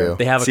how we do.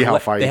 They have See how a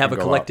far they you have can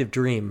a go collective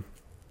dream.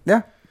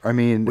 Yeah. I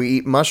mean, We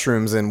eat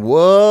mushrooms and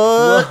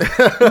what? We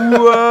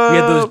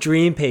had those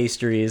dream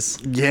pastries.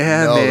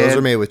 yeah, No, man. those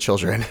are made with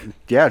children.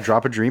 Yeah,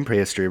 drop a dream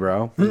pastry,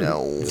 bro.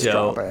 No.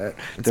 Dope.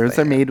 Those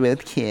are made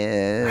with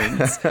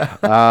kids.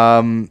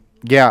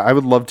 Yeah, I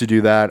would love to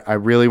do that. I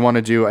really want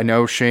to do. I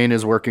know Shane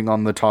is working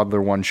on the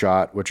toddler one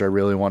shot, which I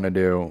really want to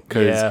do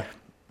because Yeah.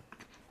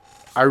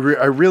 I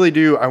really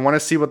do. I want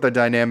to see what the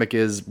dynamic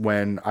is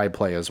when I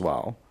play as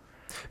well.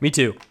 Me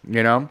too.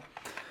 You know,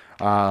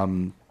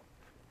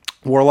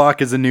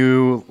 Warlock is a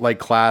new like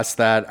class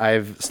that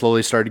I've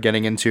slowly started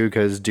getting into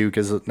because Duke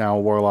is now a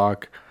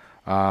Warlock.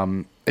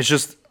 It's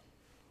just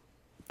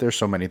there's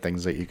so many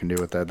things that you can do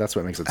with that. That's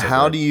what makes it so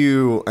How good. do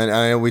you, and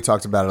I know we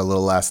talked about it a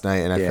little last night,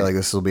 and I Yeah. feel like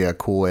this will be a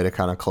cool way to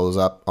kind of close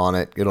up on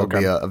it. It'll Okay.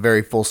 be a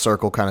very full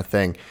circle kind of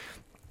thing.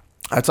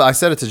 I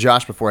said it to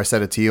Josh before I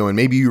said it to you, and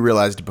maybe you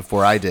realized it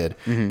before I did.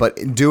 Mm-hmm.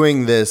 But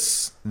doing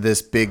this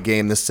big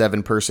game, this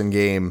 7-person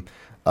game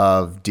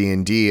of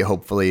D&D,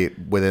 hopefully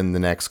within the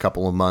next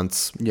couple of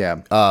months, Yeah.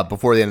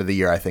 before the end of the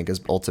year, I think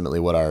is ultimately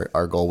what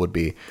our goal would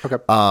be. Okay.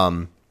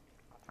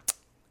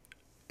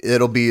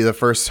 It'll be the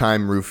first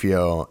time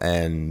Rufio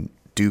and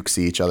Duke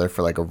see each other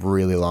for like a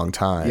really long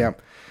time. Yeah.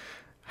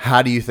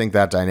 How do you think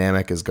that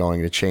dynamic is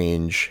going to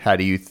change? How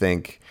do you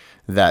think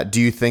that? Do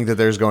you think that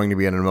there's going to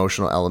be an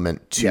emotional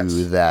element to Yes.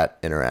 that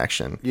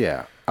interaction?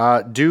 Yeah.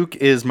 Duke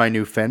is my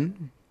new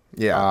Finn.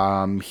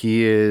 Yeah.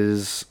 He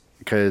is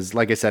because,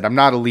 like I said, I'm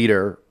not a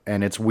leader,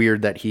 and it's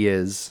weird that he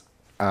is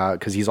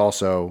because he's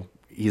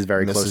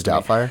very close Mrs. to me.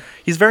 Doubtfire?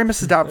 He's very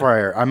Mrs.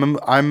 Doubtfire.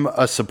 I'm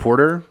a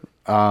supporter.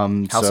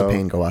 House of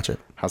Pain, go watch it.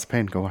 House of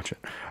Pain, go watch it.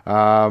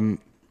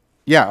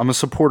 Yeah, I'm a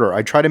supporter.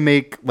 I try to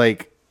make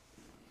like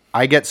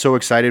I get so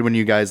excited when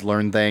you guys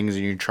learn things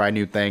and you try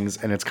new things,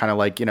 and it's kind of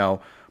like, you know,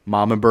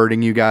 mama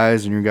birding you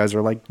guys, and you guys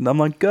are like, I'm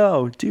like,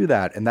 go do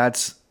that, and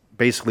that's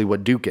basically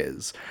what Duke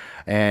is.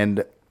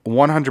 And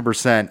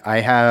 100%, I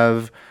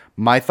have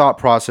my thought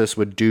process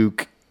with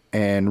Duke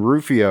and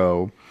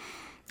Rufio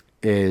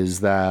is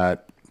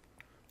that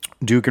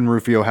Duke and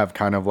Rufio have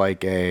kind of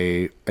like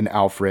an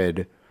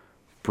Alfred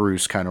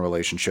Bruce kind of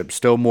relationship.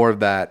 Still more of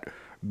that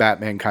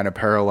Batman kind of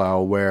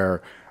parallel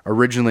where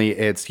originally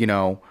it's, you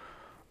know,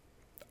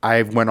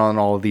 I went on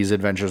all of these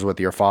adventures with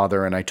your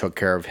father and I took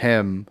care of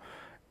him.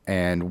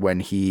 And when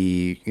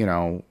he, you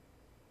know,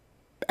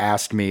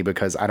 asked me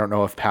because I don't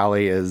know if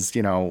Pally is,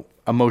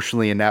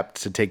 emotionally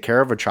inept to take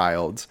care of a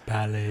child.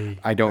 Ballet.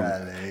 I don't.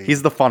 Pally.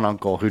 He's the fun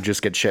uncle who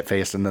just gets shit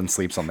faced and then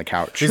sleeps on the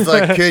couch. She's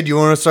like, kid, you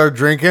want to start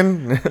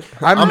drinking?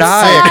 I'm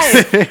not.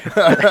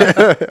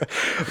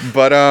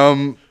 But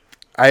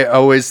I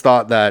always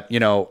thought that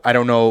I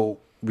don't know.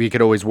 We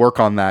could always work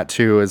on that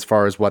too, as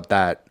far as what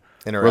that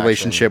Interaction.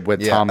 relationship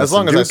with Thomas. As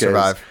long and as I Duke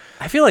survive. is.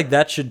 I feel like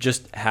that should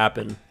just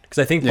happen because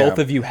I think Yeah. both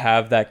of you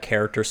have that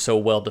character so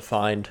well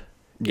defined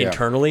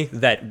internally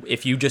that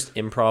if you just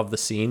improv the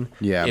scene,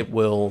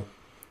 it'll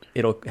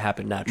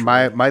happen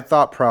naturally. My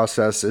thought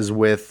process is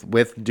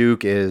with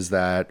Duke is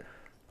that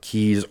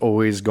he's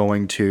always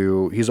going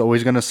to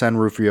send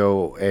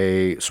Rufio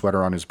a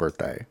sweater on his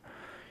birthday.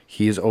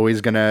 He's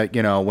always going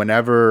to,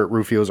 whenever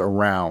Rufio's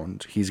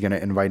around, he's going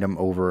to invite him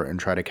over and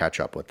try to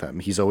catch up with him.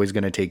 He's always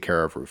going to take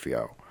care of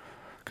Rufio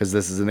because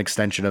this is an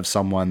extension of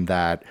someone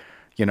that,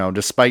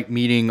 despite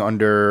meeting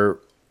under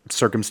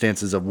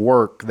circumstances of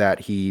work, that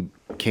he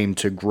came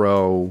to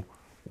grow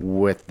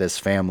with this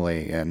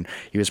family. And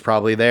he was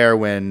probably there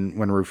when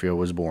Rufio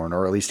was born,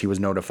 or at least he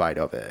was notified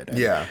of it.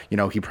 And,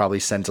 he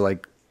probably sent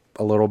like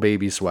a little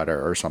baby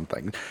sweater or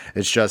something.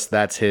 It's just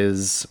that's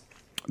his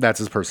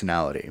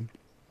personality.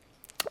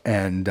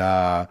 And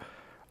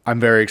I'm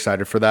very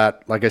excited for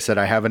that. Like I said,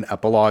 I have an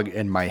epilogue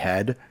in my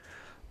head.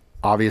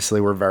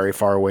 Obviously, we're very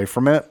far away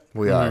from it.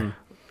 We are.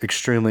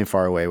 Extremely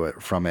far away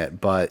from it.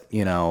 But,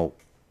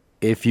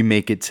 if you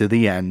make it to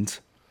the end,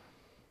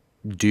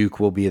 Duke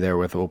will be there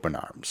with open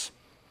arms.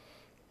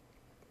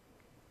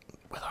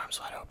 With arms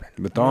wide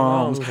open. With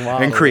arms.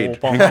 wide And Creed.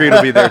 open. And Creed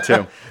will be there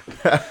too.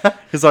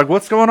 He's like,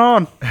 what's going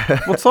on?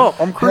 What's up?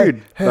 I'm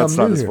Creed. Hey, That's I'm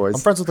not new his here. voice.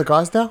 I'm friends with the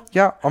guys now.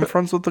 Yeah, I'm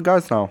friends with the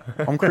guys now.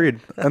 I'm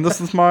Creed. And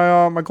this is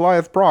my my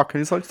Goliath Brock.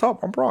 And he's like,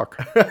 stop, I'm Brock.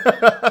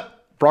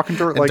 Brock and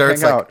Dirt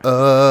Dirt's hang out.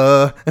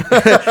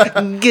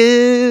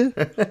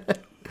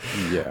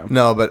 Yeah.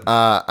 No, but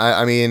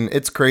I mean,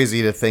 it's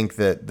crazy to think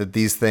that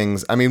these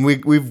things. I mean,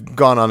 we've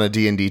gone on a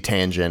D&D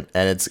tangent,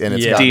 and it's gone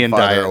D&D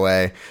farther diet.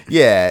 away.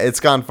 Yeah, it's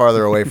gone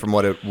farther away from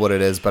what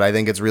it is. But I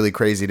think it's really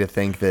crazy to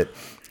think that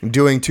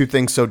doing two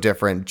things so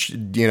different,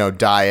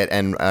 diet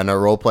and a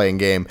role playing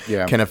game,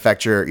 can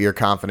affect your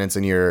confidence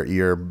and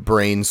your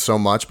brain so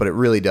much. But it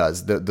really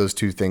does. Those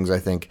two things, I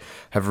think,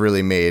 have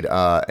really made,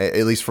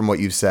 at least from what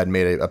you've said,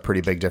 made a pretty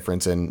big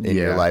difference in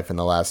your life in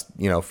the last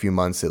few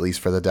months, at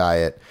least for the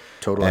diet.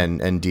 Totally.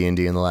 And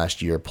D&D in the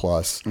last year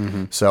plus.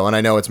 Mm-hmm. So, and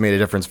I know it's made a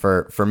difference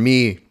for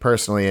me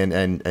personally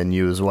and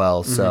you as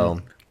well. So,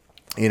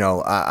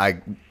 I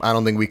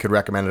don't think we could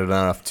recommend it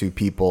enough to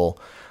people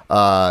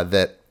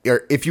that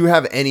if you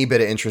have any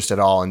bit of interest at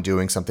all in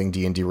doing something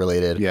D&D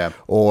related,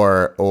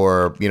 or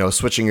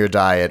switching your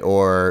diet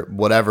or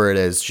whatever it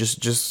is,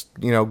 just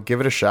give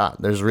it a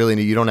shot. There's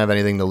really, you don't have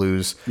anything to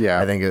lose.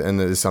 I think,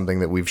 and it's something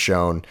that we've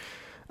shown.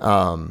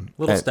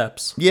 Little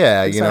steps.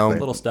 Yeah, Exactly.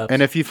 Little steps.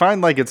 And if you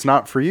find like it's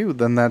not for you,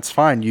 then that's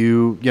fine.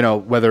 You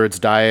whether it's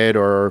diet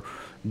or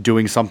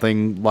doing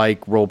something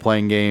like role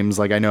playing games.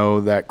 Like I know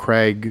that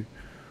Craig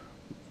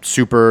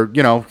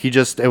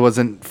it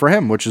wasn't for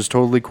him, which is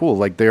totally cool.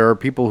 Like there are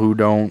people who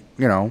don't,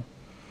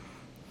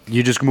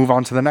 you just move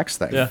on to the next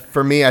thing. Yeah.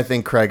 For me, I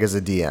think Craig is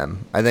a DM.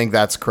 I think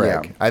that's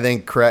Craig. Yeah. I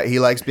think Craig, he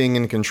likes being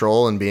in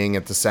control and being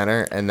at the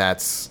center, and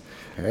that's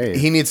Hey.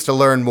 he needs to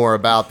learn more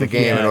about the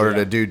game in order Yeah.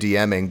 to do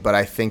DMing. But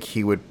I think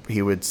he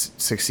would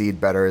succeed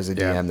better as a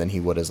DM than he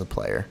would as a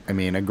player. I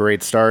mean, a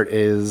great start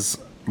is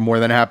more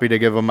than happy to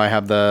give him. I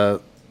have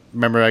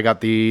remember I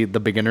got the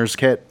beginner's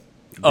kit.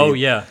 Oh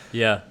yeah.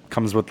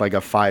 Comes with like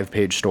a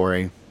 5-page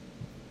story,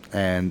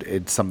 and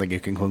it's something you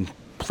can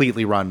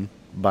completely run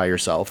by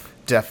yourself.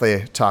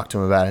 Definitely talk to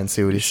him about it and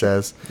see what he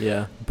says.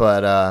 Yeah.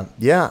 But I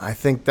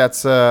think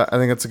that's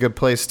a good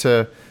place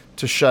to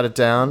shut it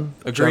down.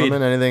 Agreed.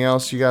 Gentlemen, anything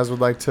else you guys would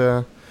like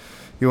to?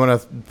 You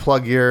want to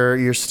plug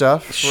your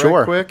stuff?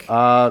 Sure. Right quick.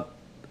 I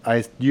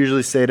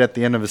usually say it at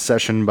the end of a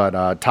session, but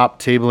top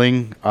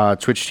tabling,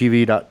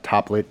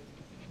 twitch.tv/top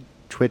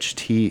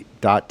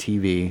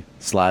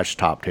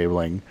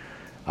tabling.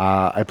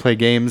 I play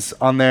games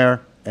on there,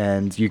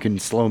 and you can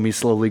slow me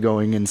slowly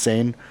going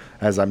insane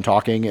as I'm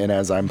talking and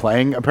as I'm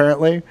playing,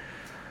 apparently.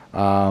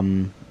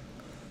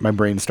 My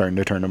brain's starting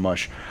to turn to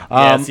mush.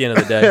 Yeah, it's the end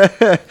of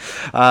the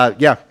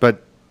day.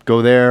 But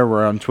go there.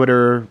 We're on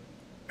Twitter,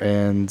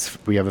 and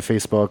we have a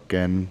Facebook,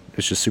 and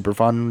it's just super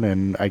fun,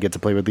 and I get to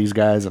play with these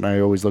guys, and I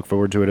always look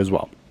forward to it as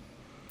well.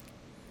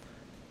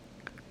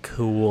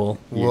 Cool.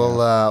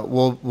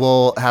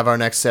 We'll have our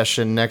next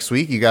session next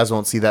week. You guys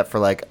won't see that for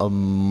like a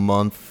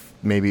month,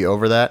 maybe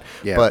over that.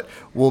 Yeah. But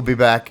we'll be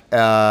back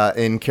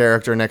in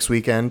character next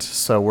weekend,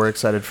 so we're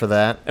excited for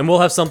that. And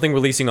we'll have something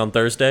releasing on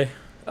Thursday.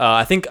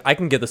 I think I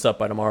can get this up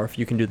by tomorrow if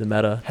you can do the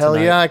meta. Hell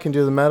tonight. yeah, I can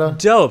do the meta.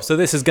 Dope. So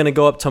this is going to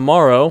go up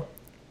tomorrow,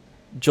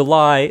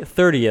 July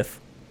 30th.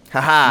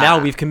 Haha. Now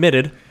we've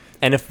committed,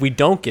 and if we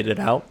don't get it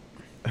out,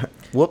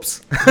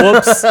 Whoops.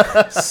 whoops,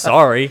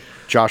 sorry.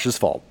 Josh's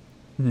fault.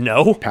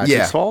 No. Patrick's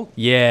Yeah. fault.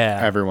 Yeah.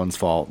 Everyone's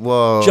fault.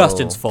 Whoa.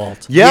 Justin's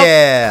fault.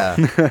 Yep.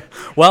 Yeah.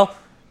 Well,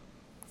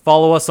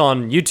 follow us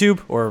on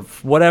YouTube or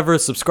whatever,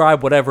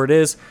 subscribe, whatever it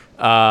is.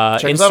 Check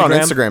us out on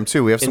Instagram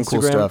too. We have some cool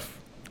Instagram. stuff.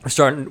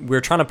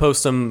 We're trying to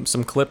post some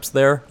clips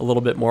there a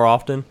little bit more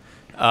often.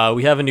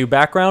 We have a new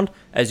background.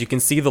 As you can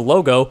see, the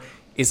logo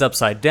is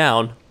upside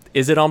down.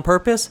 Is it on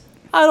purpose?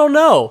 I don't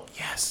know.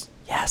 Yes.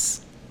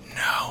 Yes.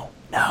 No.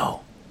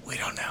 No. We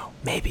don't know.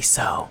 Maybe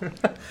so.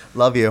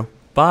 Love you.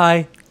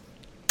 Bye.